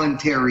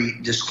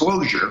voluntary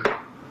disclosure.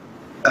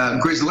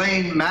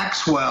 Ghislaine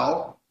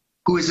Maxwell,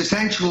 who is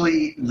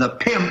essentially the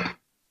pimp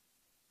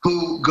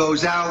who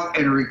goes out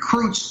and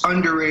recruits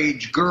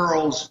underage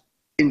girls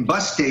in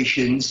bus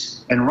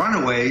stations and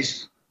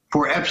runaways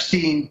for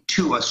Epstein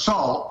to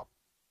assault,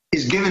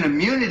 is given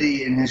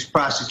immunity in his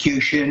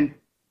prosecution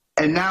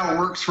and now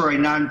works for a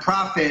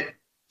nonprofit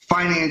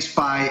financed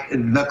by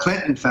the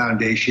Clinton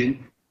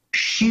Foundation.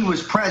 She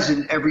was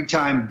present every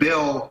time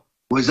Bill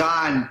was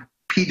on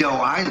Pedo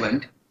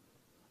Island.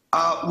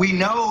 We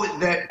know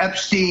that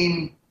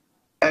Epstein,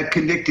 a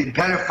convicted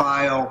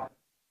pedophile,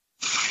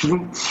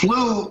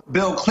 flew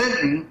Bill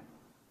Clinton,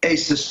 a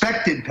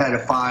suspected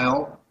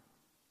pedophile,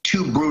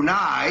 to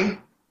Brunei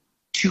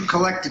to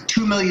collect a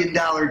 $2 million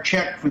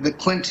check for the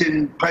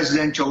Clinton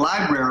Presidential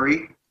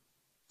Library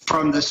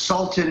from the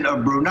Sultan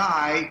of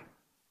Brunei,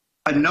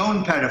 a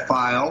known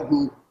pedophile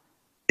who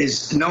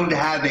is known to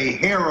have a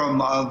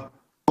harem of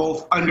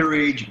both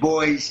underage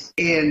boys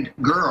and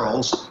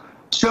girls.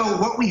 So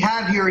what we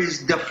have here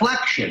is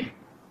deflection.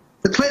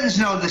 The Clintons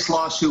know this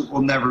lawsuit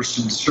will never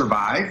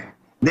survive.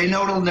 They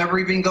know it'll never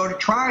even go to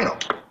trial.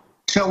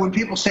 So when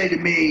people say to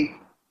me,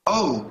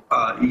 oh,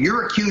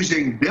 you're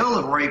accusing Bill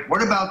of rape,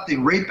 what about the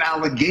rape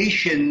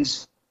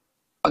allegations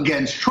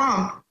against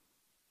Trump?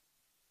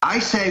 I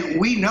say,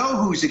 we know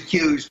who's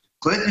accused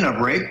Clinton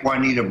of rape,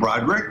 Juanita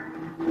Broaddrick,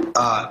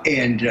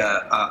 and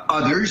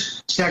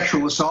others,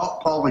 sexual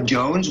assault, Paula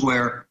Jones,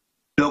 where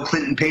Bill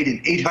Clinton paid an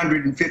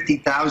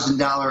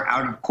 $850,000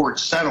 out-of-court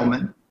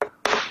settlement.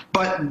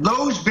 But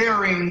those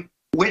bearing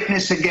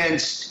witness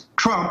against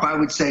Trump, I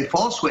would say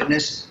false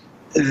witness,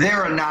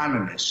 they're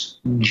anonymous.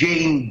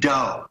 Jane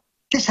Doe.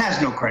 This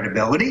has no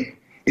credibility.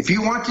 If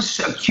you want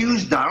to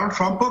accuse Donald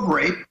Trump of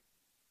rape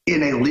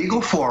in a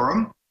legal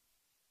forum,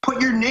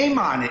 put your name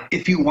on it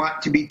if you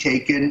want to be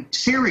taken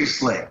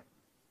seriously.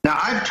 Now,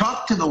 I've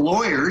talked to the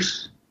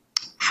lawyers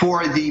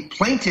for the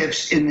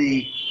plaintiffs in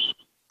the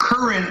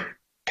current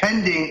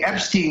pending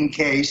Epstein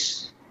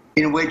case,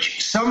 in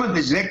which some of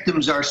his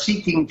victims are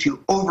seeking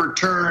to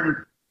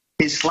overturn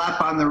his slap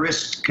on the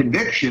wrist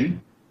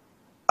conviction,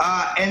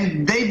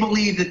 and they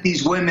believe that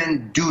these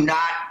women do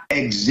not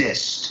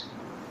exist.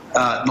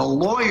 The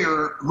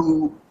lawyer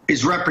who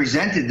has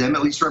represented them,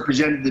 at least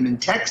represented them in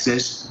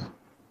Texas,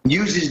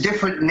 uses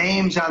different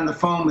names on the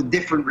phone with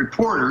different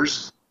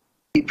reporters.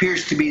 He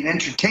appears to be an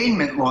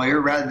entertainment lawyer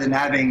rather than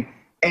having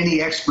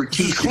any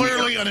expertise. This is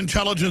clearly an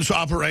intelligence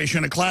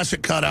operation, a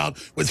classic cutout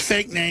with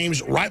fake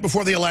names right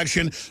before the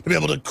election to be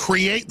able to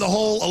create the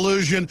whole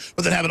illusion,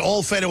 but then have it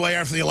all fade away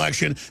after the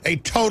election. A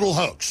total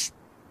hoax.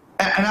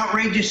 An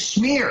outrageous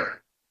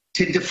smear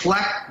to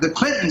deflect the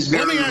Clintons.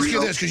 Let me ask you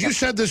this, because you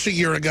said this a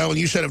year ago, and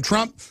you said if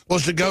Trump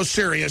was to go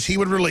serious, he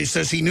would release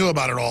this. He knew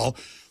about it all.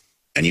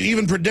 And you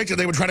even predicted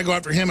they would try to go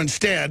after him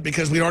instead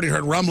because we'd already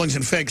heard rumblings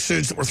and fake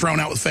suits that were thrown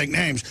out with fake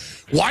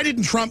names. Why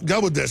didn't Trump go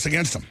with this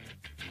against him?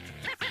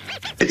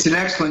 It's an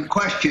excellent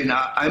question.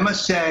 I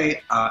must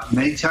say,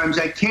 many times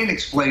I can't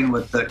explain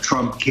what the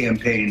Trump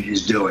campaign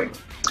is doing.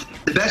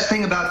 The best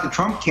thing about the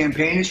Trump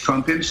campaign is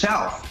Trump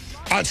himself.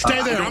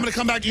 Stay there. I'm going to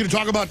come back to you to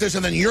talk about this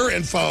and then your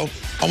info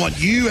on what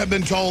you have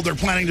been told they're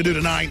planning to do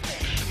tonight.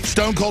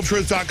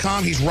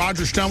 StoneColdTruth.com. He's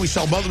Roger Stone. We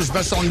sell both of his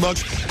best-selling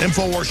books,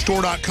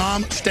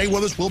 InfoWarsStore.com. Stay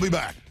with us. We'll be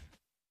back.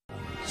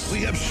 We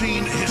have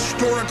seen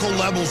historical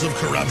levels of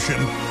corruption.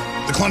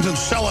 The Clintons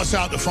sell us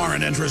out to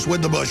foreign interests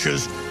with the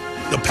Bushes.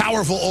 The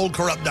powerful old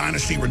corrupt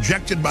dynasty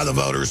rejected by the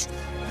voters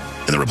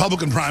in the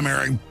Republican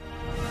primary.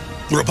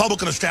 The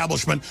Republican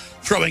establishment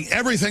throwing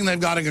everything they've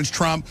got against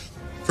Trump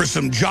for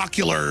some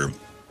jocular,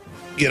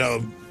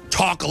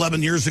 talk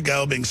 11 years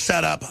ago being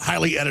set up,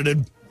 highly edited.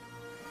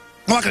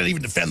 I'm not going to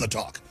even defend the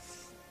talk.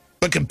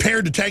 But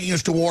compared to taking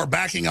us to war,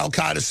 backing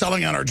al-Qaeda,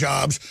 selling out our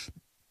jobs,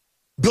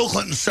 Bill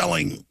Clinton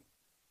selling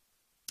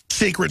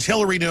secrets,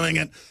 Hillary doing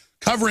it,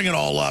 covering it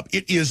all up,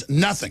 it is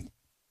nothing.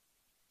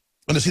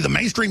 And to see the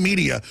mainstream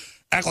media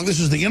act like this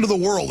is the end of the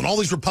world and all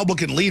these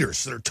Republican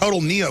leaders that are total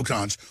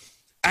neocons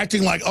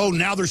acting like, oh,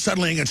 now they're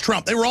suddenly against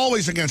Trump. They were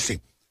always against him.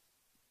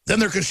 Then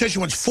their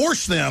constituents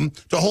forced them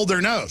to hold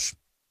their nose.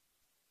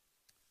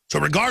 So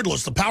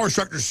regardless, the power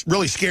structure's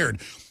really scared.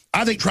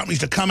 I think Trump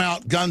needs to come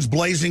out guns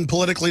blazing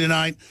politically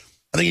tonight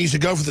I think he needs to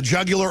go for the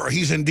jugular or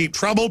he's in deep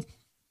trouble.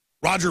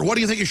 Roger, what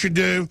do you think he should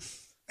do?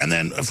 And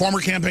then a former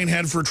campaign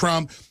head for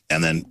Trump.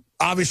 And then,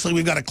 obviously,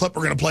 we've got a clip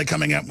we're going to play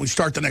coming up when we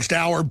start the next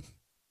hour.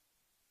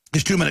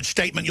 His 2-minute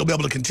statement, you'll be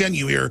able to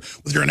continue here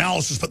with your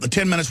analysis. But the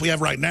 10 minutes we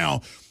have right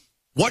now,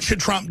 what should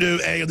Trump do,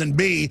 A? And then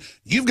B,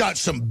 you've got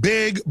some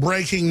big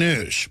breaking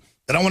news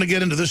that I want to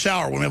get into this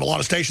hour when we have a lot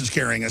of stations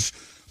carrying us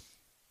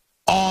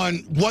on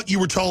what you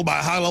were told by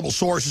a high-level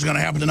source is going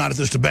to happen tonight at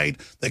this debate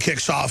that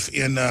kicks off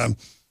in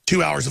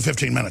 2 hours and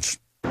 15 minutes.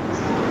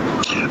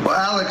 Well,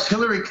 Alex,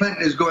 Hillary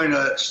Clinton is going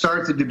to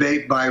start the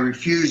debate by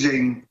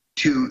refusing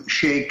to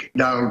shake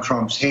Donald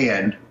Trump's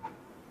hand,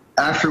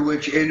 after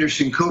which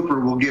Anderson Cooper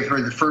will give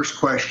her the first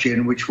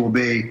question, which will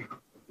be,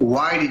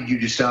 why did you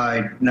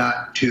decide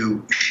not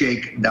to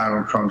shake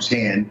Donald Trump's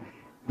hand,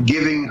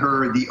 giving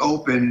her the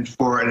open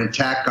for an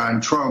attack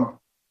on Trump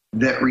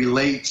that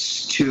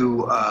relates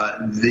to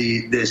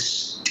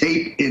this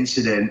tape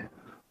incident,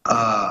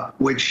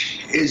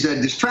 which is a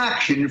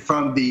distraction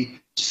from the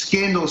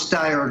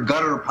scandal-style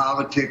gutter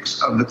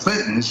politics of the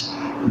Clintons,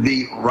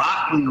 the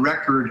rotten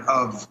record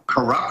of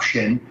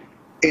corruption,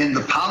 and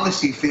the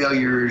policy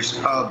failures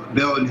of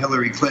Bill and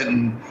Hillary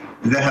Clinton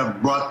that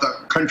have brought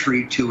the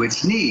country to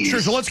its knees. Sure,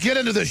 so let's get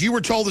into this. You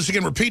were told this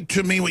again. Repeat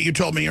to me what you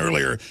told me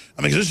earlier.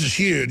 I mean, this is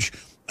huge.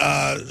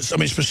 I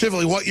mean,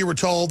 specifically what you were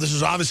told. This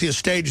is obviously a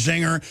stage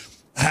zinger.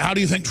 How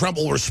do you think Trump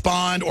will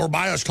respond? Or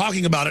by us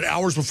talking about it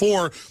hours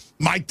before,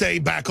 might they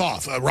back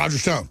off? Roger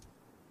Stone.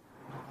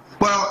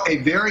 Well, a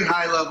very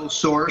high-level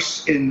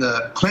source in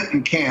the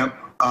Clinton camp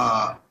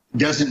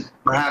doesn't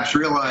perhaps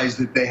realize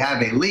that they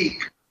have a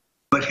leak,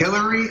 but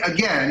Hillary,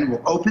 again,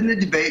 will open the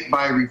debate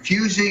by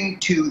refusing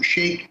to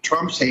shake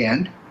Trump's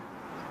hand,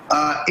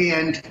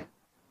 and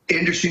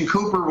Anderson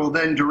Cooper will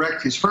then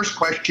direct his first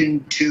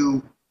question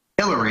to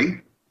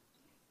Hillary,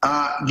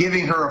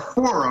 giving her a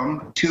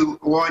forum to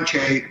launch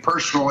a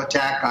personal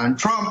attack on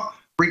Trump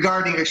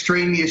regarding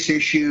extraneous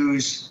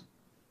issues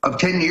of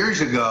 10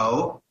 years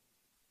ago,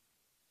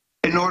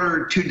 in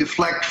order to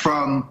deflect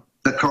from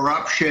the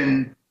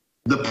corruption,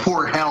 the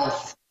poor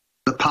health,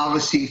 the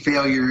policy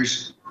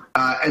failures,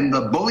 and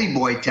the bully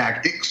boy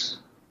tactics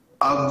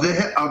of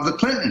the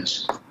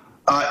Clintons.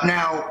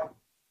 Now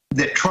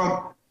that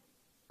Trump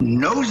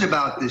knows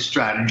about this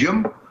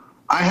stratagem,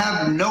 I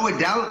have no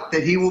doubt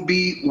that he will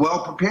be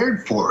well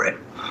prepared for it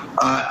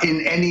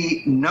in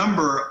any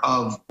number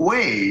of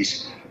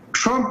ways.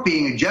 Trump,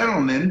 being a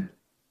gentleman,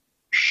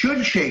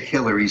 should shake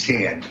Hillary's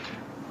hand,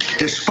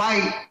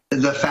 despite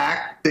the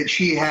fact that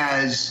she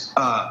has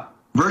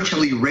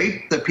virtually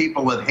raped the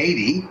people of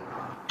Haiti,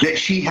 that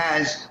she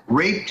has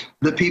raped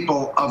the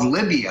people of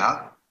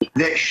Libya,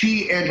 that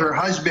she and her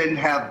husband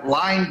have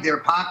lined their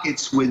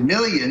pockets with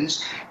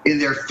millions in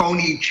their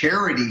phony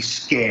charity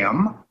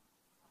scam,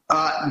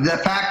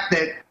 the fact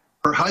that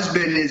her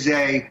husband is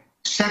a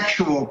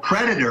sexual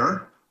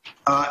predator,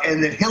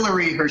 and that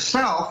Hillary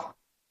herself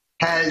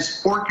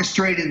has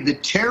orchestrated the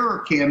terror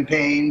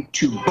campaign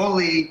to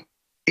bully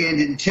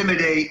and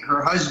intimidate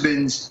her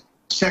husband's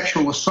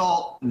sexual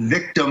assault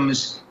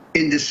victims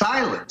into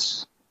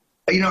silence.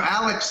 You know,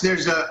 Alex,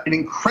 there's an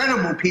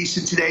incredible piece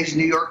in today's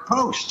New York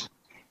Post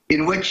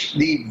in which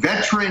the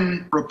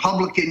veteran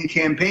Republican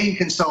campaign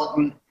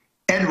consultant,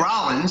 Ed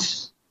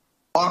Rollins,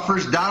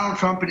 offers Donald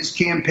Trump and his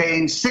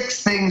campaign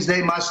 6 things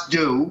they must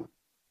do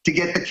to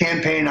get the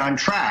campaign on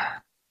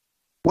track.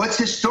 What's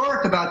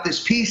historic about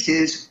this piece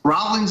is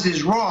Rollins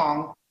is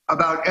wrong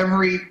about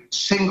every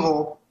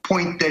single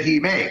point that he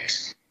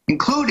makes,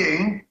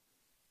 including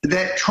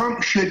that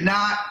Trump should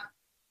not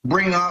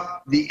bring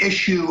up the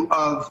issue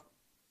of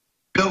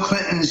Bill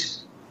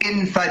Clinton's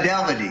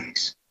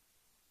infidelities,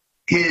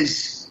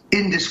 his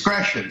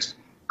indiscretions.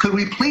 Could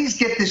we please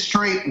get this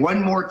straight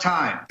one more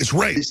time? It's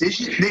rape.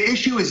 The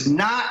issue is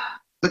not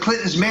the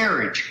Clintons'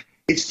 marriage.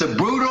 It's the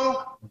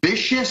brutal,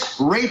 vicious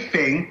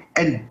raping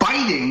and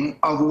biting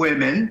of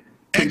women.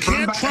 And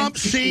can't Trump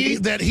see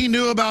that he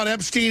knew about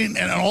Epstein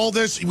and all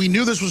this? We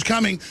knew this was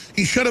coming.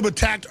 He should have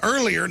attacked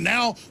earlier.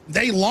 Now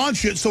they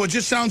launch it, so it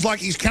just sounds like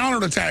he's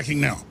counterattacking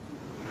now.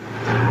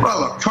 Well,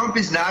 look, Trump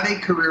is not a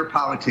career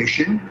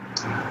politician.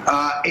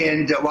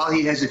 And while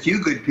he has a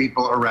few good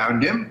people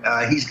around him,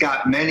 he's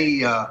got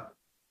many a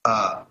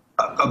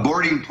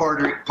boarding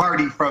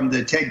party from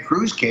the Ted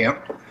Cruz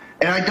camp.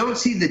 And I don't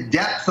see the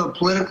depth of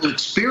political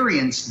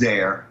experience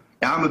there.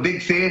 Now, I'm a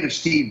big fan of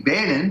Steve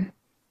Bannon,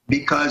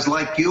 because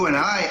like you and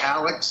I,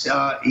 Alex,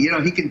 you know,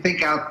 he can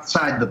think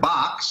outside the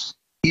box.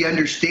 He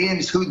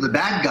understands who the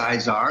bad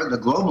guys are, the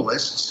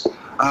globalists.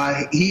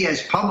 He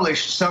has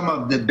published some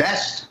of the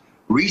best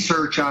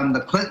research on the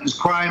Clintons'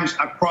 crimes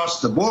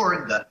across the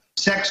board, the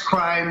sex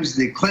crimes,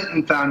 the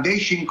Clinton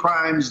Foundation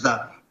crimes,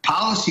 the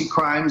policy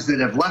crimes that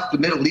have left the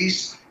Middle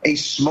East a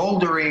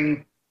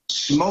smoldering,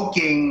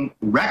 smoking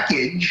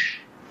wreckage,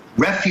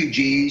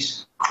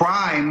 refugees,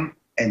 crime,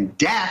 and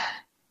death.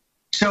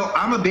 So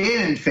I'm a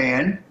Bannon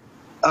fan,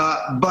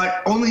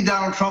 but only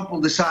Donald Trump will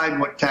decide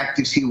what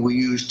tactics he will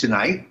use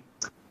tonight.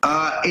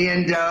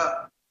 And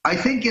I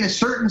think in a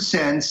certain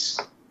sense,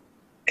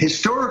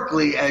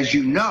 historically, as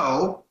you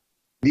know,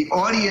 the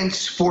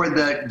audience for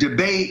the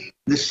debate,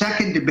 the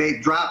second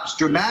debate, drops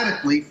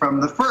dramatically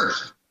from the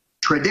first,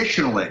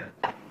 traditionally.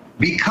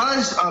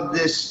 Because of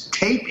this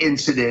tape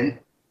incident,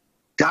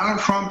 Donald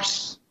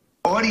Trump's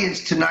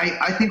audience tonight,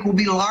 I think, will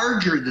be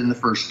larger than the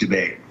first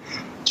debate.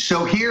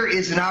 So here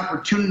is an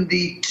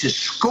opportunity to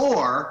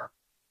score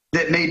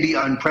that may be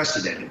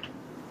unprecedented.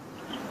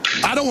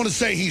 I don't want to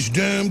say he's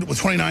doomed with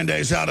 29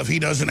 days out if he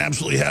doesn't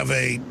absolutely have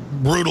a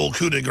brutal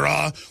coup de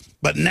grace,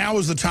 but now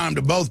is the time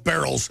to both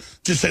barrels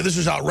just say this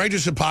is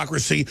outrageous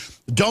hypocrisy.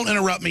 Don't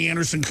interrupt me,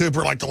 Anderson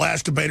Cooper, like the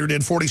last debater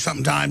did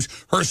 40-something times,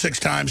 her 6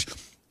 times.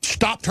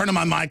 Stop turning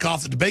my mic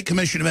off. The debate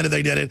commission admitted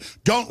they did it.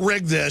 Don't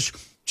rig this.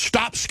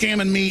 Stop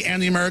scamming me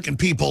and the American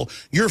people.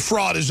 Your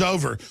fraud is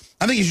over.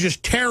 I think he's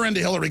just tear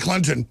into Hillary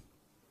Clinton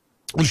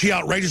when she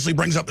outrageously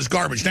brings up this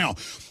garbage. Now,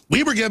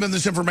 we were given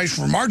this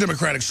information from our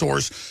Democratic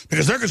source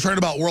because they're concerned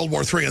about World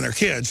War III and their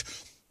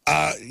kids.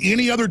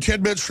 Any other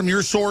tidbits from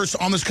your source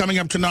on this coming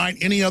up tonight?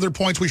 Any other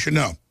points we should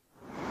know?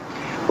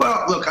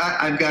 Well, look,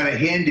 I've got to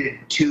hand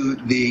it to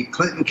the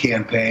Clinton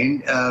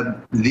campaign.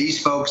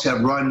 These folks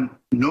have run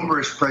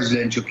numerous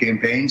presidential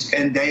campaigns,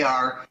 and they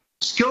are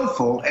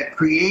skillful at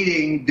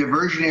creating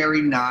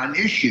diversionary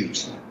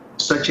non-issues,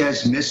 such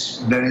as Miss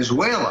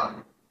Venezuela.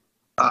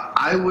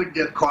 I would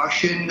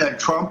caution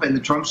Trump and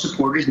the Trump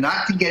supporters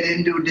not to get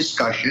into a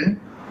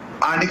discussion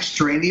on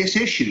extraneous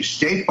issues.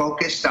 Stay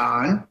focused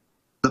on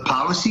the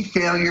policy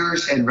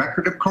failures and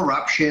record of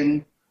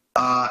corruption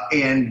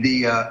and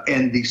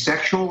the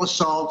sexual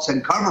assaults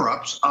and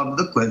cover-ups of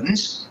the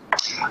Clintons,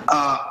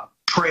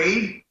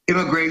 trade,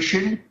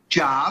 immigration,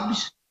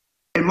 jobs,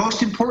 and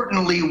most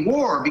importantly,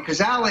 war.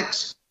 Because,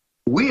 Alex,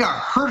 we are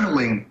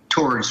hurtling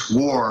towards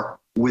war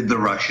with the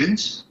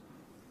Russians.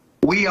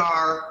 We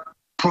are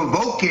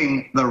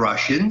provoking the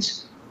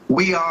Russians.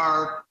 We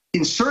are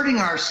inserting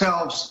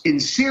ourselves in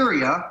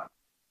Syria,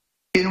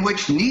 in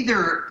which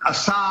neither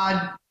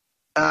Assad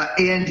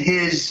and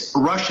his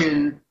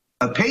Russian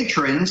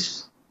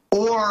patrons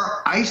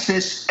or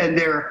ISIS and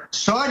their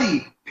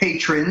Saudi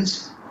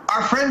patrons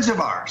are friends of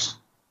ours.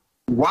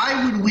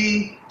 Why would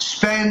we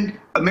spend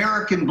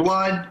American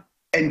blood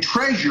and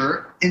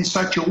treasure in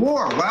such a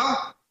war?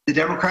 Well, the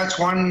Democrats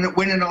want to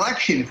win an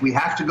election. If we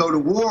have to go to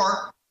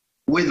war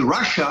with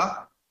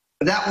Russia,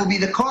 that will be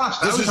the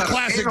cost. This is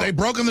classic. They've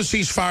broken the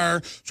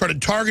ceasefire,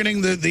 started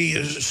targeting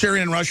the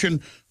Syrian and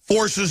Russian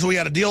forces we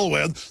had to deal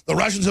with. The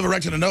Russians have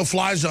erected a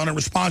no-fly zone in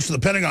response to the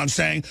Pentagon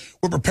saying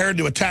we're prepared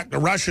to attack the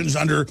Russians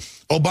under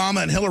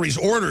Obama and Hillary's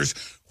orders.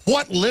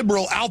 What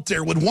liberal out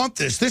there would want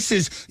this? This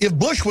is, if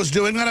Bush was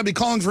doing that, I'd be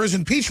calling for his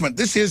impeachment.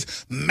 This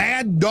is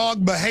mad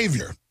dog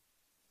behavior.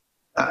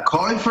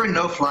 Calling for a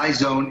no-fly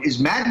zone is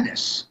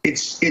madness.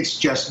 It's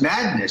just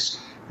madness.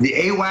 The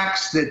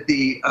AWACS that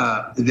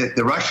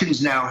the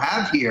Russians now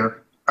have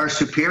here are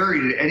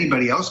superior to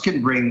anybody else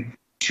can bring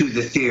to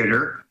the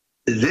theater.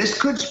 This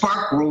could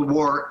spark World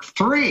War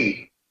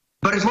III.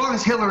 But as long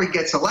as Hillary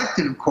gets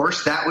elected, of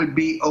course, that would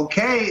be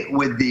okay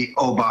with the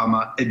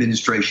Obama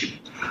administration.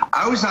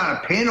 I was on a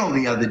panel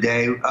the other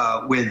day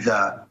with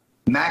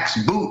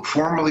Max Boot,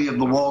 formerly of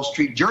the Wall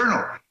Street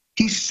Journal.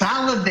 He's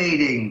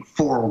salivating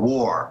for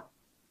war.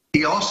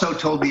 He also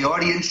told the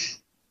audience,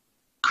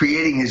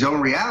 creating his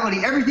own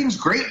reality, everything's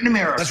great in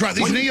America. That's right.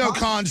 These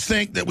neocons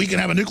think that we can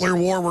have a nuclear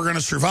war, we're going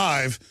to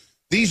survive.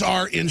 These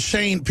are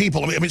insane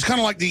people. I mean, it's kind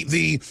of like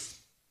the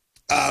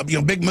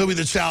big movie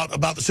that's out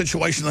about the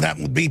situation that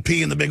happened with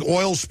BP and the big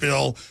oil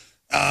spill,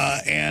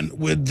 and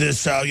with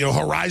this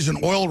Horizon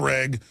oil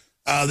rig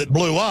that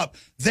blew up.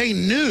 They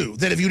knew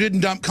that if you didn't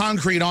dump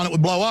concrete on it,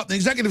 would blow up. The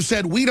executive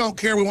said, we don't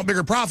care, we want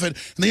bigger profit.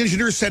 And the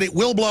engineers said it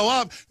will blow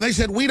up. And they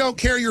said, we don't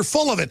care, you're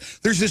full of it.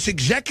 There's this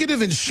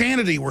executive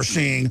insanity we're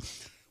seeing,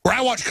 where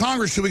I watched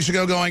Congress 2 weeks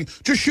ago going,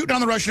 just shoot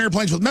down the Russian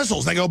airplanes with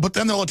missiles. They go, but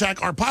then they'll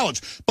attack our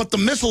pilots. But the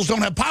missiles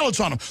don't have pilots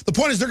on them. The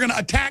point is they're going to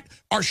attack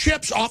our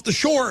ships off the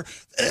shore.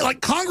 Like,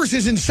 Congress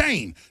is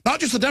insane. Not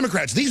just the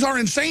Democrats. These are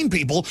insane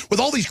people with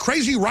all these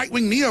crazy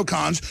right-wing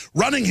neocons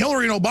running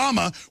Hillary and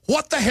Obama.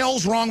 What the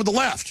hell's wrong with the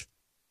left?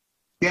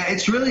 Yeah,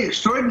 it's really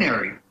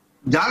extraordinary.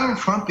 Donald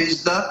Trump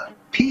is the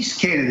peace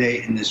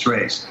candidate in this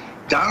race.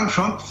 Donald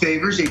Trump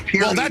favors a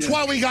period. Well, that's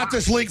why we got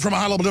this leak from a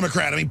high-level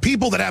Democrat. I mean,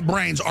 people that have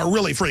brains are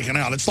really freaking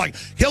out. It's like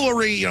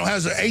Hillary,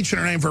 has an H in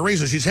her name for a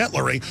reason. She's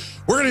Hitlery.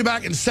 We're going to be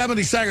back in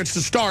 70 seconds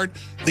to start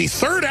the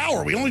third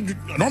hour. We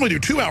normally do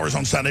 2 hours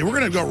on Sunday. We're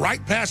going to go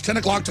right past 10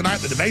 o'clock tonight.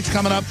 The debate's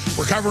coming up.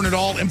 We're covering it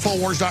all.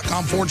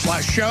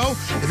 Infowars.com/show.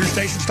 If your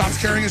station stops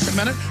carrying us in a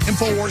minute,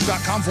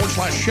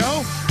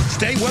 Infowars.com/show.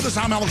 Stay with us.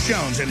 I'm Alex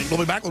Jones, and we'll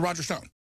be back with Roger Stone.